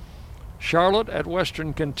FAU, Charlotte at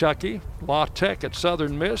Western Kentucky, La Tech at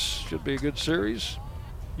Southern Miss, should be a good series,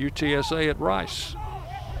 UTSA at Rice.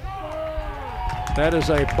 That is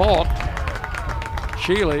a balk.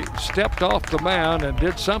 Shealy stepped off the mound and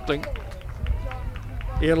did something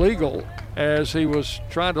illegal as he was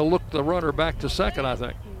trying to look the runner back to second, I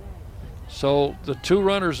think. So the 2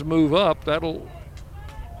 runners move up. That'll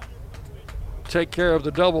take care of the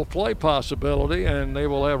double play possibility, and they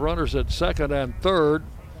will have runners at second and third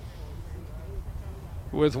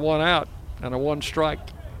with 1 out and a 1 strike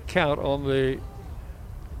count on the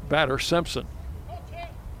batter, Simpson.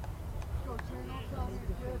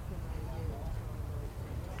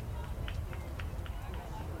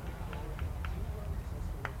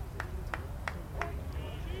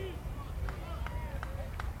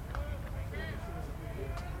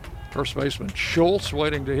 First baseman Schultz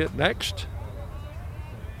waiting to hit next.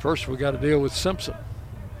 First, we got to deal with Simpson.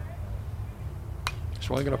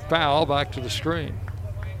 Swinging a foul back to the screen.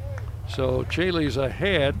 So Shealy's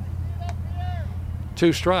ahead,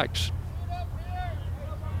 2 strikes.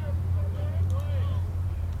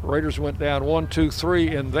 Raiders went down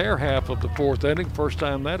 1-2-3 in their half of the 4th inning. First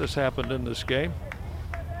time that has happened in this game.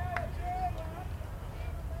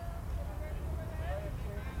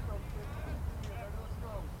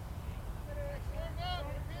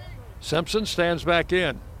 Simpson stands back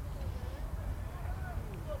in.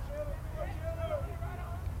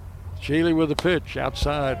 Shealy with the pitch,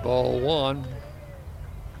 outside, ball 1.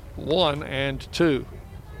 1-2.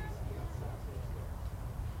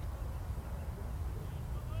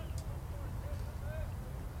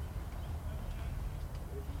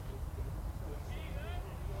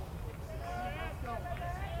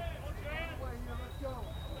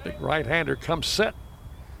 Big right-hander comes set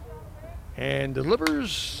and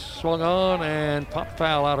delivers, swung on and popped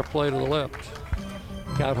foul out of play to the left.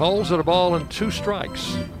 Count holds at a ball and 2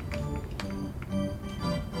 strikes.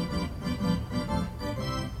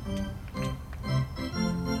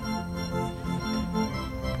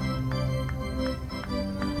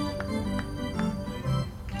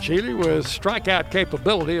 Shealy with strikeout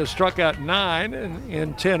capability has struck out 9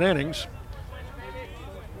 in 10 innings.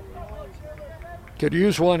 Could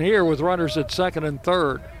use one here with runners at second and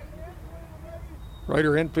third.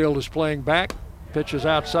 Raider infield is playing back. Pitches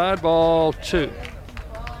outside, ball 2.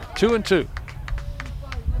 2-2.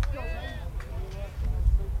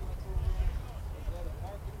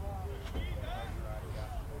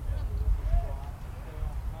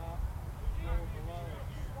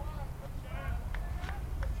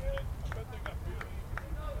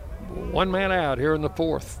 One man out here in the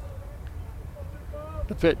 4th.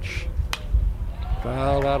 The pitch.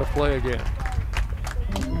 Fouled out of play again.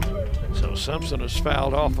 So Simpson has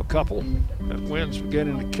fouled off a couple. That wind's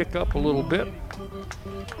beginning to kick up a little bit.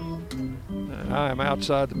 And I am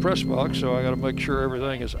outside the press box, so I got to make sure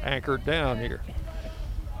everything is anchored down here.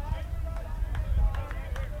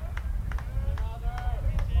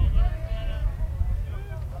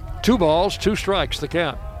 2 balls, 2 strikes, the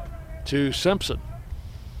count to Simpson.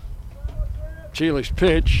 Cheely's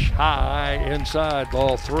pitch, high, inside,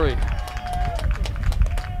 ball 3.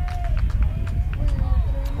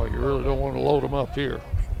 Oh, you really don't want to load them up here.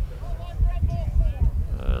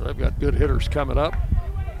 They've got good hitters coming up.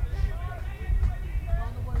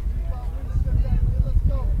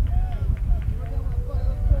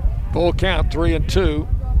 Full count, 3-2.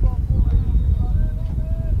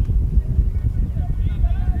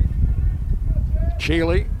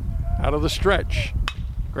 Cheely out of the stretch.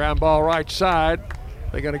 Ground ball right side.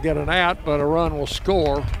 They're going to get an out, but a run will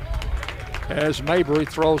score as Mabry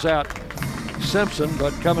throws out Simpson,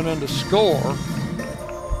 but coming in to score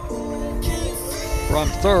from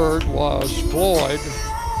third was Floyd.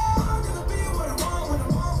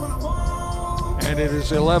 And it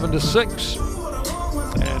is 11-6.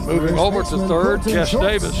 And moving over to third, Jess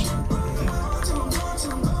Davis.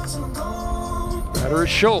 Batter is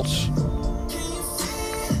Schultz.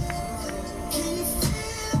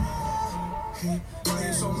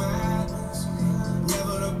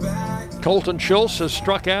 Colton Schultz has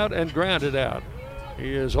struck out and grounded out.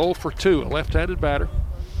 He is 0 for 2, a left-handed batter.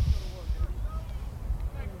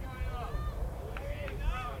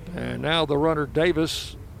 And now the runner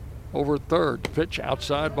Davis over third. Pitch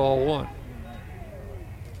outside, ball 1.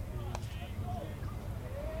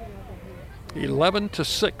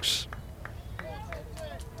 11-6.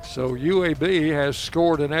 So UAB has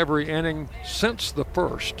scored in every inning since the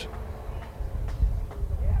first.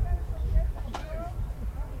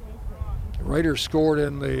 The Raiders scored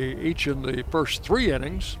each in the first 3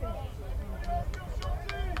 innings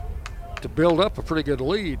to build up a pretty good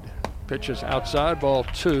lead. Pitches outside, ball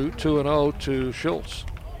 2, 2-0 to Schultz.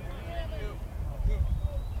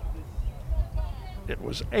 It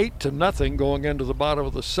was 8-0 going into the bottom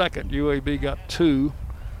of the second. UAB got 2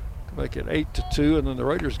 to make it 8-2, and then the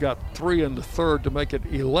Raiders got 3 in the third to make it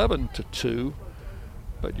 11-2.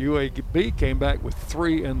 But UAB came back with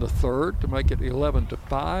 3 in the third to make it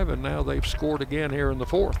 11-5, and now they've scored again here in the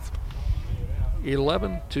fourth.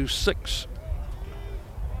 11-6.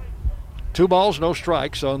 2 balls, no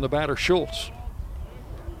strikes on the batter Schultz.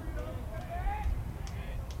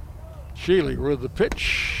 Sheely with the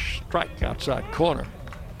pitch. Strike outside corner.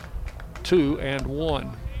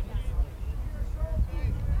 2-1.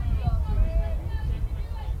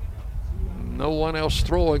 No one else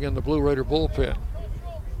throwing in the Blue Raider bullpen.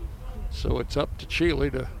 So it's up to Cheely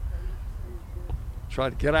to try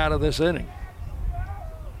to get out of this inning.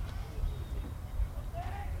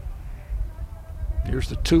 Here's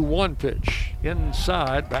the 2-1 pitch.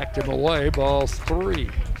 Inside, backed him away, ball 3.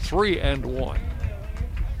 3-1.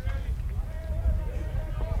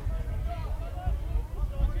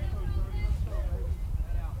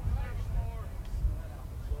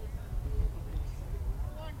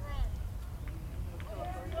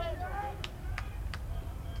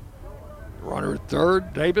 Runner at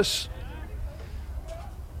third, Davis.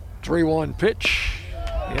 3-1 pitch.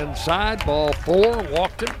 Inside, ball 4,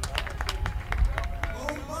 walked him.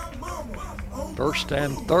 First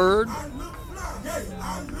and third.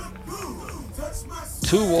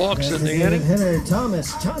 2 walks in the inning. Hitter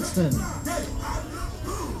Thomas Johnston.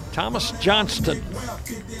 Thomas Johnston,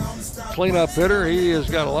 cleanup hitter. He has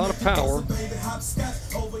got a lot of power.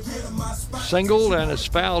 Singled and is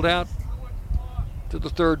fouled out to the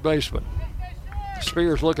third baseman.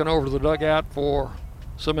 Spears looking over the dugout for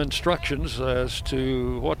some instructions as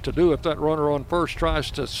to what to do if that runner on first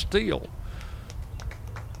tries to steal.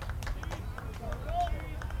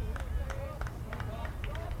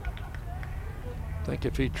 I think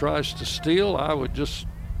if he tries to steal, I would just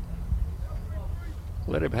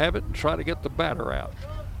let him have it and try to get the batter out.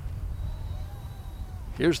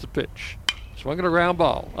 Here's the pitch. Swinging a ground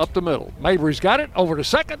ball up the middle. Mabry's got it over to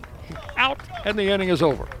second, out, and the inning is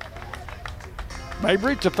over.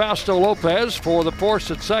 Mabry to Fausto Lopez for the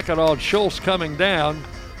force at second on Schultz coming down.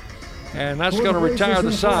 And that's going to retire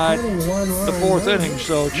the side the fourth inning.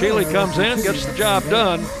 So Cheely comes in, gets the job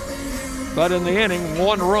done. But in the inning,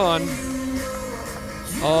 1 run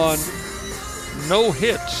on no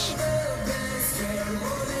hits.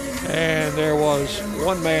 And there was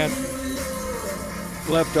 1 man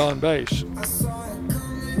left on base.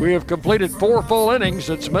 We have completed 4 full innings.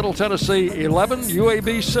 It's Middle Tennessee 11,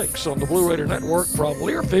 UAB 6 on the Blue Raider Network from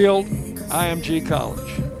Learfield, IMG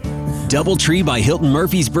College. DoubleTree by Hilton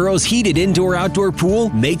Murfreesboro's heated indoor-outdoor pool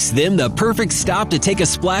makes them the perfect stop to take a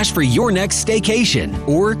splash for your next staycation.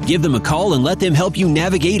 Or give them a call and let them help you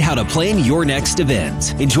navigate how to plan your next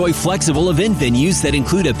event. Enjoy flexible event venues that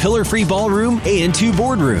include a pillar-free ballroom and 2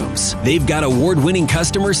 boardrooms. They've got award-winning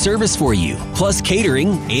customer service for you, plus catering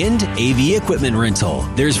and AV equipment rental.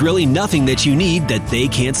 There's really nothing that you need that they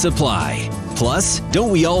can't supply. Plus,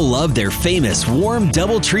 don't we all love their famous warm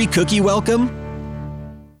DoubleTree cookie welcome?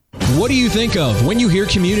 What do you think of when you hear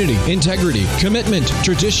community, integrity, commitment,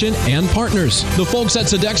 tradition, and partners? The folks at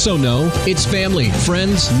Sodexo know it's family,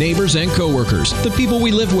 friends, neighbors, and coworkers. The people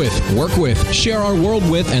we live with, work with, share our world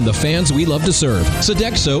with, and the fans we love to serve.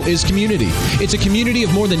 Sodexo is community. It's a community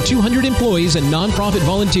of more than 200 employees and nonprofit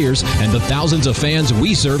volunteers and the thousands of fans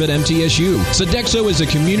we serve at MTSU. Sodexo is a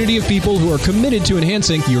community of people who are committed to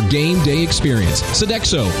enhancing your game day experience.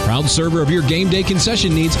 Sodexo, proud server of your game day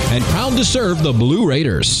concession needs and proud to serve the Blue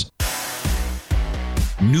Raiders.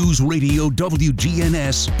 News Radio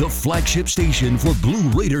WGNS, the flagship station for Blue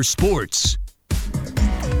Raider sports.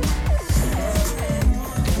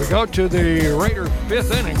 We go to the Raider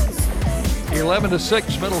 5th inning.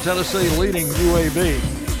 11-6, Middle Tennessee leading UAB.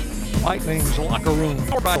 Lightning's locker room.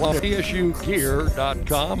 By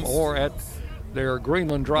TSUgear.com or at their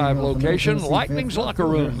Greenland Drive location. Lightning's locker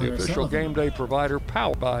room, the official game day provider,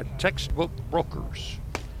 powered by Textbook Brokers.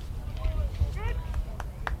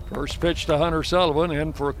 First pitch to Hunter Sullivan,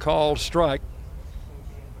 in for a called strike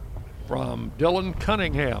from Dylan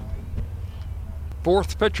Cunningham.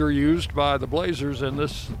 4th pitcher used by the Blazers in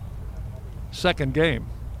this second game.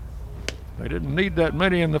 They didn't need that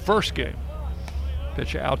many in the first game.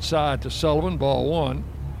 Pitch outside to Sullivan, ball 1.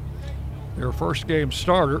 Their first game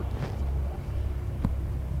starter,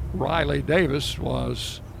 Riley Davis,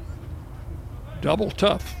 was double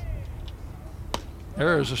tough.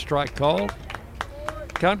 There is a strike called.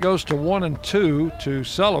 Count goes to 1-2 to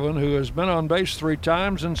Sullivan, who has been on base 3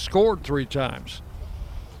 times and scored 3 times.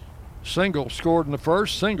 Single scored in the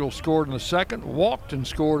first, single scored in the second, walked and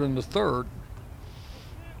scored in the third.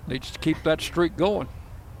 Needs to keep that streak going.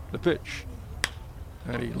 The pitch.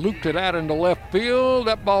 And he looped it out into left field.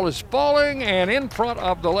 That ball is falling and in front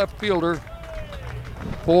of the left fielder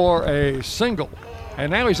for a single.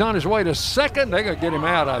 And now he's on his way to second. They're going to get him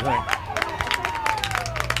out, I think.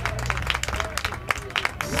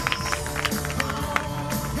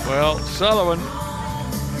 Well, Sullivan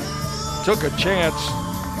took a chance.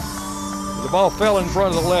 The ball fell in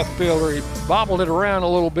front of the left fielder. He bobbled it around a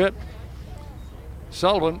little bit.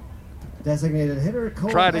 Sullivan designated hitter Cole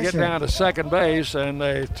tried to Escher. get down to second base, and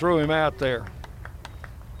they threw him out there.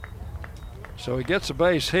 So he gets a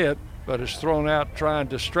base hit, but is thrown out trying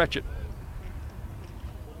to stretch it.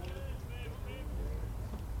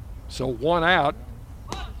 So 1 out.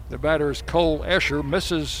 The batter is Cole Escher,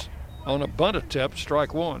 misses on a bunt attempt,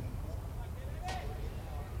 strike 1.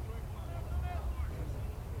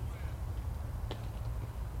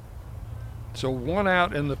 So 1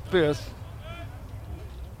 out in the 5th.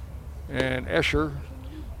 And Escher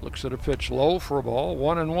looks at a pitch low for a ball,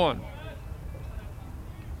 1-1.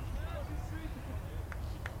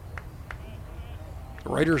 The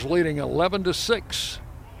Raiders leading 11-6.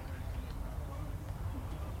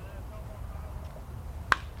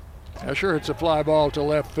 Escher hits a fly ball to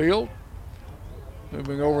left field.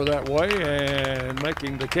 Moving over that way and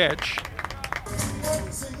making the catch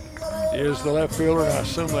is the left fielder, and I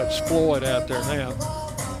assume that's Floyd out there now.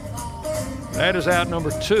 That is out number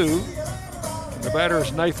 2. And the batter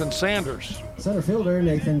is Nathan Sanders. Center fielder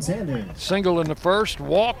Nathan Sanders. Singled in the first,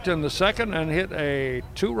 walked in the second, and hit a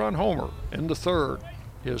 2-run homer in the third.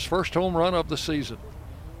 His first home run of the season.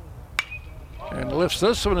 And lifts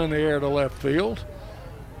this one in the air to left field.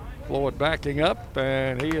 Floyd backing up,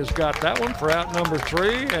 and he has got that one for out number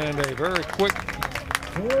 3, and a very quick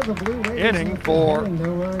inning for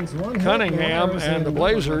Cunningham and the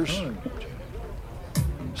Blazers.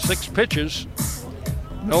 6 pitches,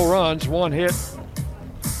 no runs, 1 hit,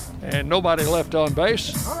 and nobody left on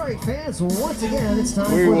base. All right, fans, once again, it's time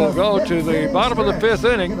we for will go to the bottom of the 5th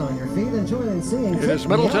inning. Get on your feet and join in singing. It is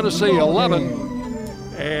Middle Tennessee 11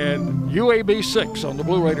 and UAB 6 on the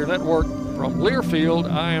Blue Raider Network from Learfield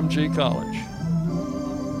IMG College.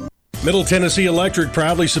 Middle Tennessee Electric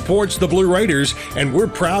proudly supports the Blue Raiders, and we're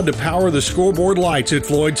proud to power the scoreboard lights at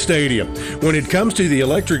Floyd Stadium. When it comes to the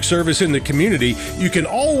electric service in the community, you can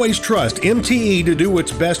always trust MTE to do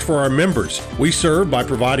what's best for our members. We serve by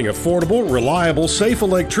providing affordable, reliable, safe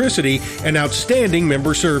electricity and outstanding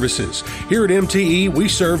member services. Here at MTE, we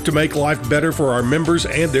serve to make life better for our members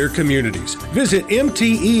and their communities. Visit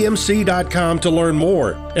MTEMC.com to learn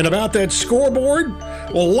more. And about that scoreboard,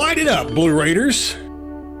 well, light it up, Blue Raiders.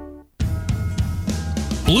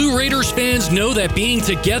 Blue Raiders fans know that being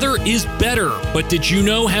together is better, but did you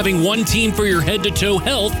know having one team for your head-to-toe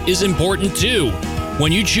health is important too?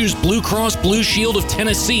 When you choose Blue Cross Blue Shield of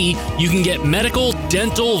Tennessee, you can get medical,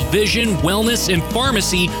 dental, vision, wellness, and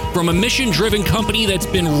pharmacy from a mission-driven company that's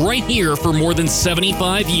been right here for more than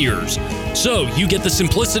 75 years. So you get the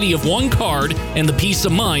simplicity of one card and the peace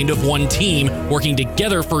of mind of one team working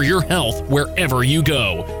together for your health wherever you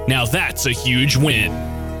go. Now that's a huge win.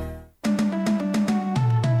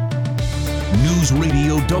 News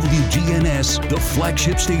Radio WGNS, the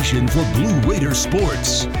flagship station for Blue Raider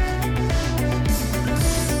sports.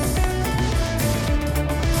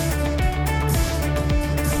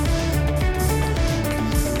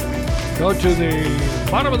 Go to the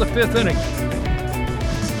bottom of the fifth inning.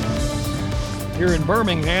 Here in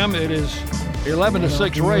Birmingham, it is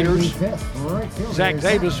 11-6 Raiders. Zach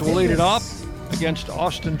Davis will lead it off against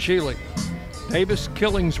Austin Cheeley. Davis,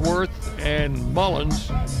 Killingsworth, and Mullins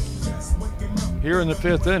here in the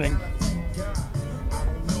fifth inning.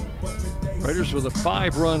 Raiders with a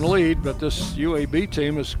 5-run lead, but this UAB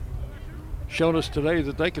team has shown us today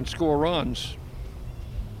that they can score runs.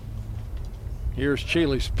 Here's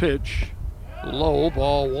Cheeley's pitch. Low,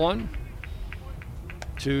 ball one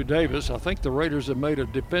to Davis. I think the Raiders have made a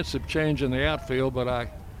defensive change in the outfield, but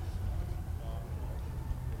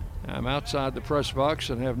I'm outside the press box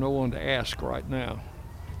and have no one to ask right now.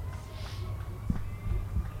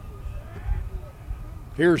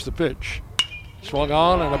 Here's the pitch. Swung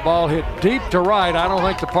on and a ball hit deep to right. I don't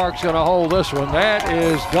think the park's going to hold this one. That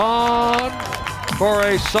is gone for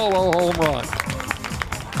a solo home run.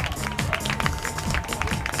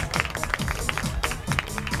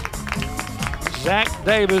 Zach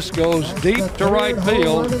Davis goes deep to right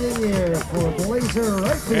field,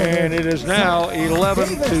 and it is now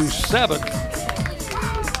 11-7.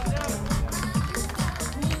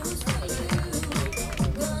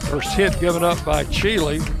 First hit given up by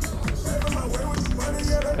Cheeley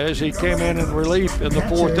as he came in relief in the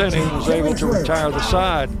fourth inning, was able to retire the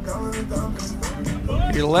side.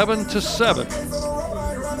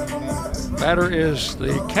 11-7. Batter is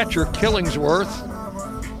the catcher Killingsworth.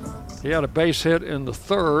 He had a base hit in the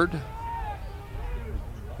third.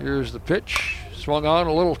 Here's the pitch. Swung on,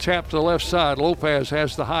 a little tap to the left side. Lopez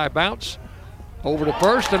has the high bounce. Over to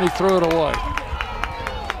first, and he threw it away.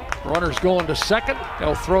 Runner's going to second.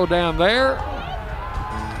 They'll throw down there.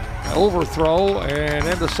 Overthrow, and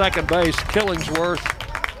into second base, Killingsworth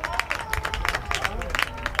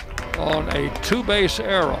on a two-base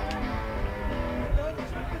error.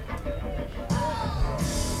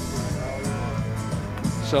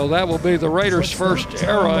 So that will be the Raiders' first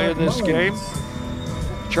error in this game.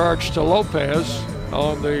 Charged to Lopez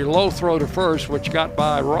on the low throw to first, which got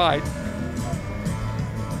by right.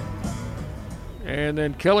 And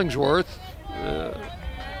then Killingsworth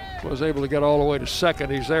was able to get all the way to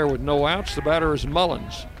second. He's there with no outs. The batter is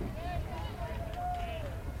Mullins.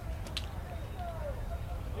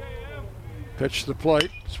 Pitch to the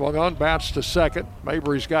plate. Swung on, bounced to second.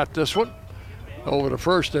 Mabry's got this one. Over to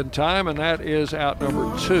first in time, and that is out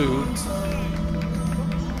number 2.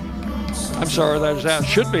 I'm sorry, that is out,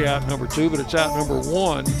 should be out number 2, but it's out number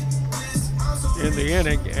 1 in the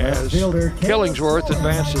inning as Killingsworth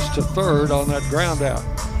advances to third on that ground out.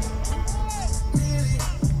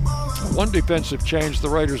 One defensive change the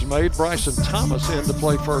Raiders made, Bryson Thomas in to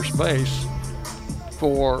play first base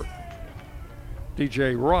for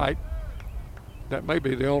DJ Wright. That may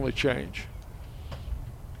be the only change.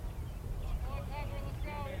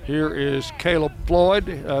 Here is Caleb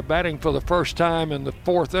Floyd batting for the first time in the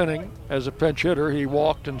fourth inning as a pinch hitter. He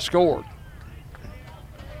walked and scored.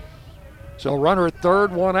 So runner at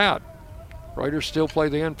third, one out. Raiders still play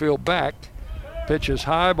the infield back. Pitch is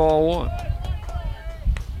high, ball one.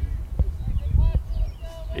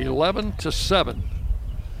 11-7.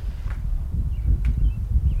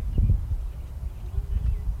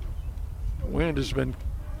 Wind has been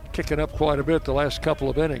kicking up quite a bit the last couple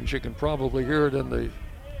of innings. You can probably hear it in the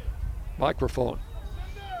microphone.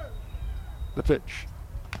 The pitch.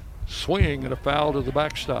 Swing and a foul to the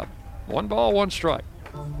backstop. 1 ball, 1 strike.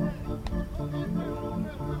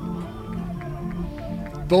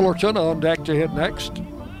 Fullerton on deck to hit next.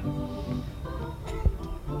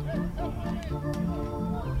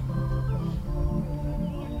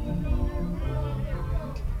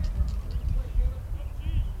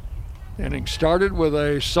 Inning started with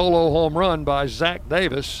a solo home run by Zach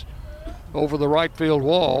Davis over the right field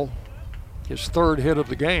wall. His third hit of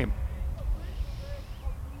the game.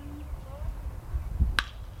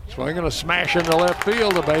 Swinging a smash into left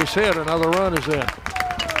field, a base hit, another run is in.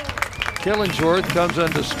 Killingsworth comes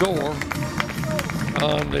in to score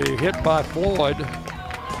on the hit by Floyd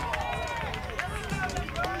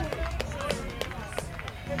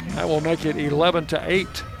That will make it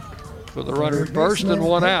 11-8 with the runner at first and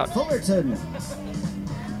one out. Fullerton.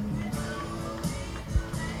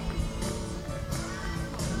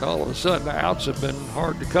 And all of a sudden, the outs have been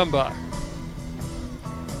hard to come by.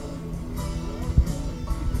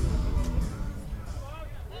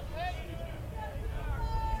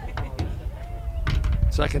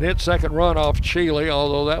 Second hit, second run off Cheeley,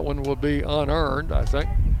 although that one will be unearned, I think.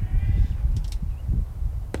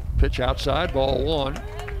 Pitch outside, ball one.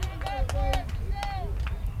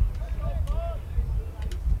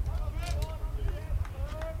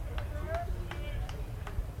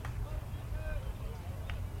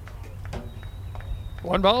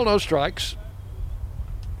 One ball, no strikes.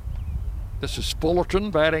 This is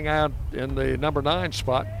Fullerton batting out in the number 9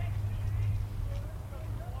 spot.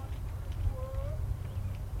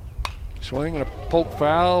 Swing and a poke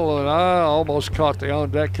foul, and I almost caught the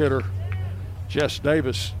on-deck hitter, Jess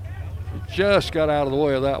Davis. He just got out of the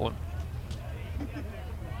way of that one.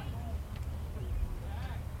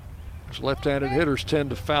 Those left-handed hitters tend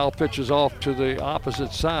to foul pitches off to the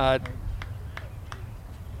opposite side.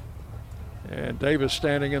 And Davis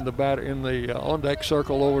standing in the on-deck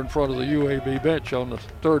circle over in front of the UAB bench on the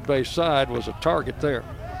third base side was a target there.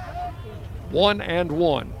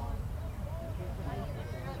 1-1.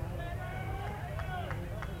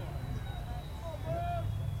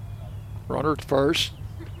 Runner at first.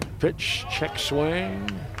 Pitch, check swing.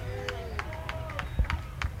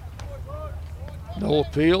 No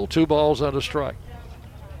appeal, 2 balls and a strike.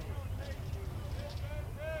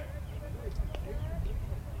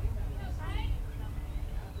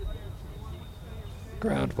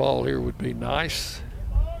 Ground ball here would be nice.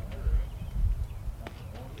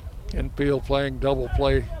 Infield playing double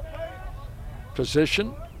play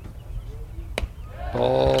position.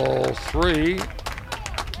 Ball 3.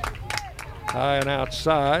 High and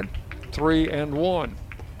outside, 3-1.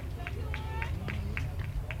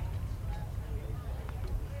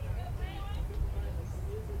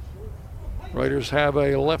 Raiders have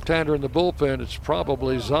a left-hander in the bullpen. It's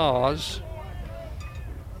probably Zaz.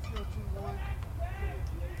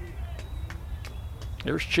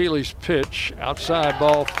 Here's Cheeley's pitch, outside,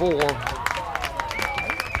 ball 4.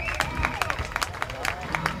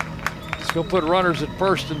 He'll put runners at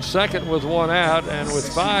first and second with 1 out, and with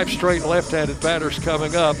 5 straight left-handed batters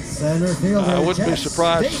coming up, I wouldn't be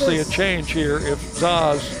surprised to see a change here if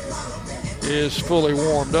Zaz is fully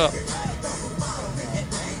warmed up.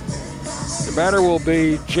 The batter will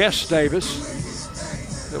be Jess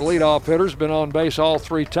Davis. The leadoff hitter's been on base all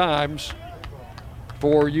 3 times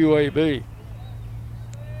for UAB.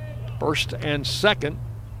 First and second,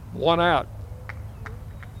 1 out.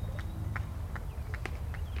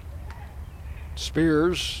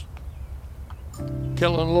 Spears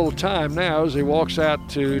killing a little time now as he walks out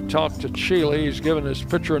to talk to Cheeley. He's giving his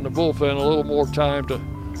pitcher in the bullpen a little more time to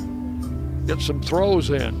get some throws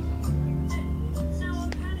in.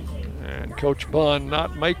 And Coach Bunn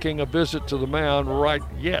not making a visit to the mound right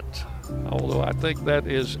yet, although I think that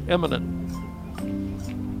is imminent.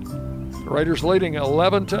 The Raiders leading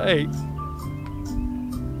 11-8.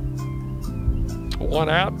 1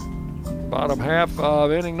 out. Bottom half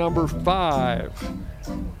of inning number 5.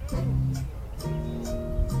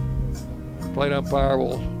 Plate umpire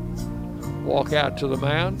will walk out to the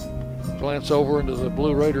mound, glance over into the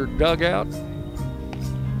Blue Raider dugout,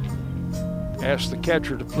 ask the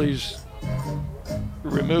catcher to please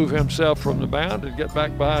remove himself from the mound and get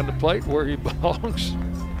back behind the plate where he belongs.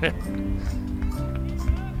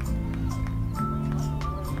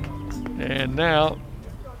 And now,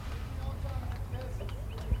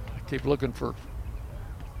 keep looking for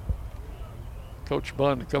Coach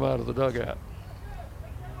Bunn to come out of the dugout.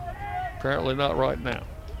 Apparently not right now.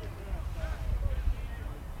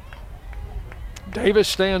 Davis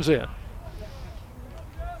stands in.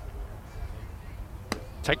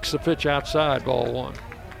 Takes the pitch outside, ball 1.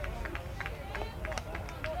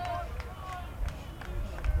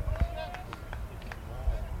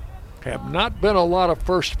 Have not been a lot of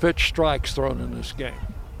first pitch strikes thrown in this game.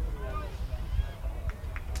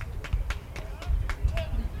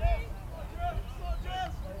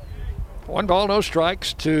 One ball, no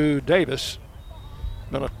strikes to Davis.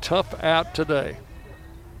 Been a tough out today.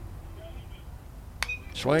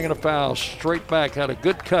 Swing and a foul, straight back, had a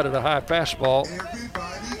good cut at a high fastball.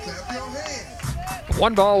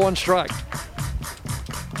 1 ball, 1 strike.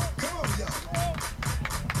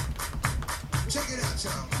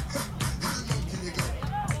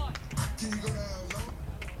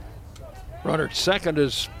 Runner at second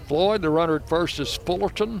is Floyd. The runner at first is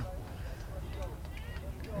Fullerton.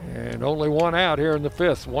 And only 1 out here in the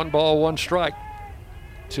 5th. 1 ball, 1 strike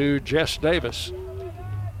to Jess Davis.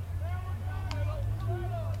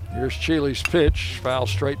 Here's Cheeley's pitch, foul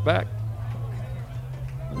straight back.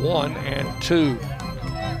 1-2.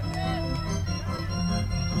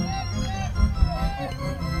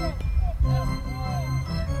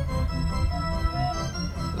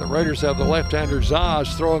 The Raiders have the left-hander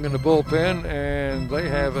Zaz throwing in the bullpen, and they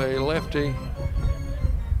have a lefty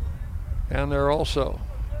down there also.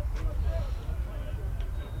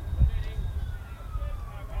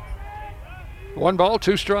 One ball,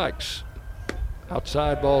 two strikes.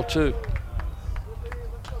 Outside ball two.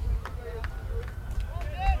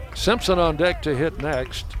 Simpson on deck to hit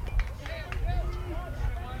next.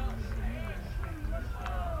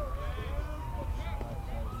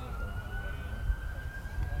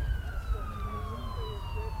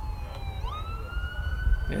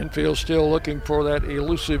 Infield still looking for that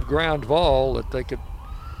elusive ground ball that they could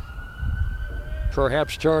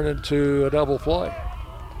perhaps turn into a double play.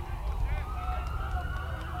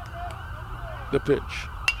 The pitch.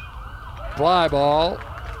 Fly ball.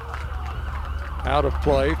 Out of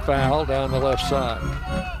play, foul down the left side.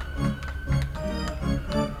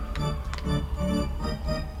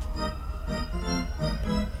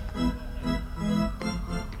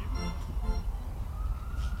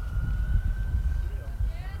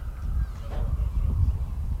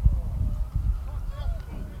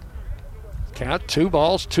 Count, 2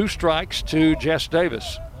 balls, 2 strikes to Jess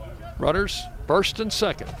Davis. Runners first and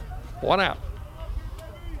second, 1 out.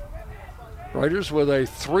 Raiders with a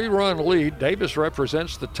 3-run lead. Davis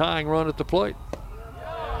represents the tying run at the plate.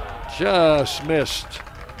 Just missed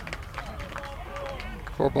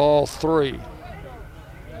for ball 3.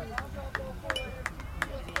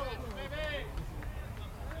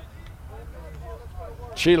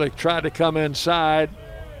 Cheeley tried to come inside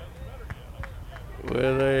with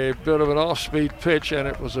a bit of an off-speed pitch, and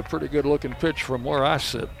it was a pretty good-looking pitch from where I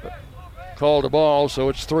sit, but called a ball, so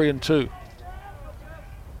it's 3-2.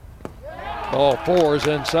 Ball 4 is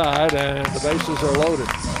inside, and the bases are loaded.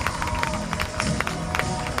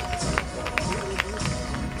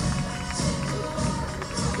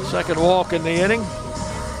 Second walk in the inning.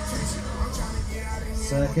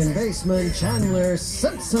 Second baseman Chandler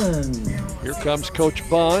Simpson. Here comes Coach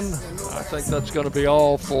Bunn. I think that's going to be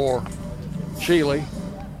all for Cheeley.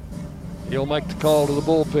 He'll make the call to the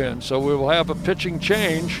bullpen. So we will have a pitching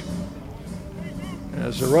change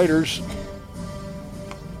as the Raiders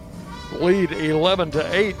lead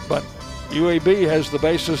 11-8, but UAB has the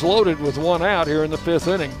bases loaded with 1 out here in the 5th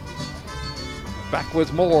inning. Back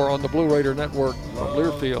with more on the Blue Raider Network from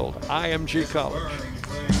Learfield, IMG College.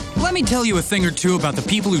 Let me tell you a thing or two about the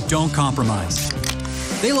people who don't compromise.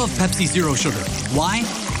 They love Pepsi Zero Sugar. Why?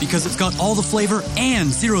 Because it's got all the flavor and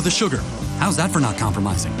zero the sugar. How's that for not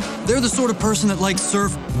compromising? They're the sort of person that likes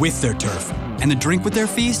surf with their turf. And the drink with their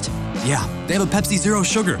feast? Yeah, they have a Pepsi Zero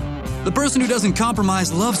Sugar. The person who doesn't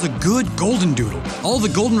compromise loves a good golden doodle. All the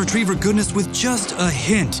golden retriever goodness with just a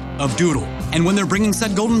hint of doodle. And when they're bringing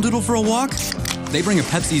said golden doodle for a walk, they bring a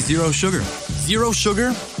Pepsi Zero Sugar. Zero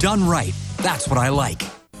sugar, done right. That's what I like.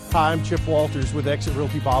 Hi, I'm Chip Walters with Exit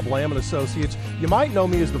Realty Bob Lamb & Associates. You might know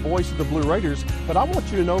me as the voice of the Blue Raiders, but I want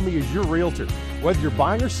you to know me as your realtor. Whether you're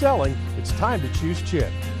buying or selling, it's time to choose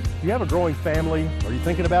Chip. Do you have a growing family? Are you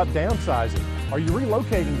thinking about downsizing? Are you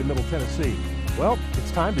relocating to Middle Tennessee? Well,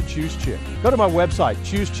 it's time to choose Chip. Go to my website,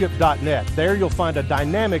 choosechip.net. There you'll find a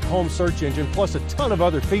dynamic home search engine plus a ton of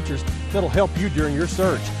other features that'll help you during your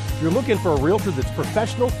search. If you're looking for a realtor that's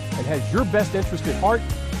professional and has your best interest at heart,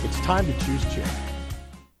 it's time to choose Chip.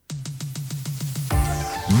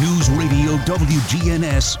 News Radio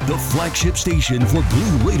WGNS, the flagship station for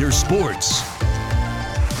Blue Raider sports.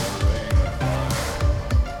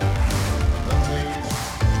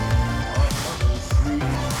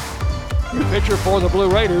 Your pitcher for the Blue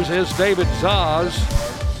Raiders is David Zaz.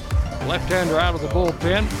 Left-hander out of the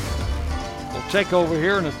bullpen. Will take over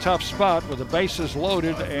here in a tough spot with the bases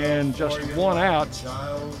loaded and just 1 out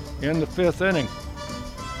in the 5th inning.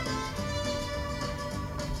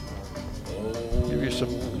 Give you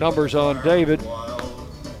some numbers on David.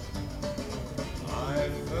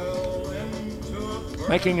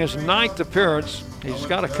 Making his 9th appearance. He's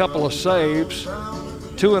got a couple of saves.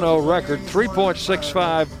 2-0 record.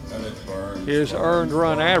 3.65 his earned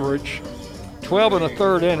run average. 12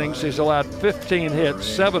 1/3 innings. He's allowed 15 hits,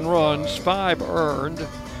 7 runs, 5 earned.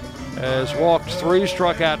 Has walked 3,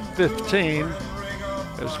 struck out 15.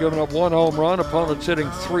 Has given up 1 home run. Opponents hitting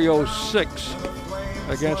 .306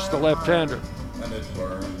 against the left-hander.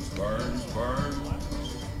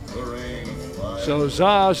 So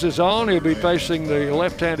Zaz is on. He'll be facing the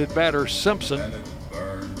left-handed batter Simpson.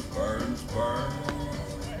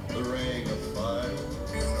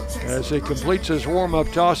 As he completes his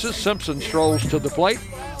warm-up tosses, Simpson strolls to the plate.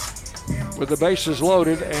 with the bases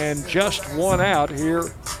loaded and just one out here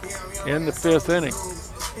in the fifth inning.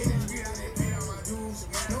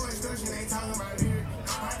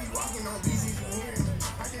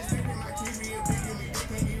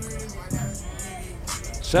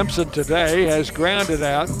 Simpson today has grounded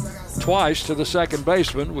out twice to the second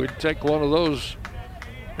baseman. We'd take one of those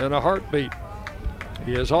in a heartbeat.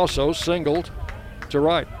 He has also singled to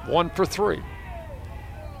right, 1 for 3.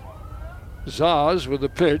 Zaz with the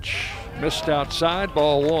pitch, missed outside,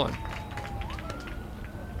 ball 1.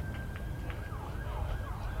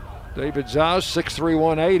 David Zaz, 6'3",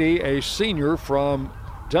 180, a senior from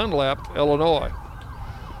Dunlap, Illinois.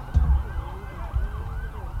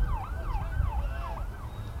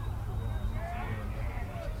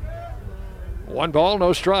 One ball,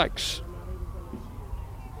 no strikes.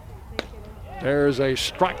 There's a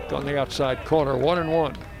strike on the outside corner,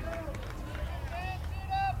 1-1.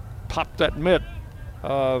 Popped that mitt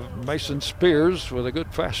of Mason Spears with a good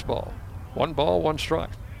fastball. 1 ball, 1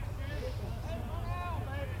 strike.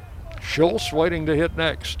 Schultz waiting to hit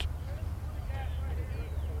next.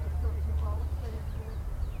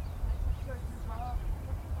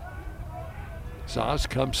 Zaz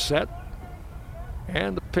comes set.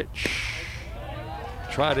 And the pitch.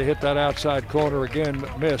 Tried to hit that outside corner again,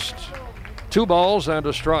 but missed. 2 balls and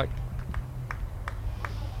a strike.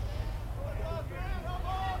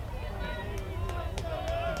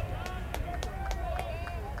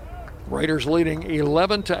 Raiders leading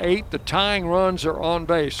 11-8. The tying runs are on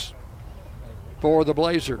base for the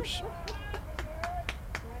Blazers.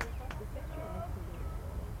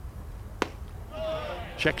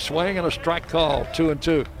 Check swing and a strike call,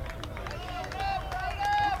 2-2.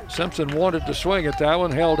 Simpson wanted to swing at that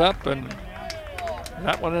one, held up, and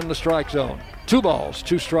that one in the strike zone. 2 balls,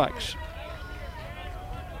 2 strikes.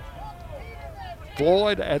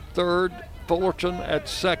 Floyd at third, Fullerton at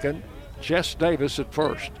second, Jess Davis at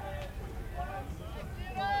first.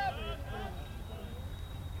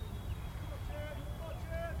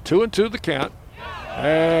 Two and two the count,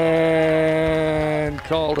 and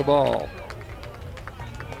called a ball.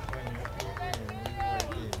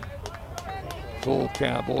 Full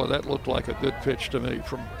count. Boy, that looked like a good pitch to me.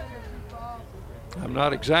 I'm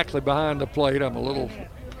not exactly behind the plate. I'm a little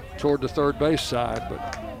toward the third base side,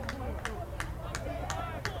 but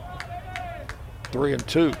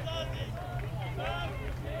 3-2.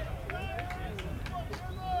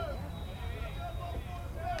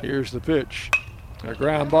 Here's the pitch. A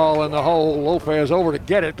ground ball in the hole. Lopez over to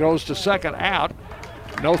get it. Goes to second, out.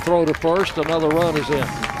 No throw to first. Another run is in.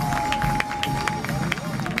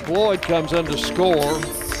 Floyd comes in to score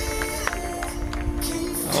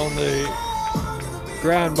on the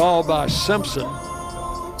ground ball by Simpson.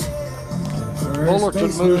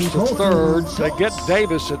 Fullerton moves to third. They get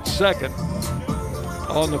Davis at second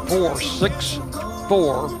on the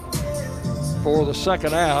 4-6-4 for the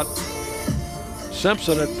second out.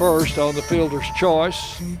 Simpson at first on the fielder's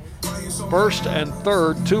choice. First and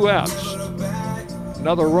third, 2 outs.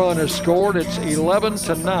 Another run is scored. It's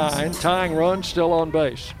 11-9. Tying run still on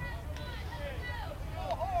base.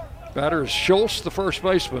 Batter is Schultz, the first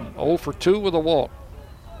baseman, 0 for 2 with a walk.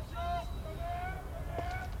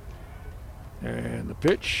 And the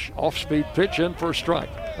pitch, off-speed pitch in for a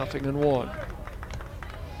strike. 0-1.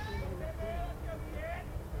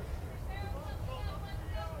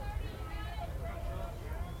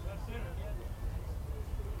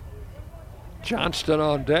 Johnston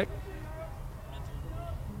on deck.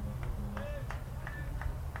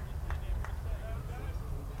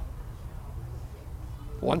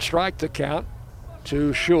 One strike to count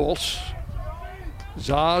to Schultz.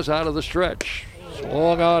 Zaz out of the stretch.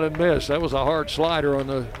 Swung on and missed. That was a hard slider on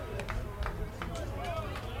the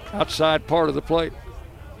outside part of the plate.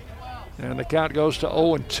 And the count goes to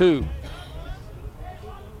 0-2.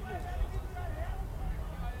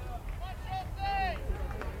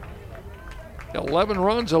 Eleven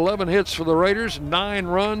runs, 11 hits for the Raiders. 9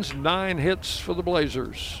 runs, 9 hits for the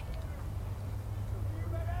Blazers.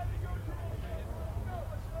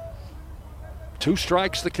 Two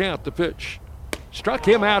strikes the count, the pitch. Struck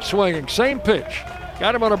him out swinging, same pitch.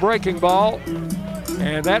 Got him on a breaking ball,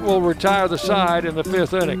 and that will retire the side in the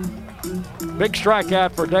 5th inning. Big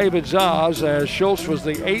strikeout for David Zaz, as Schultz was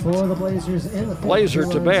the 8th Blazer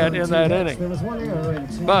to bat in that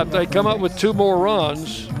inning. But they come up with 2 more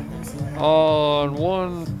runs on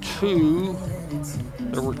 1-2.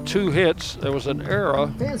 There were 2 hits. There was an error,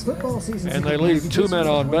 and they leave 2 men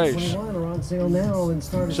on base.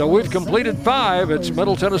 So we've completed 5. It's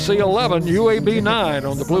Middle Tennessee 11, UAB 9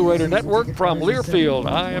 on the Blue Raider Network from Learfield,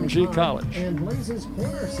 IMG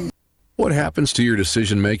College. What happens to your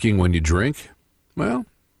decision making when you drink? Well,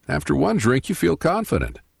 After one drink, you feel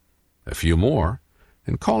confident. A few more,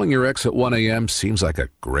 and calling your ex at 1 a.m. seems like a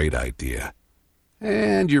great idea.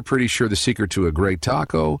 And you're pretty sure the secret to a great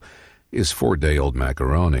taco is 4-day-old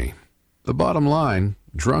macaroni. The bottom line,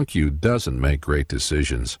 drunk you doesn't make great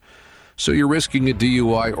decisions. So you're risking a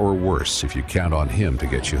DUI or worse if you count on him to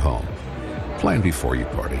get you home. Plan before you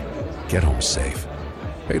party. Get home safe.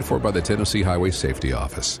 Paid for by the Tennessee Highway Safety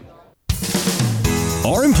Office.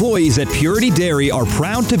 Our employees at Purity Dairy are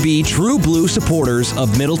proud to be true blue supporters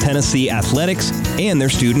of Middle Tennessee athletics and their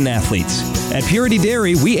student athletes. At Purity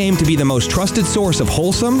Dairy, we aim to be the most trusted source of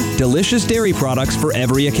wholesome, delicious dairy products for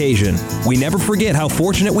every occasion. We never forget how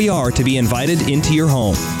fortunate we are to be invited into your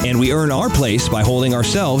home, and we earn our place by holding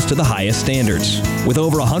ourselves to the highest standards. With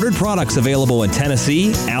over 100 products available in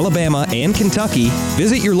Tennessee, Alabama, and Kentucky,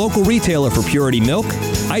 visit your local retailer for Purity milk,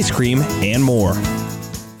 ice cream, and more.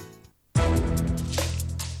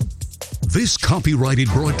 This copyrighted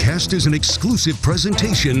broadcast is an exclusive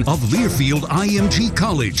presentation of Learfield IMG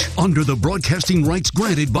College under the broadcasting rights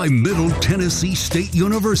granted by Middle Tennessee State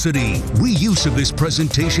University. Reuse of this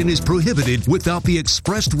presentation is prohibited without the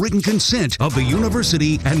expressed written consent of the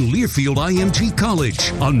university and Learfield IMG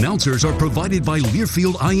College. Announcers are provided by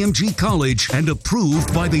Learfield IMG College and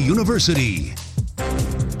approved by the university.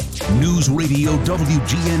 News Radio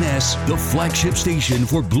WGNS, the flagship station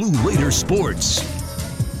for Blue Raider sports.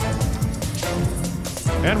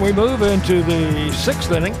 And we move into the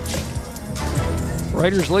 6th inning.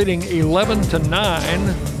 Raiders leading 11-9.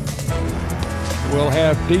 We'll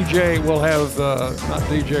have not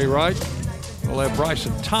DJ Wright. We'll have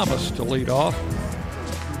Bryson Thomas to lead off.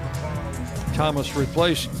 Thomas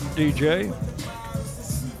replaced DJ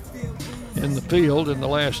in the field in the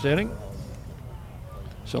last inning.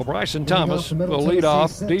 So Bryson Thomas will lead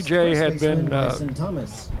off. DJ had been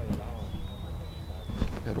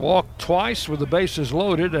had walked twice with the bases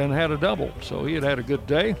loaded and had a double, so he had a good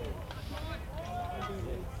day.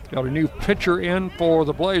 Got a new pitcher in for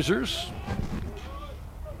the Blazers.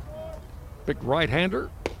 Big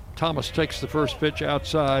right-hander. Thomas takes the first pitch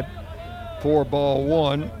outside for ball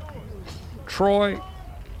one. Troy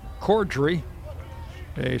Cordry,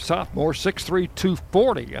 a sophomore, 6'3",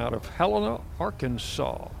 240 out of Helena,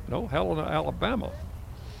 Helena, Alabama.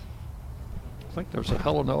 I think there's a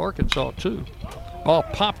Helena, Arkansas, too. Ball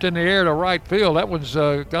popped in the air to right field. That one's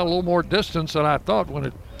got a little more distance than I thought when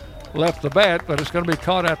it left the bat, but it's going to be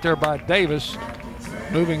caught out there by Davis,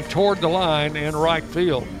 moving toward the line in right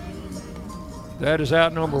field. That is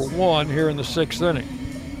out number one here in the 6th inning.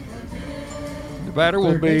 The batter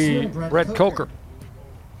will be Brett Coker.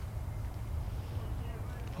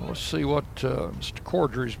 Let's see what Mr.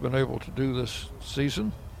 Cordry's been able to do this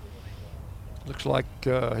season. Looks like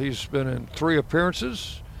he's been in 3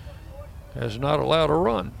 appearances. Has not allowed a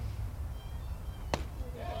run.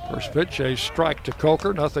 First pitch, a strike to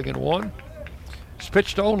Coker, 0-1. He's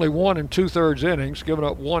pitched only 1 2/3 innings, given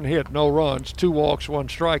up 1 hit, no runs, 2 walks, 1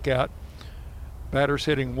 strikeout. Batter's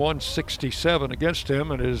hitting .167 against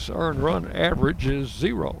him, and his earned run average is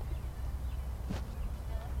 0.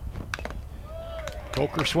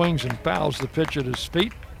 Coker swings and fouls the pitch at his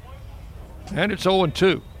feet, and it's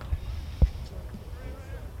 0-2.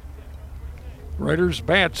 Raiders'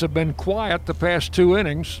 bats have been quiet the past 2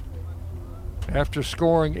 innings. After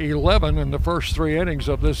scoring 11 in the first 3 innings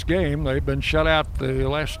of this game, they've been shut out the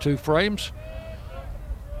last 2 frames.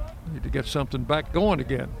 Need to get something back going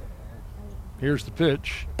again. Here's the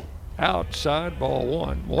pitch. Outside, ball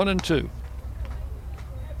 1. 1-2.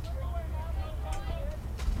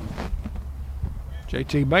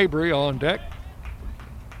 JT Mabry on deck.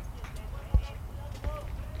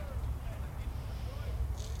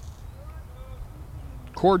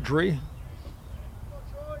 Cordry,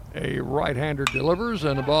 a right-hander, delivers,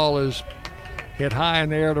 and the ball is hit high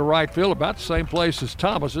in the air to right field, about the same place as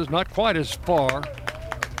Thomas's, not quite as far.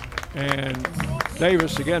 And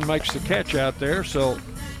Davis again makes the catch out there, so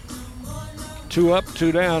 2 up,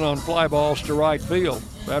 2 down on fly balls to right field.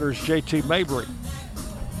 Batter's JT Mabry.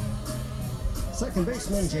 Second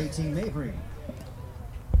baseman JT Mabry.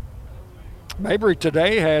 Mabry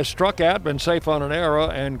today has struck out, been safe on an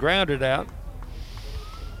error, and grounded out.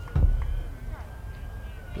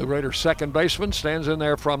 The Raiders' second baseman stands in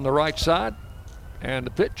there from the right side, and the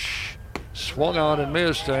pitch swung on and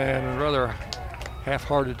missed, and a rather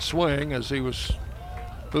half-hearted swing as he was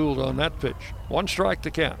fooled on that pitch. 1 strike to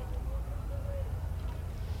count.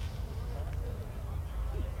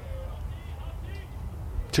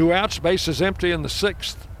 Two outs, bases empty in the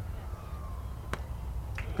 6th.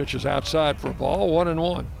 Pitch is outside for a ball,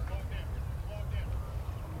 1-1.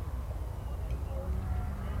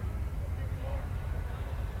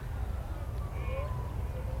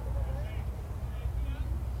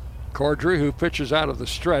 Cordry, who pitches out of the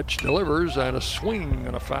stretch, delivers, and a swing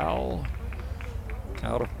and a foul.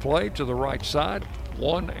 Out of play to the right side,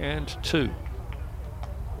 1-2.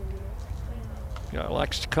 Guy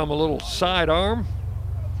likes to come a little sidearm.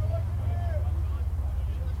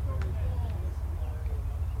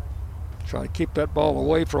 Try to keep that ball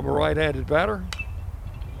away from a right-handed batter.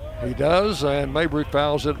 He does, and Mabry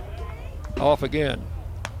fouls it off again.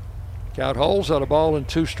 Count holds on a ball and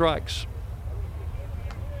 2 strikes.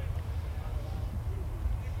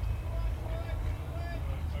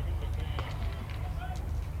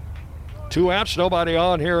 Two outs, nobody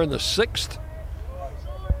on here in the 6th.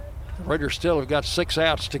 The Raiders still have got 6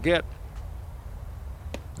 outs to get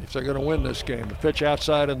if they're going to win this game. The pitch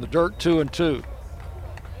outside in the dirt, 2-2.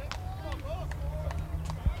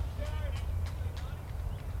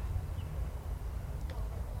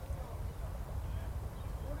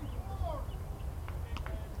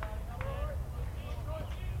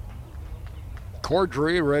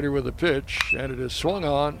 Cordry ready with the pitch, and it is swung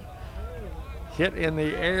on. Hit in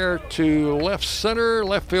the air to left center.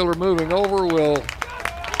 Left fielder moving over will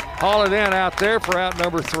haul it in out there for out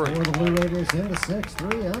number 3. For the Blue Raiders into 6,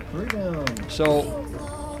 3 up, 3 down. So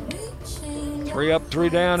 3 up, 3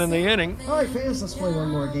 down in the inning. All right, fans, let's play one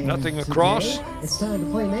more game. Nothing across. It's time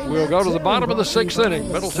to play name. We'll go to the bottom of the 6th inning.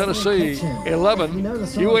 Middle Tennessee 11,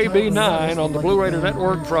 UAB 9 on the Blue Raider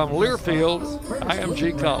Network from Learfield,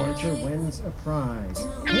 IMG College. Wins a prize.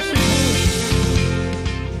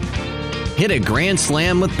 Hit a grand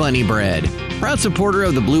slam with Bunny Bread. Proud supporter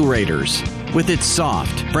of the Blue Raiders. With its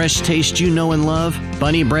soft, fresh taste you know and love,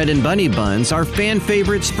 Bunny Bread and Bunny Buns are fan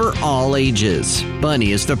favorites for all ages.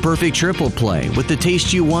 Bunny is the perfect triple play with the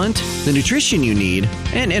taste you want, the nutrition you need,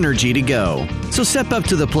 and energy to go. So step up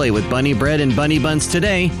to the plate with Bunny Bread and Bunny Buns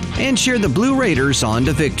today and cheer the Blue Raiders on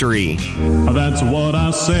to victory. That's what I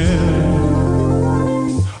said.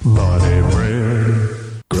 Bunny Bread.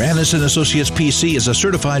 Granis & Associates PC is a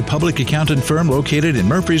certified public accountant firm located in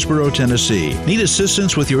Murfreesboro, Tennessee. Need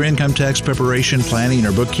assistance with your income tax preparation, planning,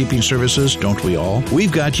 or bookkeeping services? Don't we all?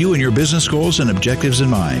 We've got you and your business goals and objectives in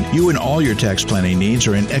mind. You and all your tax planning needs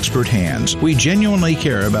are in expert hands. We genuinely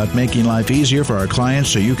care about making life easier for our clients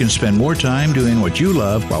so you can spend more time doing what you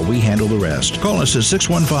love while we handle the rest. Call us at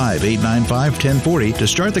 615-895-1040 to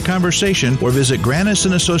start the conversation or visit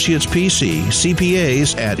Granis & Associates PC,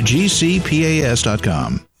 CPAs at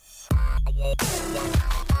gcpas.com.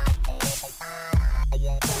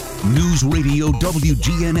 News Radio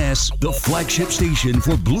WGNS, the flagship station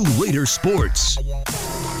for Blue Raider sports.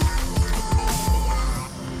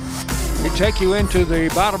 We take you into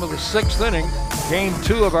the bottom of the 6th inning. Game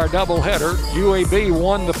 2 of our doubleheader. UAB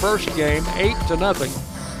won the first game 8-0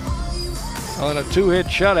 on a 2-hit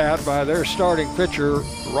shutout by their starting pitcher,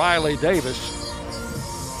 Riley Davis,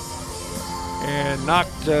 and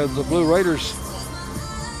knocked the Blue Raiders'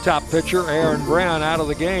 top pitcher, Aaron Brown, out of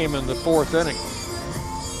the game in the 4th inning.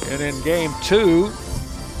 And in game 2,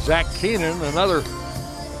 Zach Keenan, another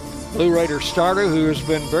Blue Raider starter who has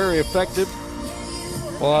been very effective,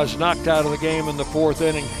 was knocked out of the game in the 4th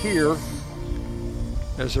inning here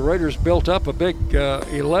as the Raiders built up a big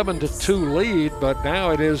 11-2 lead, but now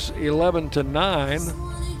it is 11-9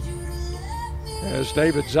 as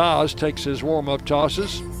David Zaz takes his warm-up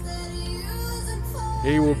tosses.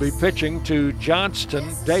 He will be pitching to Johnston,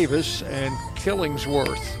 Davis, and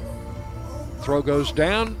Killingsworth. Throw goes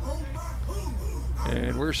down,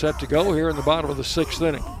 and we're set to go here in the bottom of the 6th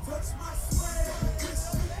inning.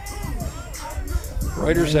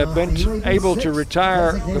 Raiders have been able to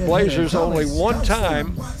retire the Blazers only one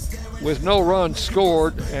time with no runs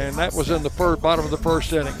scored, and that was in the bottom of the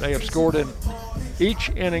 1st inning. They have scored in each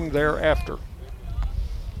inning thereafter.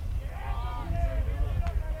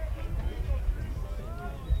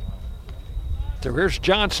 So here's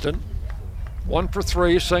Johnston. 1 for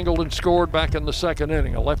 3, singled and scored back in the 2nd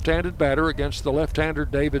inning. A left-handed batter against the left-hander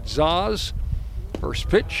David Zaz. First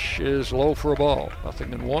pitch is low for a ball.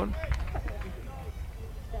 0-1.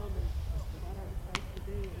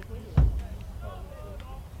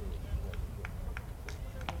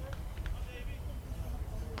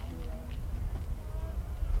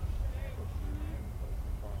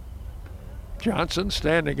 Johnson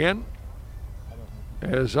standing in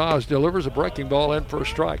as Zaz delivers a breaking ball in for a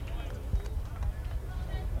strike.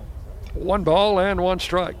 1 ball and 1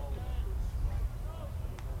 strike.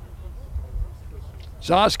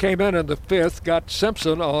 Zaz came in the 5th, got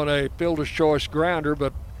Simpson on a fielder's choice grounder,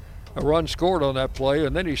 but a run scored on that play,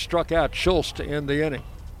 and then he struck out Schultz to end the inning.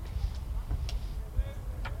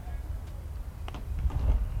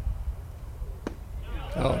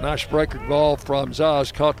 Oh, nice breaker ball from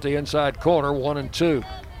Zaz, caught the inside corner, 1-2.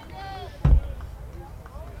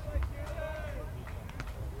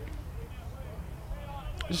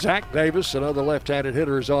 Zach Davis, another left-handed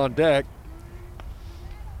hitter, is on deck.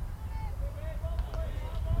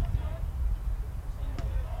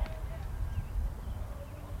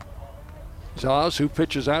 Zaz, who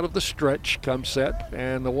pitches out of the stretch, comes set,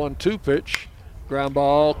 and the 1-2 pitch. Ground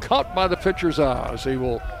ball caught by the pitcher Zaz. He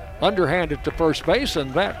will underhand it to first base,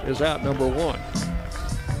 and that is out number 1.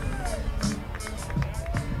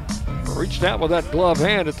 Reached out with that glove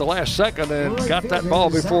hand at the last second and got that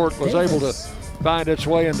ball before it was able to find its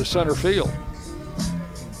way into center field.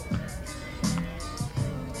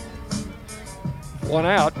 1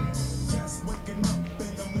 out.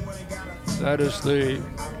 That is the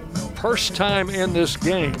first time in this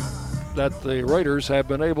game that the Raiders have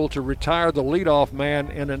been able to retire the leadoff man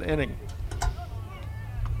in an inning.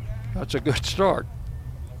 That's a good start.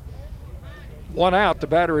 1 out. The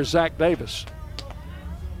batter is Zach Davis.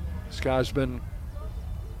 This guy's been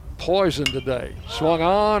poisoned today. Swung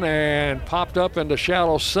on and popped up into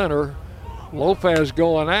shallow center. Lopez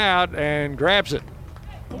going out and grabs it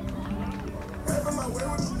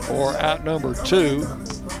for out number 2.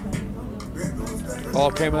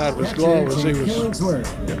 Ball came out of his glove as he was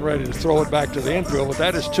getting ready to throw it back to the infield, but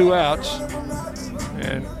that is 2 outs.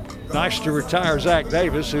 And nice to retire Zach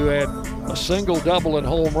Davis, who had a single, double, and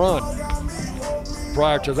home run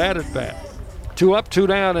prior to that at bat. 2 up, 2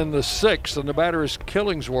 down in the 6th, and the batter is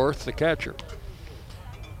Killingsworth, the catcher.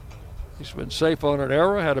 He's been safe on an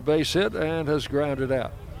error, had a base hit, and has grounded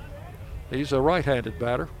out. He's a right-handed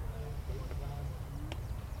batter.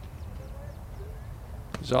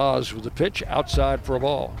 Zaz with the pitch, outside for a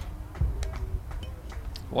ball.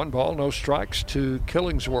 1 ball, no strikes to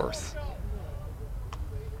Killingsworth.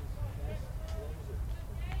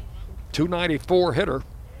 .294 hitter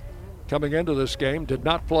coming into this game. Did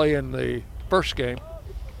not play in the first game.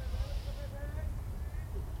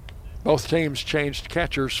 Both teams changed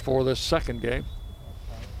catchers for this second game.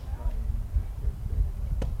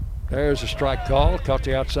 There's a strike call. Caught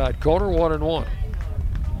the outside corner, 1-1.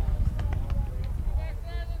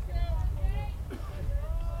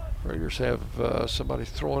 Raiders have somebody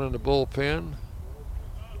throwing in the bullpen.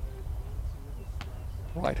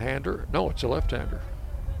 Right-hander. No, it's a left-hander.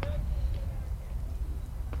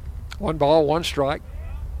 1 ball, 1 strike.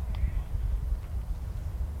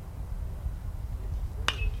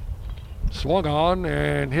 Swung on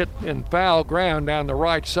and hit in foul ground down the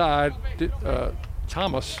right side.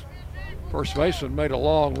 Thomas, first baseman, made a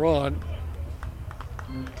long run.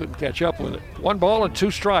 Couldn't catch up with it. 1 ball and 2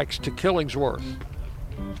 strikes to Killingsworth.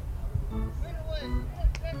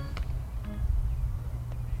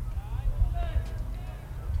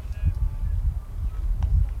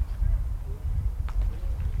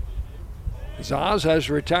 Zaz has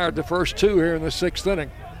retired the first 2 here in the 6th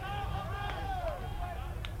inning.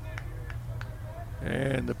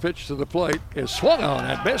 And the pitch to the plate is swung on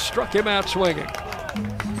and missed, struck him out swinging.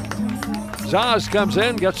 Zaz comes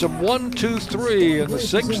in, gets him 1, 2, 3 in the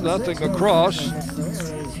 6th, nothing across.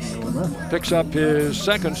 Picks up his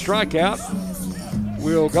 2nd strikeout.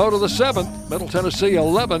 We'll go to the 7th, Middle Tennessee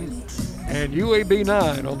 11 and UAB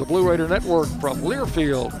 9 on the Blue Raider Network from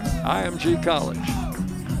Learfield, IMG College.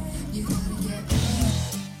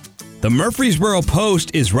 The Murfreesboro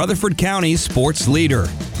Post is Rutherford County's sports leader.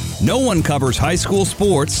 No one covers high school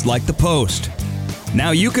sports like the Post.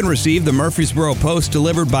 Now you can receive the Murfreesboro Post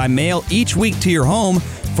delivered by mail each week to your home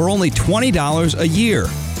for only $20 a year.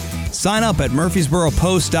 Sign up at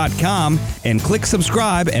murfreesboropost.com and click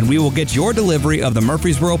subscribe, and we will get your delivery of the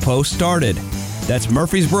Murfreesboro Post started. That's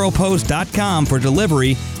murfreesboropost.com for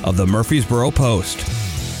delivery of the Murfreesboro Post.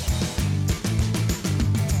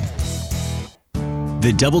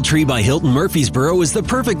 The DoubleTree by Hilton Murfreesboro is the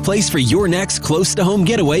perfect place for your next close-to-home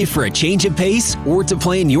getaway for a change of pace or to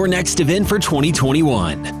plan your next event for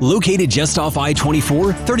 2021. Located just off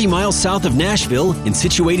I-24, 30 miles south of Nashville, and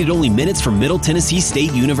situated only minutes from Middle Tennessee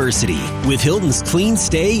State University. With Hilton's clean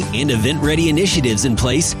stay and event-ready initiatives in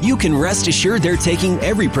place, you can rest assured they're taking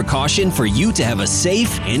every precaution for you to have a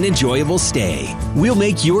safe and enjoyable stay. We'll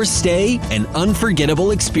make your stay an unforgettable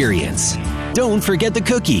experience. Don't forget the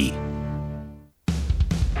cookie.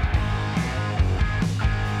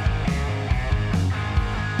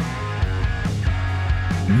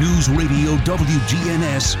 News Radio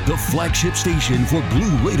WGNS, the flagship station for Blue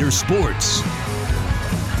Raider sports.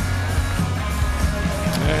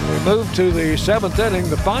 And we move to the 7th inning,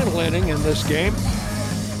 the final inning in this game.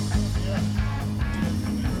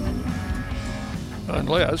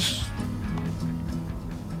 Unless,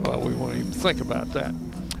 well, we won't even think about that.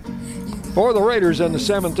 For the Raiders in the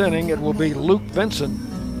 7th inning, it will be Luke Benson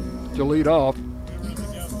to lead off.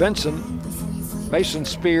 Benson, Mason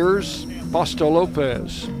Spears, Fausto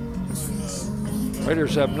Lopez.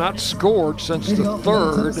 Raiders have not scored since the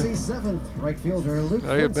third.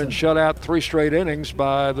 They have been shut out 3 straight innings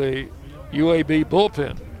by the UAB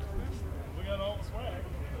bullpen.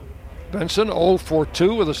 Benson 0 for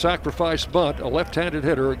 2 with a sacrifice bunt, a left-handed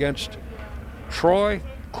hitter against Troy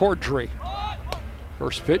Cordry.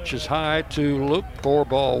 First pitch is high to Luke for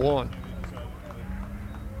ball 1.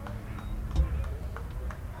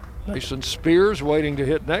 Mason Spears waiting to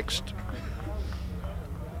hit next.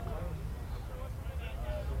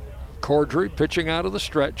 Cordry pitching out of the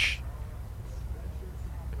stretch.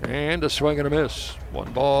 And a swing and a miss.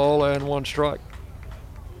 1 ball and 1 strike.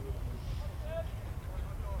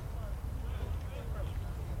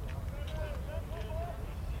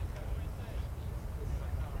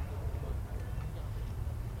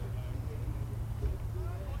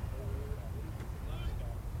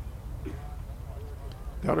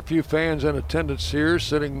 Got a few fans in attendance here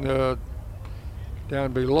sitting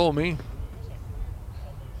down below me.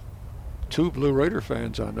 2 Blue Raider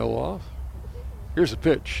fans I know of. Here's the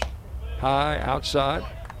pitch. High outside.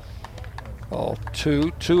 Ball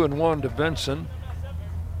 2, 2-1 to Benson.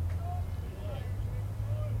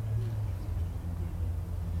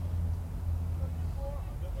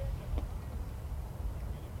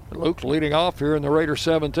 Luke leading off here in the Raider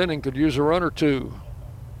 7th inning, could use a run or 2.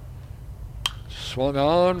 Swung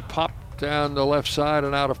on, popped down the left side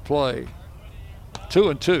and out of play.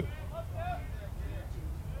 2-2.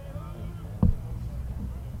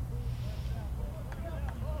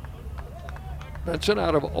 Benson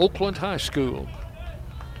out of Oakland High School.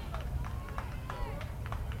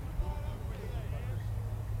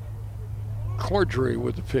 Cordry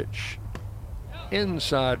with the pitch.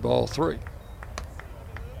 Inside, ball 3.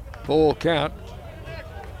 Full count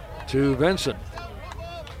to Benson.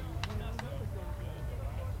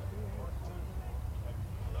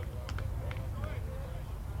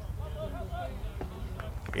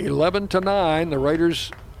 (11-9). The Raiders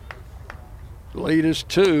lead is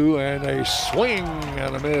 2, and a swing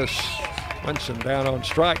and a miss. Benson down on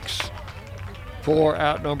strikes for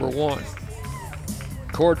out number 1.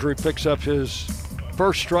 Cordry picks up his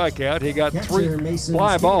first strikeout. He got 3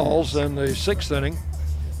 fly balls in the 6th inning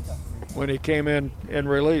when he came in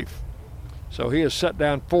relief. So he has set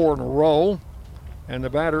down 4 in a row, and the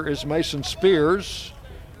batter is Mason Spears.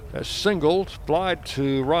 Has singled, flied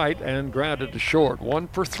to right, and grounded to short. 1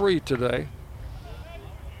 for 3 today.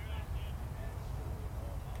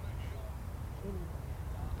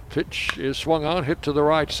 Pitch is swung on, hit to the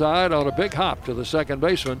right side on a big hop to the second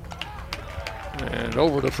baseman. And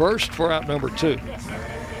over to first for out number 2.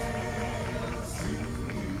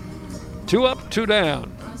 2 up, 2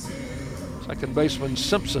 down. Second baseman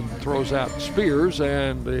Simpson throws out Spears,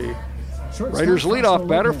 and the Raiders leadoff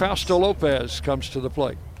batter, Fausto Lopez, comes to the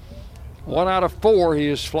plate. 1 out of 4. He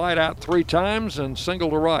has flied out 3 times and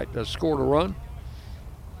singled to right. Has scored a run.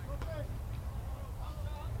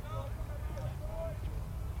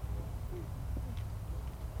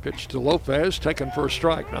 Pitch to Lopez, taken for a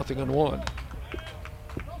strike, 0-1.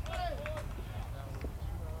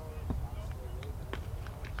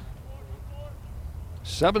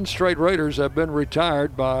 Seven straight Raiders have been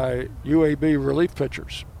retired by UAB relief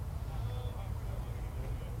pitchers.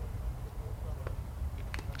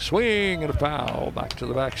 Swing and a foul back to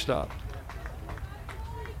the backstop.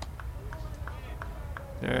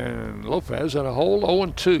 And Lopez in a hole,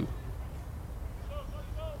 0-2.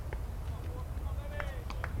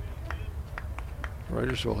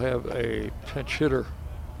 Raiders will have a pinch hitter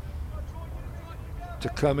to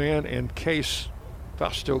come in case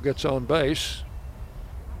Fausto gets on base.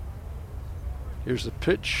 Here's the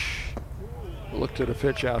pitch. Looked at a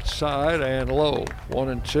pitch outside and low.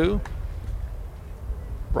 1-2.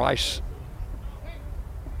 Bryce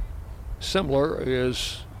Simler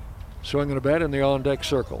is swinging a bat in the on-deck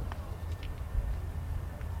circle.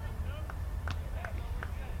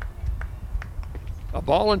 A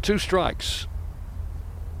ball and 2 strikes.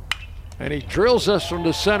 And he drills this from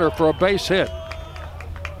the center for a base hit.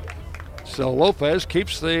 So Lopez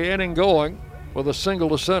keeps the inning going with a single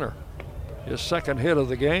to center. His second hit of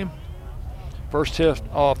the game. First hit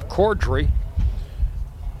off Cordry.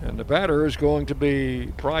 And the batter is going to be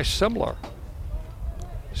Bryce Simler.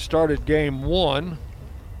 Started game 1.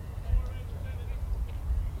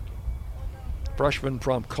 Freshman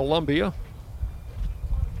from Columbia.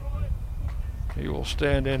 He will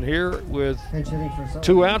stand in here with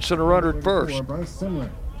 2 outs and a runner at first.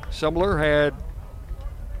 Simler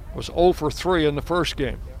was 0 for 3 in the first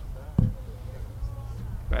game.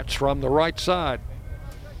 That's from the right side.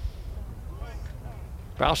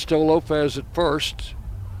 Fausto Lopez at first.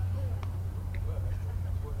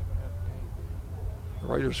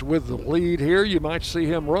 Raiders with the lead here. You might see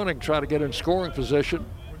him running, try to get in scoring position.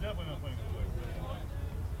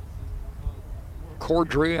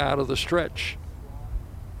 Cordry out of the stretch.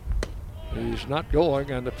 He's not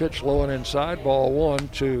going, and the pitch low and inside. Ball 1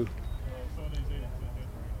 to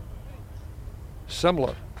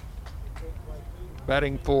Semler.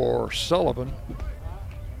 Batting for Sullivan.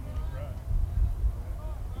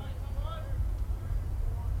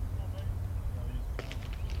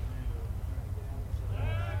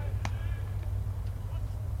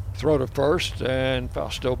 Throw to first, and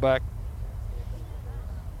Fausto back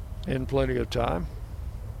in plenty of time.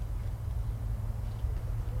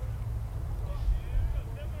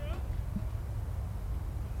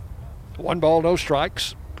 One ball, no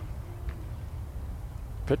strikes.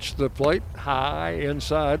 Pitch to the plate, high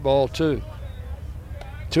inside, ball 2.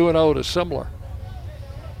 2-0 to Semler.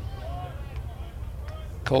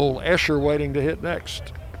 Cole Escher waiting to hit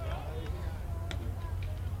next.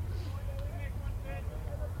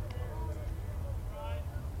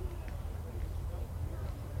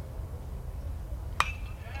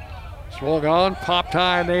 Swung on, popped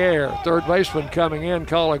high in the air. Third baseman coming in,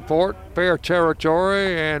 calling for it. Fair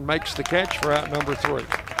territory, and makes the catch for out number 3.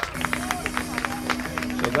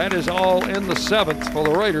 So that is all in the 7th for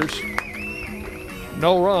the Raiders.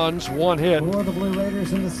 No runs, 1 hit, For the Blue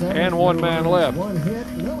Raiders in the 7th, and 1 man left. 1 hit,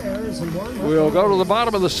 no errors, and 1 We'll go to the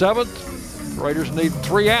bottom of the 7th. Raiders need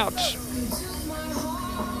 3 outs.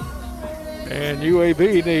 And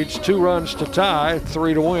UAB needs 2 runs to tie,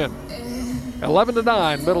 3 to win.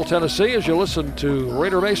 11-9, Middle Tennessee, as you listen to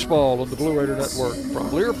Raider Baseball on the Blue Raider Network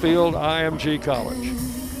from Learfield IMG College.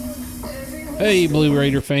 Hey, Blue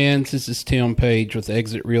Raider fans, this is Tim Page with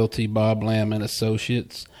Exit Realty Bob Lamb and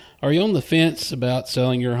Associates. Are you on the fence about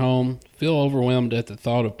selling your home? Feel overwhelmed at the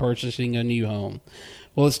thought of purchasing a new home?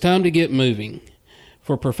 Well, it's time to get moving.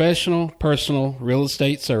 For professional, personal real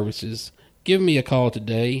estate services, give me a call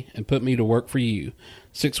today and put me to work for you.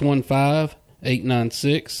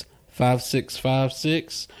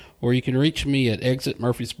 615-896-5656, or you can reach me at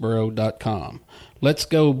exitmurfreesboro.com. Let's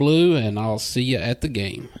go Blue, and I'll see you at the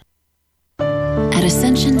game. At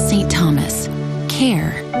Ascension St. Thomas,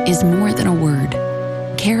 care is more than a word.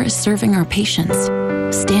 Care is serving our patients,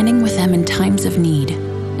 standing with them in times of need,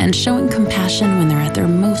 and showing compassion when they're at their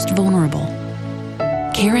most vulnerable.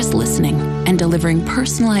 Care is listening and delivering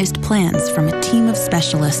personalized plans from a team of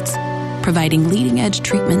specialists, providing leading-edge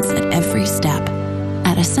treatments at every step.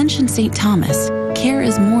 At Ascension St. Thomas, care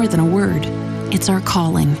is more than a word. It's our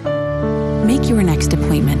calling. Make your next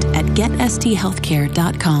appointment at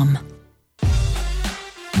getsthealthcare.com.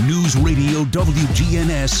 News Radio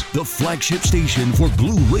WGNS, the flagship station for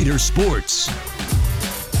Blue Raider sports.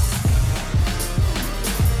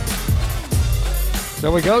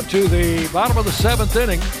 So we go to the bottom of the 7th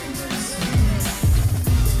inning.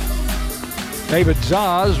 David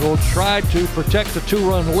Zaz will try to protect the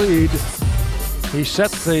 2-run lead. He set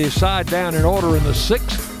the side down in order in the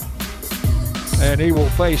 6th. And he will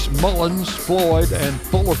face Mullins, Floyd, and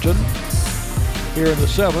Fullerton here in the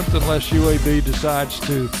 7th unless UAB decides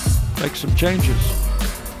to make some changes.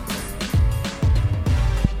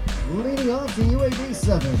 Leading off the UAB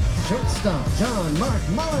 7th, shortstop John Mark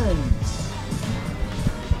Mullins.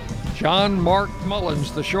 John Mark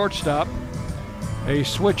Mullins, the shortstop, a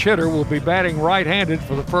switch hitter, will be batting right-handed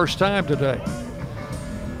for the first time today.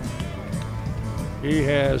 He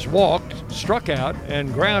has walked, struck out,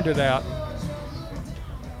 and grounded out.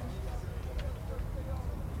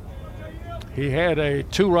 He had a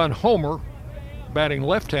 2-run homer batting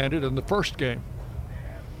left-handed in the first game.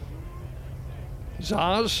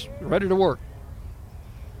 Zaz ready to work.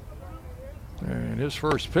 And his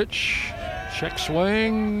first pitch, check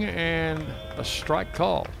swing, and a strike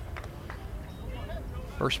call.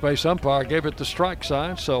 First base umpire gave it the strike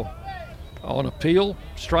sign, so on appeal,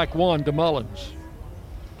 strike 1 to Mullins.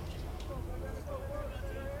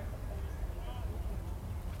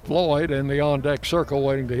 Floyd in the on-deck circle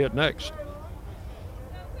waiting to hit next.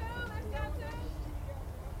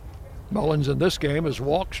 Mullins in this game has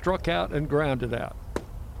walked, struck out, and grounded out.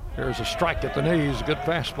 There's a strike at the knees, a good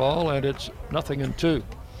fastball, and it's 0-2.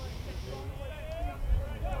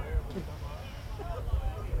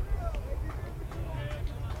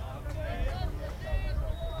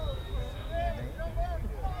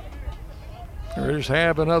 Raiders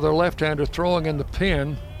have another left-hander throwing in the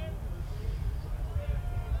pen.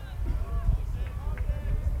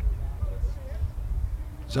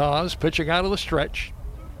 Zaz pitching out of the stretch.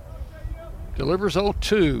 Delivers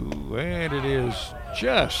 0-2, and it is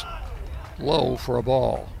just low for a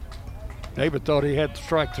ball. David thought he had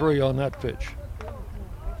strike 3 on that pitch.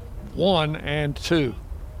 1-2.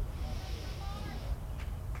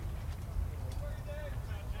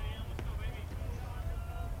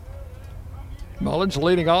 Mullins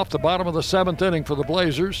leading off the bottom of the 7th inning for the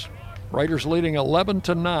Blazers. Raiders leading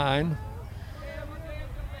 11-9.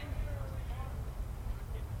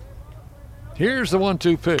 Here's the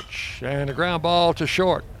 1-2 pitch, and a ground ball to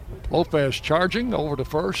short. Lopez charging over to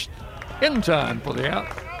first, in time for the out.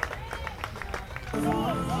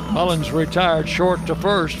 Mullins retired short to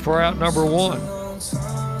first for out number 1.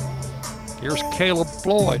 Here's Caleb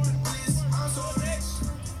Floyd.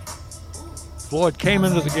 Floyd came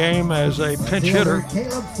into the game as a pinch hitter.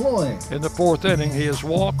 Caleb Floyd. In the 4th inning, he has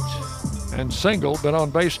walked and singled, been on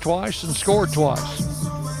base twice, and scored twice.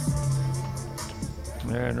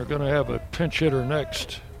 And they're going to have a pinch hitter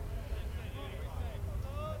next,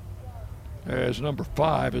 as number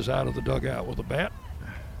 5 is out of the dugout with a bat.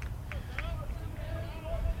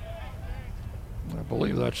 I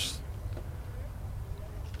believe that's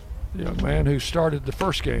the young man who started the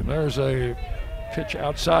first game. There's a pitch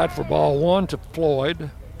outside for ball 1 to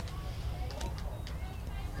Floyd.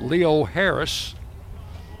 Leo Harris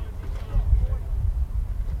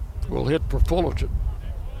will hit for Fullerton.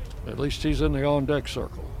 At least he's in the on-deck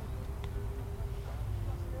circle.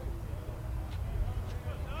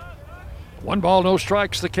 1 ball, no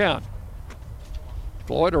strikes, the count.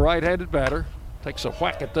 Floyd, a right-handed batter, takes a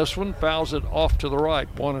whack at this one, fouls it off to the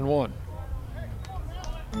right, 1-1.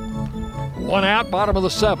 1 out, bottom of the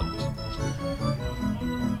 7th.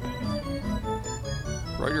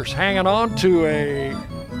 Raiders hanging on to a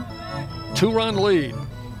 2-run lead.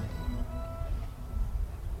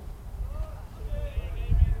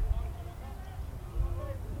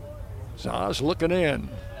 Zaz looking in,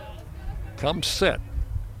 comes set.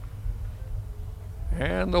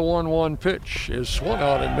 And the 1-1 pitch is swung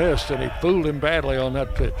on and missed, and he fooled him badly on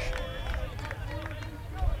that pitch.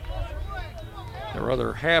 A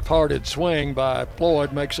rather half-hearted swing by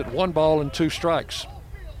Floyd makes it 1 ball and 2 strikes.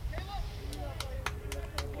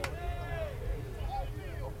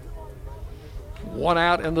 One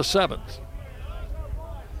out in the 7th.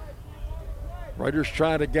 Raiders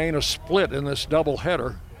trying to gain a split in this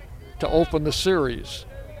doubleheader to open the series.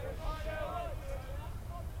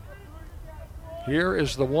 Here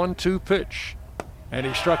is the 1-2 pitch, and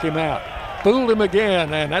he struck him out. Fooled him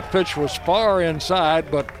again, and that pitch was far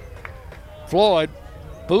inside, but Floyd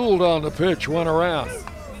fooled on the pitch, went around.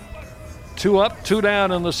 2 up, 2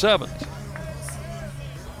 down in the 7th.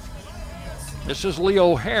 This is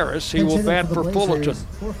Leo Harris. He will bat for Fullerton.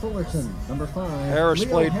 For Fullerton, number 5. Harris Leo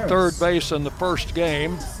played Harris. third base in the first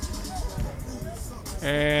game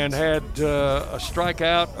and had a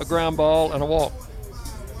strikeout, a ground ball, and a walk.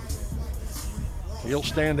 He'll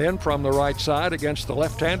stand in from the right side against the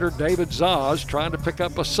left-hander David Zaz, trying to pick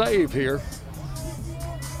up a save here.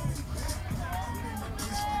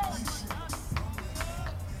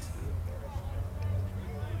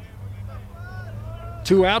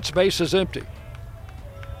 Two outs, base is empty.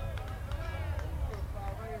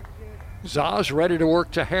 Zaz ready to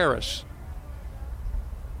work to Harris.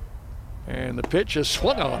 And the pitch is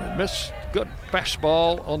swung on and missed. Good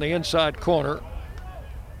fastball on the inside corner.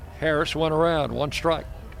 Harris went around, 1 strike.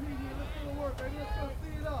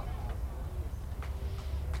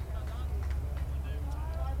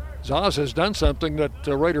 Zaz has done something that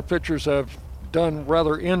Raider pitchers have done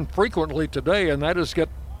rather infrequently today, and that is get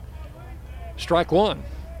strike 1.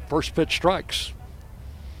 First pitch strikes.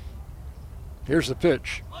 Here's the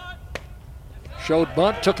pitch. Showed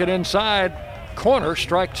bunt, took it inside corner,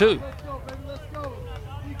 strike 2.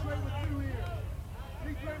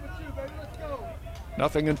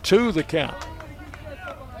 Nothing in 2 the count.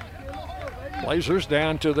 Blazers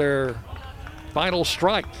down to their final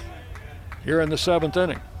strike here in the 7th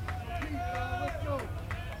inning.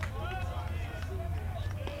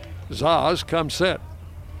 Zaz comes set.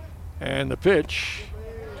 And the pitch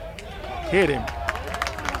hit him.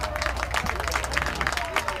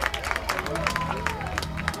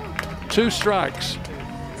 Two strikes.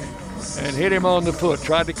 And hit him on the foot.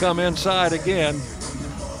 Tried to come inside again.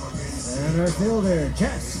 Center fielder,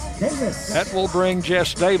 Jess Davis. That will bring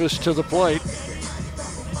Jess Davis to the plate,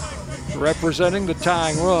 representing the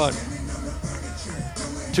tying run.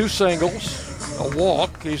 2 singles, a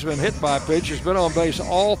walk. He's been hit by a pitch. He's been on base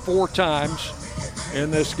all 4 times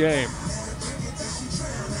in this game.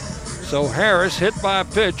 So Harris, hit by a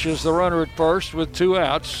pitch, is the runner at first with 2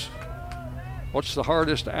 outs. What's the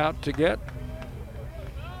hardest out to get?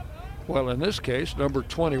 Well, in this case, number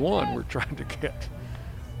 21 we're trying to get.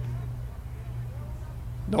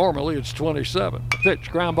 Normally it's 27. Pitch,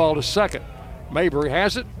 ground ball to second. Mabry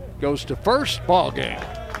has it, goes to first, ball game.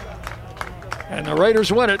 And the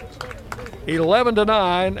Raiders win it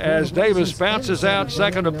 11-9 as Davis bounces out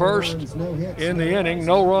second to first in the inning.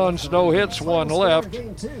 No runs, no hits, one left.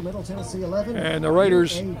 And the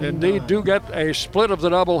Raiders indeed do get a split of the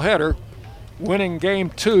doubleheader, winning game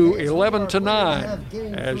 2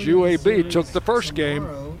 11-9 as UAB took the first game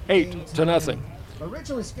 8-0.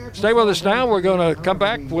 Stay with us now. We're going to come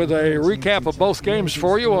back with a recap of both games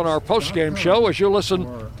for you on our post-game show as you listen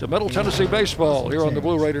to Middle Tennessee Baseball here on the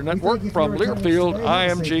Blue Raider Network from Learfield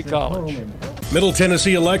IMG College. Middle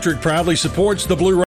Tennessee Electric proudly supports the Blue